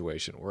lucky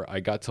situation where I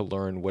got to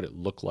learn what it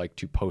looked like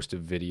to post a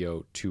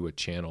video to a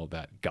channel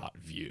that got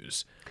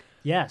views.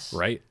 Yes.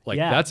 Right? Like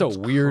Yeah. that's a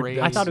weird.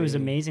 crazy. I thought it was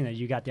amazing that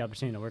you got the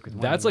opportunity to work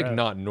with. That's Winding like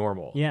Road. not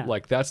normal. Yeah.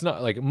 Like that's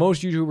not like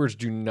most YouTubers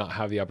do not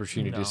have the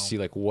opportunity to see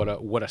like what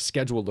a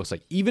schedule looks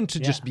like. Even to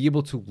just be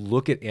able to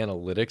look at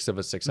analytics of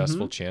a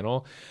successful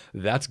channel,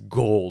 that's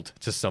gold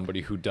to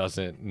somebody who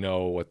doesn't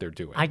know what they're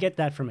doing. I get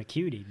that from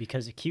Acuity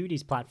because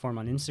Acuity's platform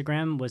on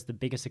Instagram was the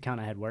biggest account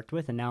I had worked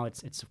with, and now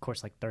it's of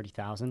course like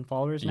 30,000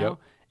 followers now.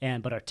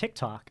 But our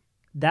TikTok,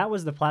 that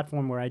was the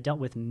platform where I dealt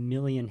with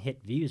million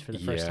hit views for the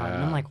first time,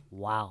 and I'm like,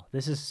 wow,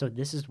 this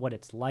is what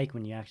it's like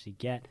when you actually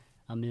get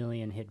a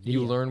million hit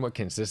video. You learn what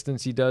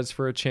consistency does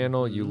for a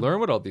channel. You learn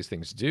what all these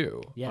things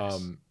do.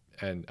 Yes.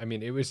 And I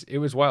mean, it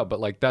was wild.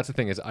 But like that's the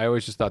thing is, I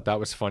always just thought that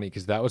was funny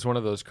because that was one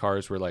of those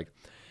cars where like,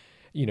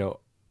 you know.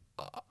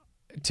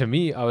 To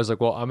me, I was like,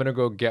 well, I'm going to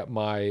go get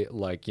my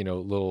like, you know,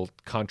 little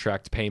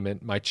contract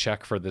payment, my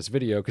check for this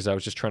video because I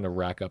was just trying to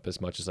rack up as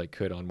much as I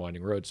could on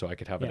Winding Road so I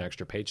could have an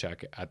extra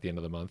paycheck at the end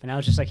of the month. And I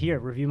was just like, here,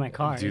 review my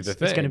car. Do the It's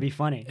going to thing. be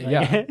funny. Like,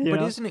 Yeah. you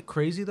But know? isn't it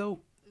crazy though?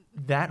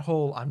 That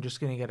whole I'm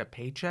just gonna get a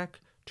paycheck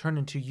turned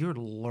into you're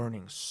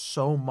learning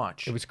so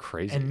much. It was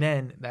crazy. And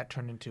then that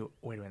turned into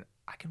wait a minute,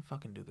 I can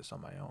fucking do this on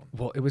my own.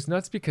 Well, it was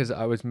nuts because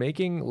I was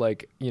making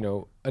like,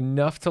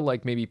 enough to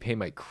like maybe pay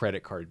my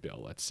credit card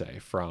bill, let's say,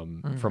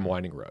 from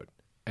Winding Road.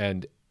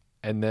 And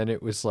then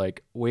it was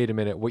like, wait a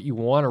minute, what you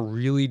want to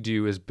really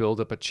do is build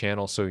up a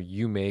channel so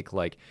you make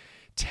like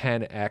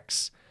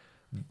 10x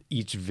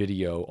each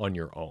video on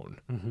your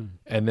own.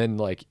 And then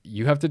like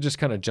you have to just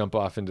kind of jump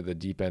off into the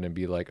deep end and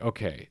be like,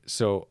 okay,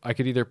 so I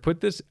could either put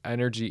this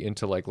energy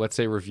into like, let's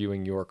say,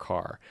 reviewing your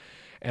car,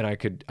 and I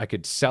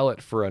could sell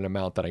it for an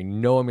amount that I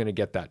know I'm going to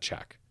get that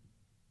check,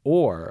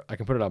 or I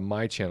can put it on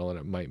my channel and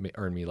it might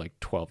earn me like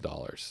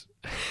 $12.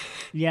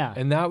 Yeah.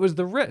 And that was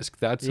the risk.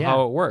 That's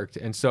how it worked.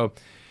 And so,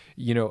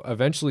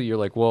 eventually you're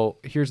like, well,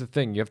 here's the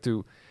thing. You have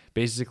to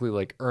basically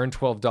like earn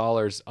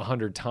 $12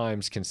 100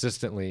 times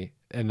consistently.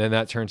 And then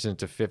that turns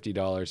into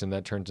 $50, and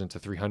that turns into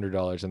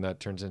 $300, and that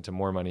turns into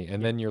more money.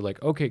 And then you're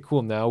like, okay,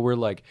 cool. Now we're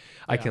like,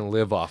 I can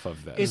live off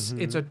of this.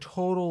 It's a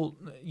total,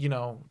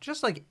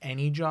 just like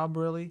any job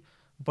really,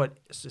 but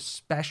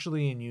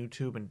especially in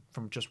YouTube and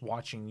from just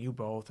watching you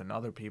both and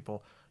other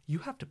people, you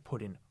have to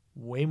put in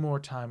way more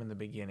time in the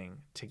beginning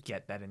to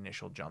get that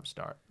initial jump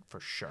start for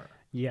sure.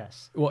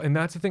 Yes. Well, and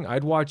that's the thing.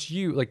 I'd watch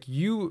you, like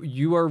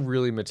you are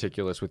really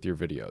meticulous with your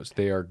videos.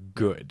 They are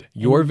good.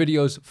 Your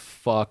videos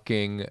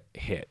fucking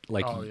hit.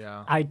 Like, Oh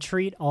yeah. I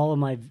treat all of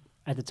my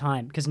at the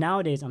time, because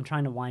nowadays I'm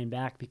trying to wind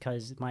back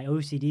because my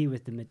OCD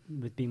with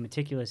being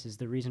meticulous is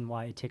the reason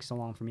why it takes so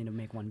long for me to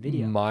make one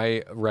video.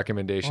 my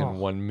recommendation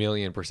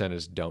 1,000,000%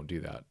 is don't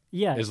do that.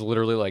 Yeah. Is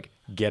literally like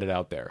get it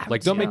out there. Like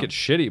would don't make say- it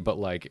shitty, but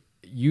like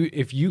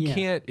if you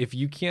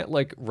can't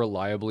like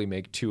reliably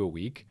make 2 a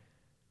week,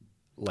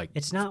 like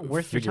It's not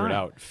worth your figure it time.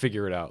 out.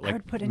 Figure it out. Like I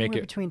would put make anywhere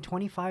it between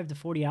 25 to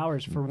 40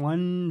 hours for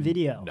one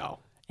video. no.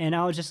 And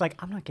I was just like,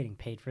 I'm not getting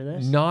paid for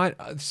this.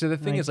 Not so the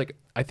thing Like- is like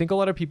I think a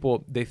lot of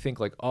people they think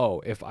like, oh,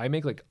 if I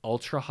make like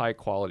ultra high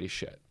quality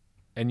shit,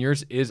 and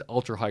yours is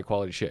ultra high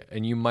quality shit,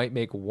 and you might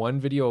make one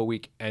video a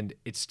week and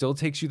it still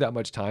takes you that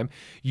much time,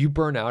 you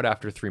burn out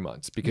after 3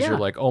 months because you're Yeah.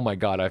 like, oh my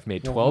God, I've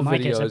made Well, 12 in my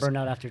videos. case, I burned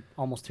out after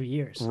almost 2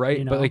 years. Right.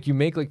 you But know? like you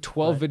make like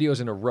 12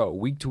 videos in a row,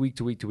 week to week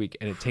to week to week,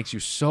 and it takes you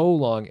so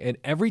long. And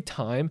every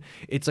time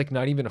it's like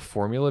not even a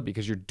formula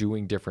because you're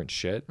doing different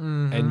shit.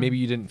 And maybe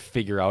you didn't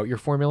figure out your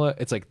formula.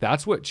 It's like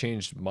that's what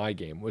changed my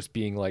game was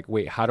being like,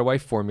 wait, how do I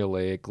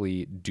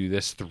formulaically do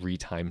this 3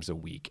 times a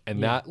week?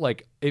 And that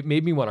like it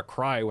made me want to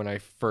cry when I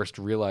first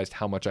realized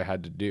how much I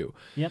had to do.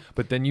 Yep.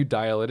 But then you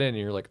dial it in and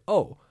you're like,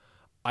 oh,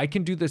 I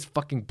can do this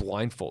fucking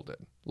blindfolded.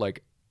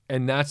 Like,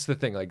 and that's the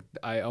thing. Like,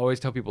 I always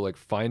tell people, like,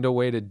 find a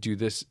way to do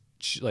this.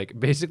 Like,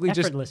 basically,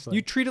 just Effortlessly.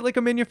 you treat it like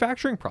a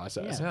manufacturing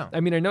process. Yeah.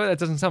 I mean, I know that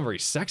doesn't sound very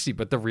sexy,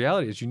 but the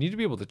reality is you need to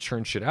be able to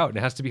churn shit out, and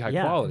it has to be high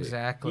Yeah, quality.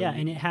 Exactly. Yeah,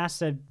 and it has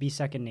to be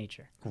second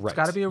nature. Right. It's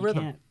got to be a You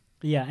rhythm. can't-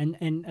 Yeah,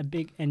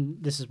 and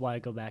this is why I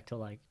go back to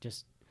like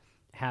just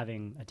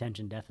having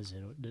attention deficit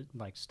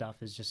like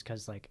stuff is just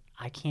because like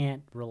I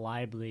can't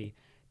reliably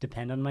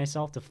depend on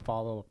myself to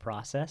follow a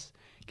process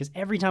because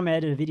every time I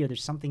edit a video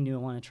there's something new I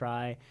want to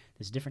try,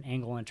 there's a different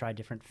angle I want to try,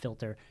 different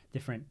filter,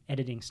 different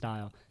editing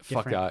style.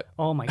 Fuck different- that.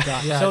 Oh my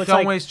god. Yeah, So it's don't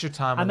like, waste your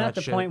time on I'm that at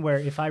the shit. point where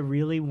if I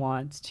really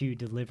want to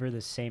deliver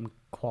the same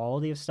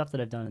quality of stuff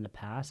that I've done in the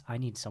past, I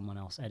need someone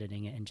else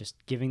editing it and just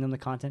giving them the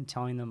content,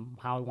 telling them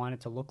how I want it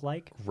to look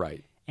like,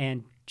 Right.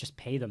 and just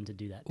pay them to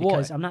do that Well,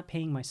 because I'm not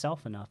paying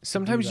myself enough. to do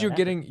Sometimes that you're effort.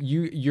 getting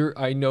you're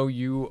I know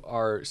you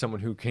are someone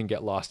who can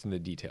get lost in the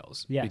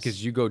details Yes.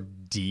 because you go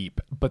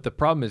deep, but the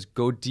problem is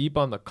go deep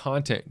on the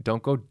content,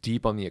 don't go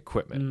deep on the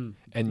equipment.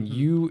 And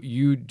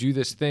you do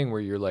this thing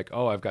where you're like,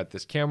 oh, I've got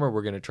this camera,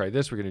 we're going to try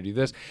this, we're going to do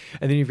this,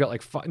 and then you've got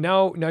like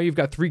now you've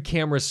got 3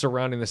 cameras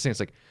surrounding this thing. It's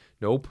like,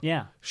 nope.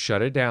 Yeah.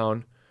 Shut it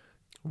down.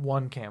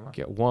 One camera.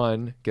 Get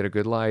one, get a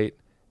good light,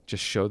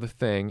 just show the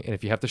thing. And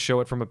if you have to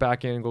show it from a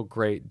back angle,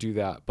 great, do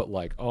that. But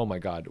like, oh my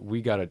God,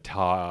 we got to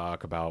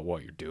talk about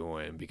what you're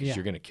doing because Yeah.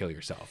 you're going to kill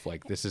yourself.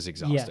 Like, this is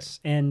exhausting. Yes,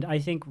 and I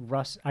think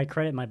I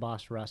credit my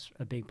boss Russ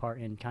a big part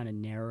in kind of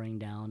narrowing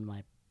down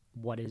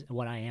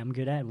what I am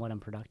good at and what I'm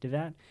productive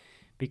at,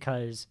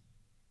 because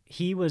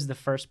he was the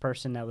first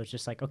person that was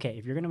just like, okay,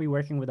 if you're going to be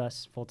working with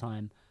us full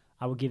time,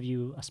 I will give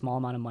you a small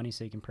amount of money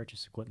so you can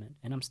purchase equipment,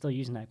 and I'm still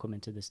using that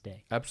equipment to this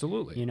day.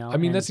 Absolutely. You know, I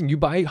mean, and- that's the thing. You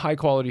buy high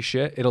quality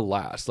shit, it'll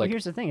last. But Like,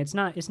 here's the thing: it's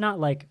not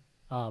like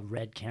a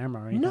red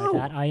camera or anything No.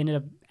 like that. I ended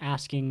up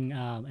asking,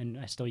 and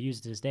I still use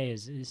it to this day,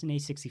 is an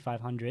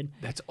A6500,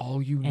 that's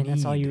all you need. and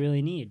that's all you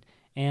really need.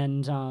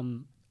 And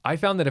I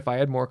found that if I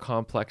had more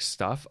complex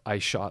stuff, I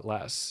shot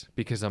less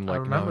because I'm I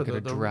like, no, I'm remember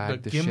going to the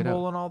drag the this shit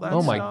gimbal out. and all that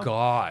Oh my stuff.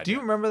 God. Do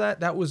you remember that?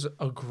 That was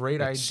a great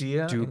That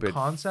idea stupid and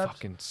concept.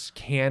 fucking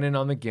Canon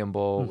on the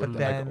gimbal. But Like,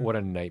 then- what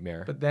a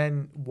nightmare. But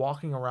then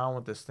walking around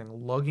with this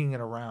thing, lugging it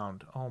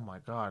around, oh my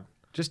God.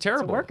 Just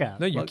terrible. workout.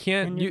 No, you Look,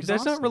 can't. and you're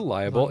That's not exhausted.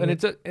 reliable, Look, and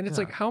it- it's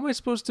like, how am I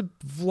supposed to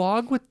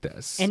vlog with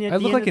this? And at I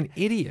the look end like of- an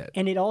idiot.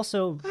 And it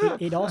also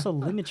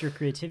limits your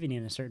creativity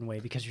in a certain way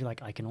because you're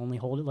like, I can only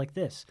hold it like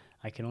this.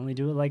 I can only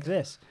do it like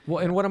this.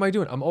 Well, and what am I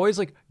doing? I'm always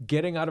like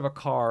getting out of a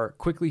car,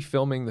 quickly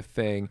filming the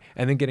thing,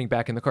 and then getting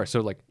back in the car.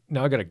 So like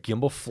now I got a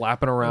gimbal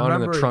flapping around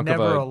Remember, in the trunk it of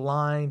never a.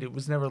 aligned. It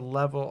was never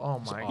level. Oh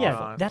my Yeah,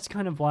 god. that's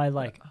kind of why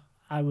like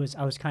I was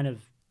kind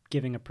of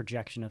giving a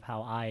projection of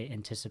how I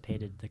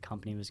anticipated the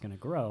company was going to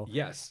grow.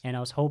 Yes. And I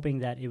was hoping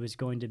that it was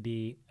going to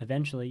be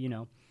eventually,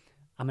 I'm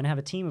going to have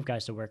a team of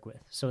guys to work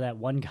with so that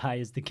one guy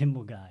is the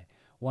gimbal guy.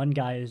 One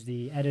guy is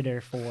the editor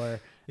for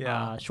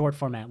short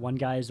format. One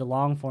guy is the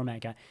long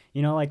format guy.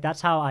 Like that's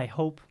how I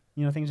hope,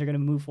 things are going to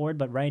move forward.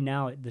 But right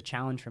now, the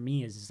challenge for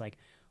me is like,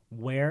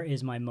 where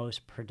is my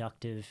most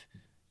productive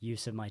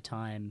use of my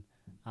time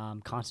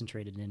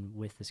concentrated in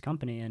with this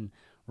company? And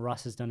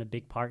Russ has done a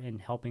big part in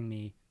helping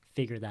me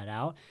figure that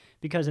out,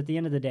 because at the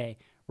end of the day,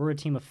 we're a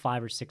team of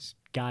 5 or 6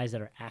 guys that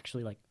are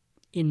actually like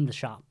in the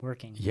shop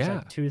working. It's Yeah.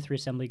 like 2 to 3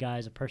 assembly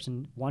guys,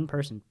 one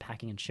person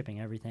packing and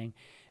shipping everything,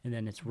 and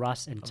then it's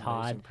Russ and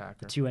Todd, packer.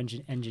 the 2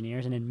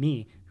 engineers, and then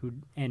me,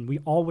 and we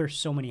all wear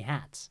so many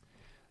hats.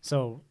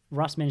 So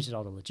Russ manages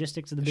all the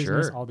logistics of the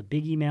business, Sure. all the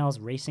big emails,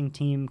 racing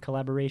team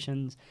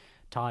collaborations.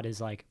 Todd is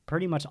like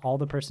pretty much all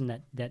the person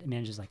that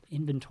manages like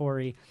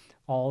inventory,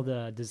 all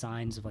the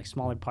designs of like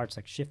smaller parts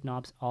like shift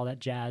knobs, all that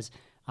jazz,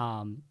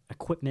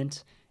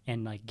 equipment,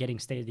 and like getting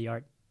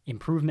state-of-the-art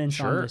improvements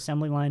on Sure. the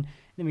assembly line.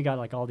 Then we got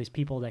like all these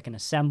people that can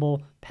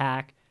assemble,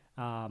 pack,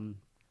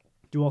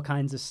 do all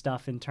kinds of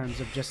stuff in terms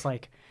of just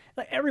like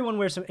everyone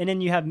wears some. And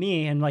then you have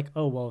me and like,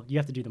 oh, well, you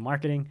have to do the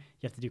marketing.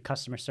 You have to do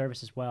customer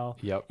service as well.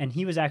 Yep. And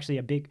he was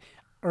actually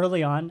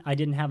early on, I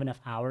didn't have enough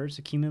hours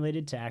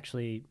accumulated to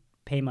actually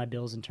pay my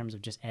bills in terms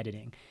of just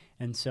editing.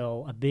 And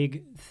so a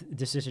big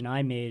decision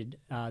I made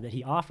that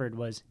he offered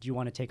was, do you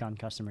want to take on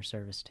customer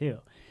service too?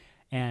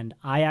 And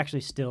I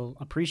actually still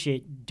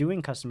appreciate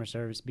doing customer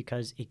service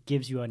because it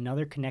gives you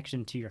another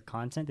connection to your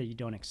content that you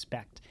don't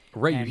expect.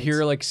 Right, And you hear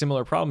it's- like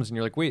similar problems, and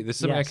you're like, "Wait, this is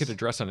something I Yes. could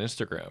address on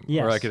Instagram, or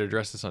Yes. I could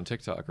address this on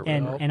TikTok, or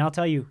and whatever." and I'll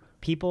tell you,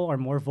 people are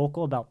more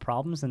vocal about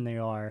problems than they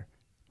are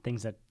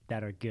things that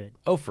are good.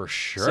 Oh, for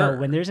sure. So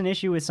when there's an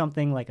issue with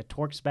something like a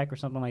torque spec or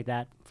something like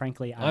that,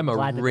 frankly, I'm I'm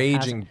glad a that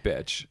raging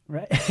bitch.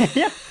 Right?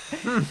 Yeah.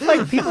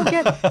 Like people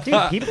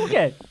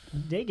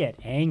get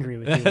angry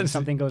with you when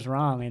something goes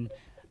wrong,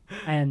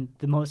 and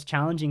the most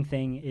challenging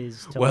thing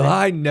is to Well,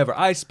 let-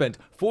 I spent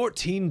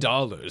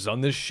 $14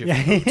 on this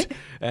shift boot.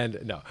 And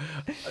no,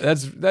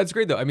 that's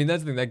great though. I mean,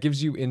 that's the thing that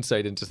gives you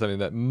insight into something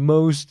that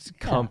most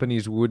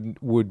companies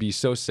would be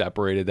so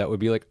separated. That would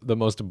be like the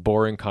most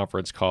boring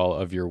conference call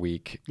of your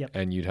week. Yep.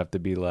 And you'd have to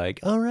be like,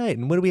 all right,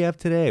 and what do we have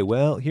today?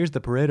 Well, here's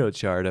the Pareto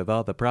chart of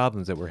all the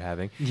problems that we're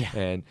having. Yeah.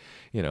 And,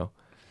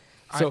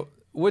 so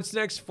what's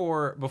next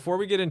before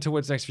we get into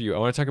what's next for you, I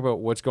want to talk about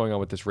what's going on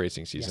with this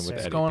racing season Yes, with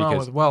sir. Eddie. What's going on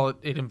because with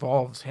it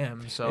involves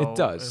him, so It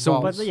does. So-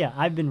 involves- But yeah,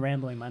 I've been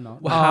rambling my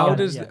mouth.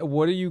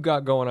 what do you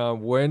got going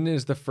on? When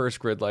is the first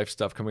Grid Life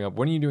stuff coming up?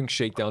 When are you doing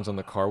shakedowns on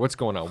the car? What's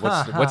going on? What's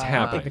I think the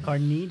happening? car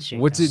needs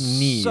shakedown. What's it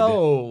need?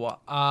 So,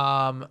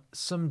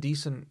 some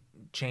decent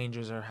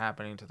changes are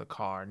happening to the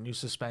car. New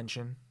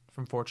suspension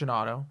from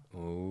Fortunato.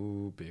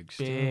 Oh, big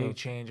stuff. Big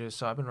changes.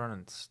 So I've been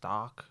running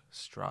stock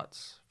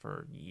struts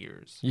for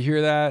years. You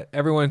hear that?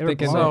 Everyone They were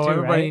thinking blown So too,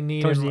 everybody right?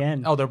 needed. Towards the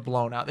end. Oh, they're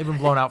blown out. They've been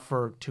blown out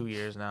for 2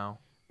 years now,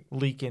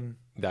 leaking,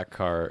 that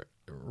car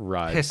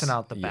rides. pissing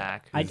out the Yeah.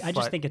 back. I just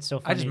But think it's so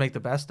funny. I just make the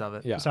best of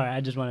it. Yeah. Sorry,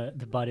 I just want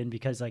to butt in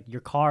because like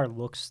your car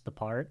looks the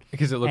part.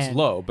 Because it looks And-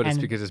 low, but it's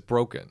and- because it's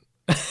broken.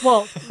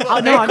 Well,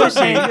 no, I'm just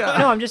saying. yeah.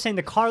 No, I'm just saying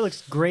the car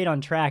looks great on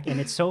track, and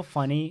it's so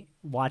funny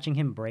watching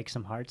him break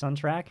some hearts on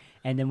track,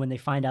 and then when they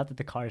find out that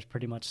the car is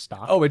pretty much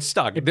stock. Oh, it's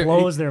stock. It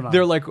blows their mind.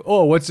 They're like,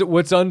 oh,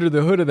 what's under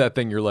the hood of that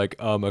thing? You're like,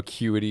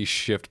 acuity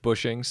shift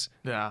bushings.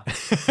 Yeah.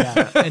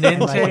 yeah. An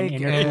And, like, an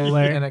intake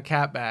intercooler. and a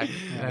cat back.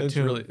 And a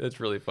tune. That's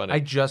really funny. I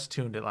just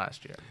tuned it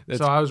last year, That's-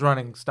 so I was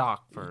running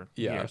stock for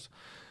Yeah. years.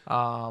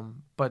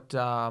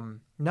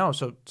 No,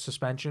 so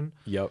suspension,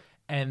 Yep.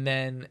 and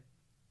then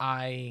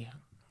I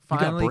got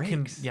finally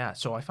brakes.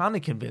 so I finally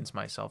convinced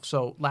myself.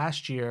 So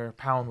last year,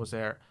 Powen was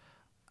there.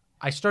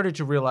 I started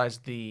to realize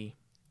the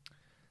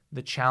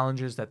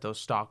challenges that those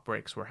stock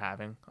brakes were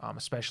having,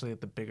 especially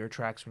at the bigger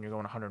tracks when you're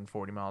going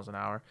 140 miles an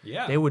hour.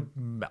 Yeah. They would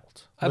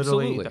melt.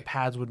 Absolutely. Literally, the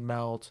pads would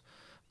melt.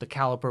 The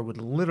caliper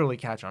would literally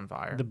catch on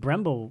fire. The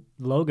Brembo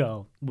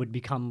logo would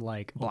become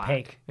like Black.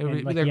 opaque. It would and,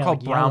 be- like, they're yeah,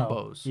 called like yellow.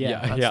 Brambos.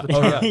 Yeah. That's Yeah. the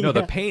Oh, term. yeah. No, the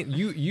Yeah. paint.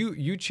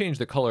 You changed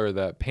the color of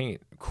that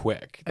paint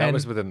quick. That And-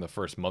 was within the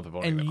first month of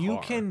owning And the you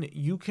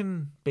car.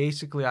 can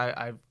basically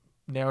I've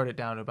narrowed it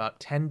down to about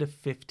 10 to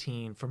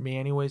 15 for me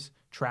anyways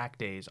track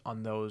days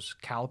on those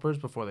calipers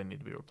before they need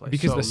to be replaced.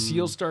 because So the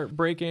seals start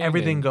breaking.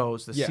 everything and-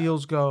 goes. The yeah.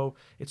 seals go.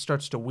 It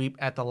starts to weep.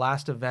 At the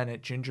last event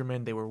at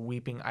Gingerman, they were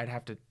weeping. I'd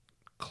have to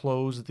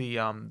close the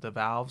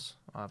valves.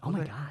 Oh my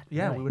God,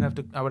 Yeah, really? we would have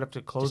to. I would have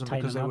to close Just them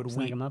tighten because they them would up,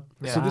 snag weep. them up.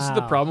 Yeah. So this is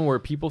the Wow. problem where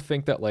people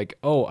think that like,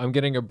 oh, I'm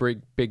getting a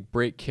big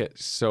brake kit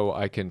so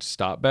I can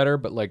stop better,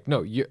 but like,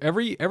 no,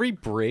 every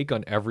brake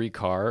on every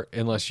car,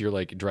 unless you're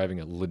like driving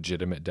a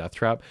legitimate death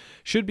trap,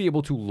 should be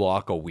able to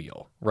lock a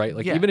wheel, right?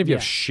 Like Yeah. even if you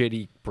have Yeah.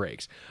 shitty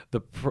brakes,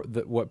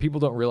 what people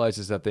don't realize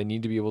is that they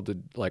need to be able to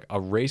like a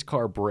race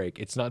car brake.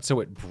 It's not so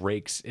it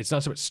brakes. It's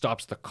not so it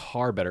stops the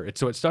car better. It's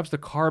so it stops the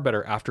car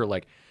better after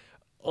like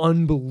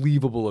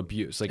unbelievable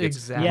abuse. Like it's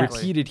Exactly.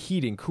 repeated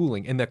heating,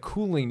 cooling, and the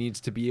cooling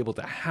needs to be able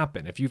to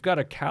happen. If you've got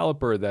a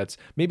caliper that's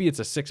maybe it's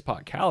a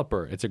 6-pot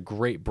caliper, it's a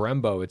great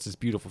Brembo, it's this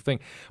beautiful thing.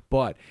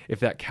 But if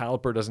that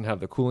caliper doesn't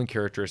have the cooling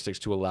characteristics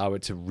to allow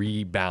it to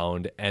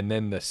rebound, and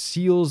then the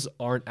seals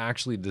aren't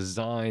actually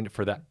designed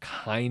for that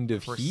kind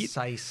of heat,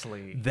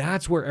 Precisely.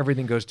 that's where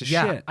everything goes to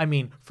Yeah, shit. I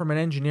mean, from an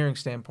engineering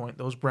standpoint,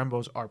 those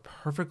Brembos are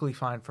perfectly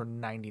fine for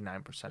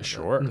 99% of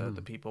Sure.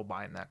 the people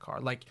buying that car.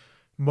 Like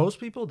most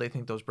people, they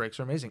think those brakes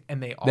are amazing,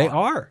 and they are. They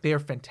are. They are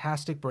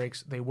fantastic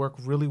brakes. They work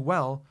really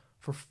well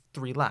for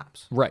 3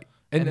 laps. Right.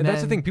 And And that's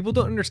the then- thing. People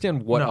don't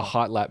understand what a No.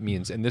 hot lap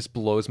means, and this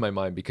blows my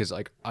mind because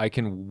like the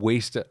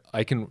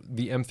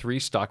M3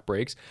 stock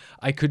brakes,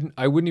 I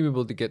wouldn't even be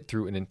able to get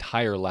through an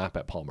entire lap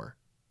at Palmer.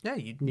 Yeah,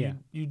 Yeah.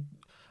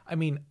 I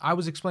mean, I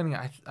was explaining.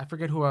 I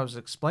forget who I was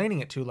explaining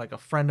it to, like a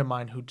friend of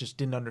mine who just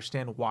didn't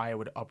understand why I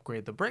would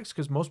upgrade the brakes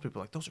because most people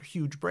are like those are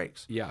huge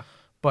brakes. Yeah.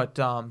 But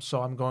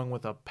so I'm going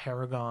with a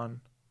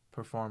Paragon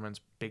Performance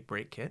big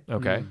brake kit.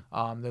 Okay.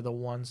 They're the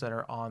ones that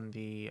are on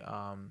the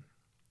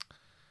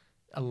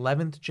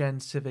 11th gen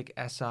Civic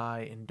Si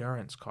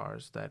Endurance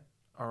cars that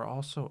are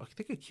also, I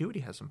think Acuity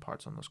has some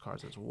parts on those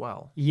cars as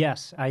well.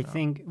 Yes, I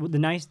think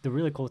the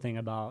really cool thing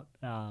about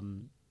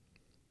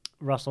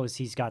Russell is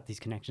he's got these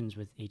connections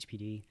with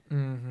HPD.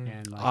 Mm-hmm.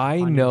 And like, I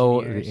Honda know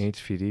engineers.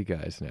 the HPD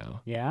guys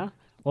now. Yeah.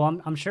 Well,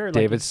 I'm sure. Like,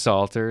 David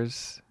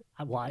Salters.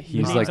 Why?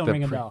 He's names like don't the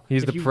ring a bell.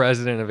 he's If the you-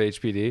 president of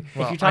HPD.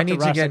 Well, if you I talk to need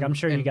to Russ, get like, I'm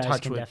sure you in guys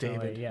touch can with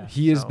definitely. David. Yeah.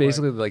 He is So,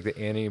 basically like the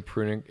Andy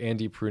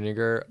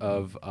Pruninger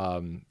of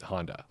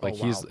Honda. Like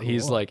wow,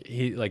 he's cool.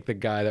 like the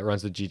guy that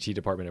runs the GT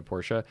department at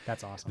Porsche.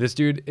 That's awesome. This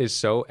dude is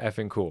so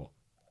effing cool.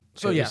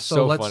 So It yeah, is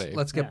so funny.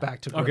 let's get Yeah.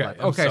 back to Good Okay, Life.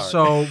 I'm Okay,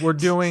 sorry. so we're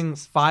doing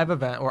 5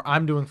 events, or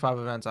I'm doing 5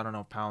 events. I don't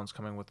know if Pound's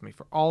coming with me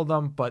for all of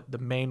them, but the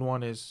main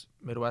one is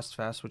Midwest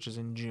Fest, which is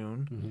in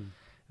June. Mm-hmm.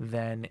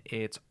 Then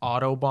it's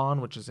Autobahn,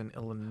 which is in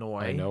Illinois.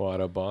 I know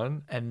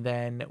Autobahn. And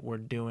then we're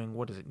doing,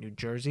 what is it, New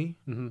Jersey?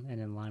 And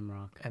then Lime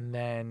Rock. And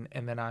then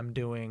I'm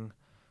doing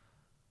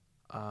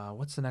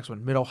what's the next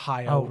one? Mid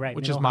Ohio, Oh, right,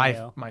 which is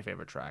Mid-Ohio. my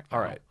favorite track. All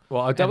right.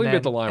 Well, I'll definitely and be then,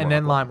 at the Lime Rock. And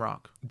then Lime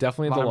Rock.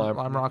 Definitely at the Lime.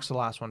 Lime Rock's the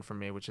last one for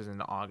me, which is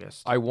in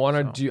August. I want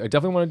to So- do. I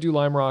definitely want to do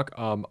Lime Rock.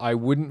 I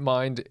wouldn't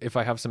mind if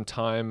I have some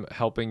time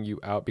helping you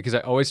out because I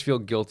always feel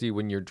guilty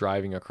when you're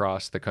driving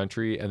across the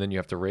country and then you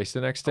have to race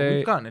the next Oh, day.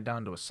 we've gotten it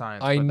down to a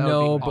science. I but that would be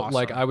know, but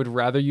like awesome. I would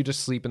rather you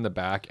just sleep in the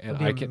back and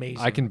That'd be I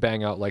amazing. can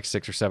bang out like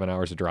 6 or 7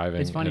 hours of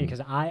driving. It's funny and-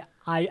 because I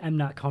am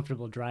not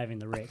comfortable driving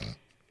the rig.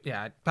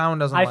 Yeah,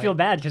 Pound doesn't. I like, feel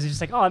bad because he's just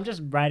like, oh, I'm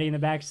just riding in the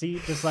back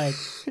seat, just like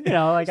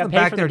like I in the pay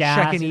back for there the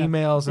gas, checking you know.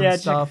 emails and yeah,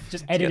 stuff.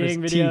 just got his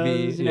editing TV,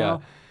 videos. You yeah.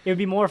 know, it would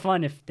be more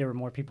fun if there were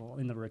more people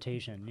in the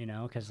rotation. You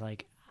know, because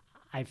like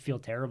I feel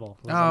terrible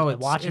Oh,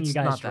 watching it's you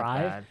guys not that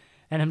drive, bad.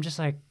 and I'm just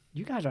like,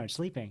 you guys aren't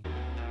sleeping.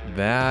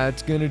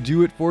 That's going to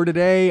do it for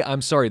today.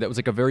 I'm sorry. That was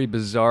like a very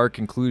bizarre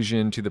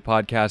conclusion to the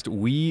podcast.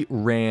 We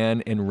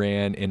ran and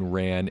ran and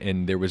ran,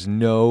 and there was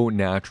no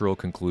natural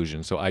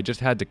conclusion. So I just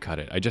had to cut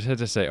it. I just had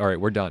to say, all right,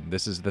 we're done.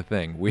 This is the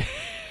thing.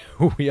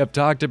 We have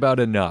talked about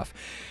enough.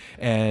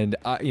 And,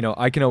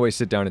 I can always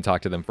sit down and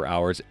talk to them for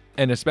hours.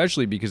 And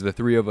especially because the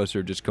 3 of us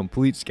are just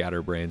complete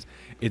scatterbrains,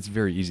 it's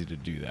very easy to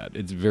do that.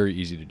 It's very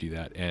easy to do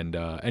that. And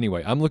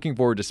anyway, I'm looking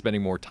forward to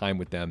spending more time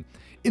with them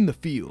in the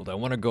field. I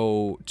want to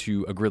go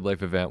to a Grid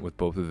Life event with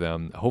both of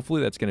them.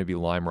 Hopefully that's going to be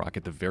Lime Rock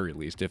at the very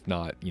least. If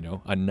not,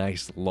 a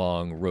nice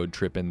long road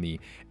trip in the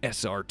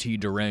SRT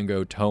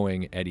Durango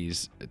towing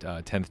Eddie's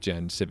 10th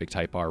gen Civic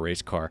Type R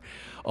race car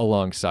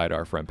alongside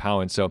our friend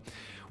Powen. So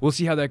we'll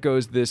see how that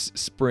goes this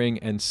spring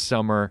and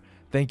summer.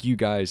 Thank you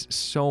guys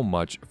so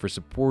much for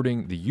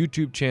supporting the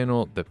YouTube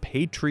channel, the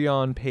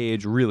Patreon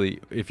page. Really,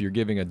 if you're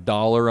giving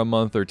 $1 a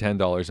month or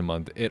 $10 a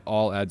month, it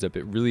all adds up.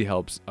 It really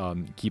helps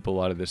keep a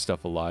lot of this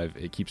stuff alive.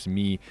 It keeps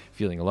me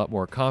feeling a lot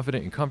more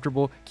confident and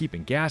comfortable,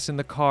 keeping gas in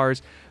the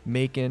cars,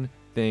 making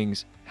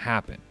things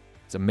happen.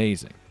 It's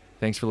amazing.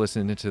 Thanks for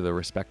listening to the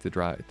Respect the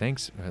Drive.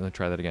 Thanks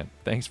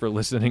for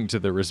listening to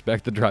the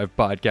Respect the Drive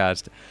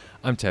podcast.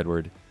 I'm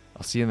Tedward.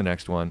 I'll see you in the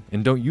next one.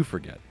 And don't you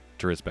forget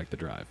to respect the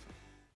drive.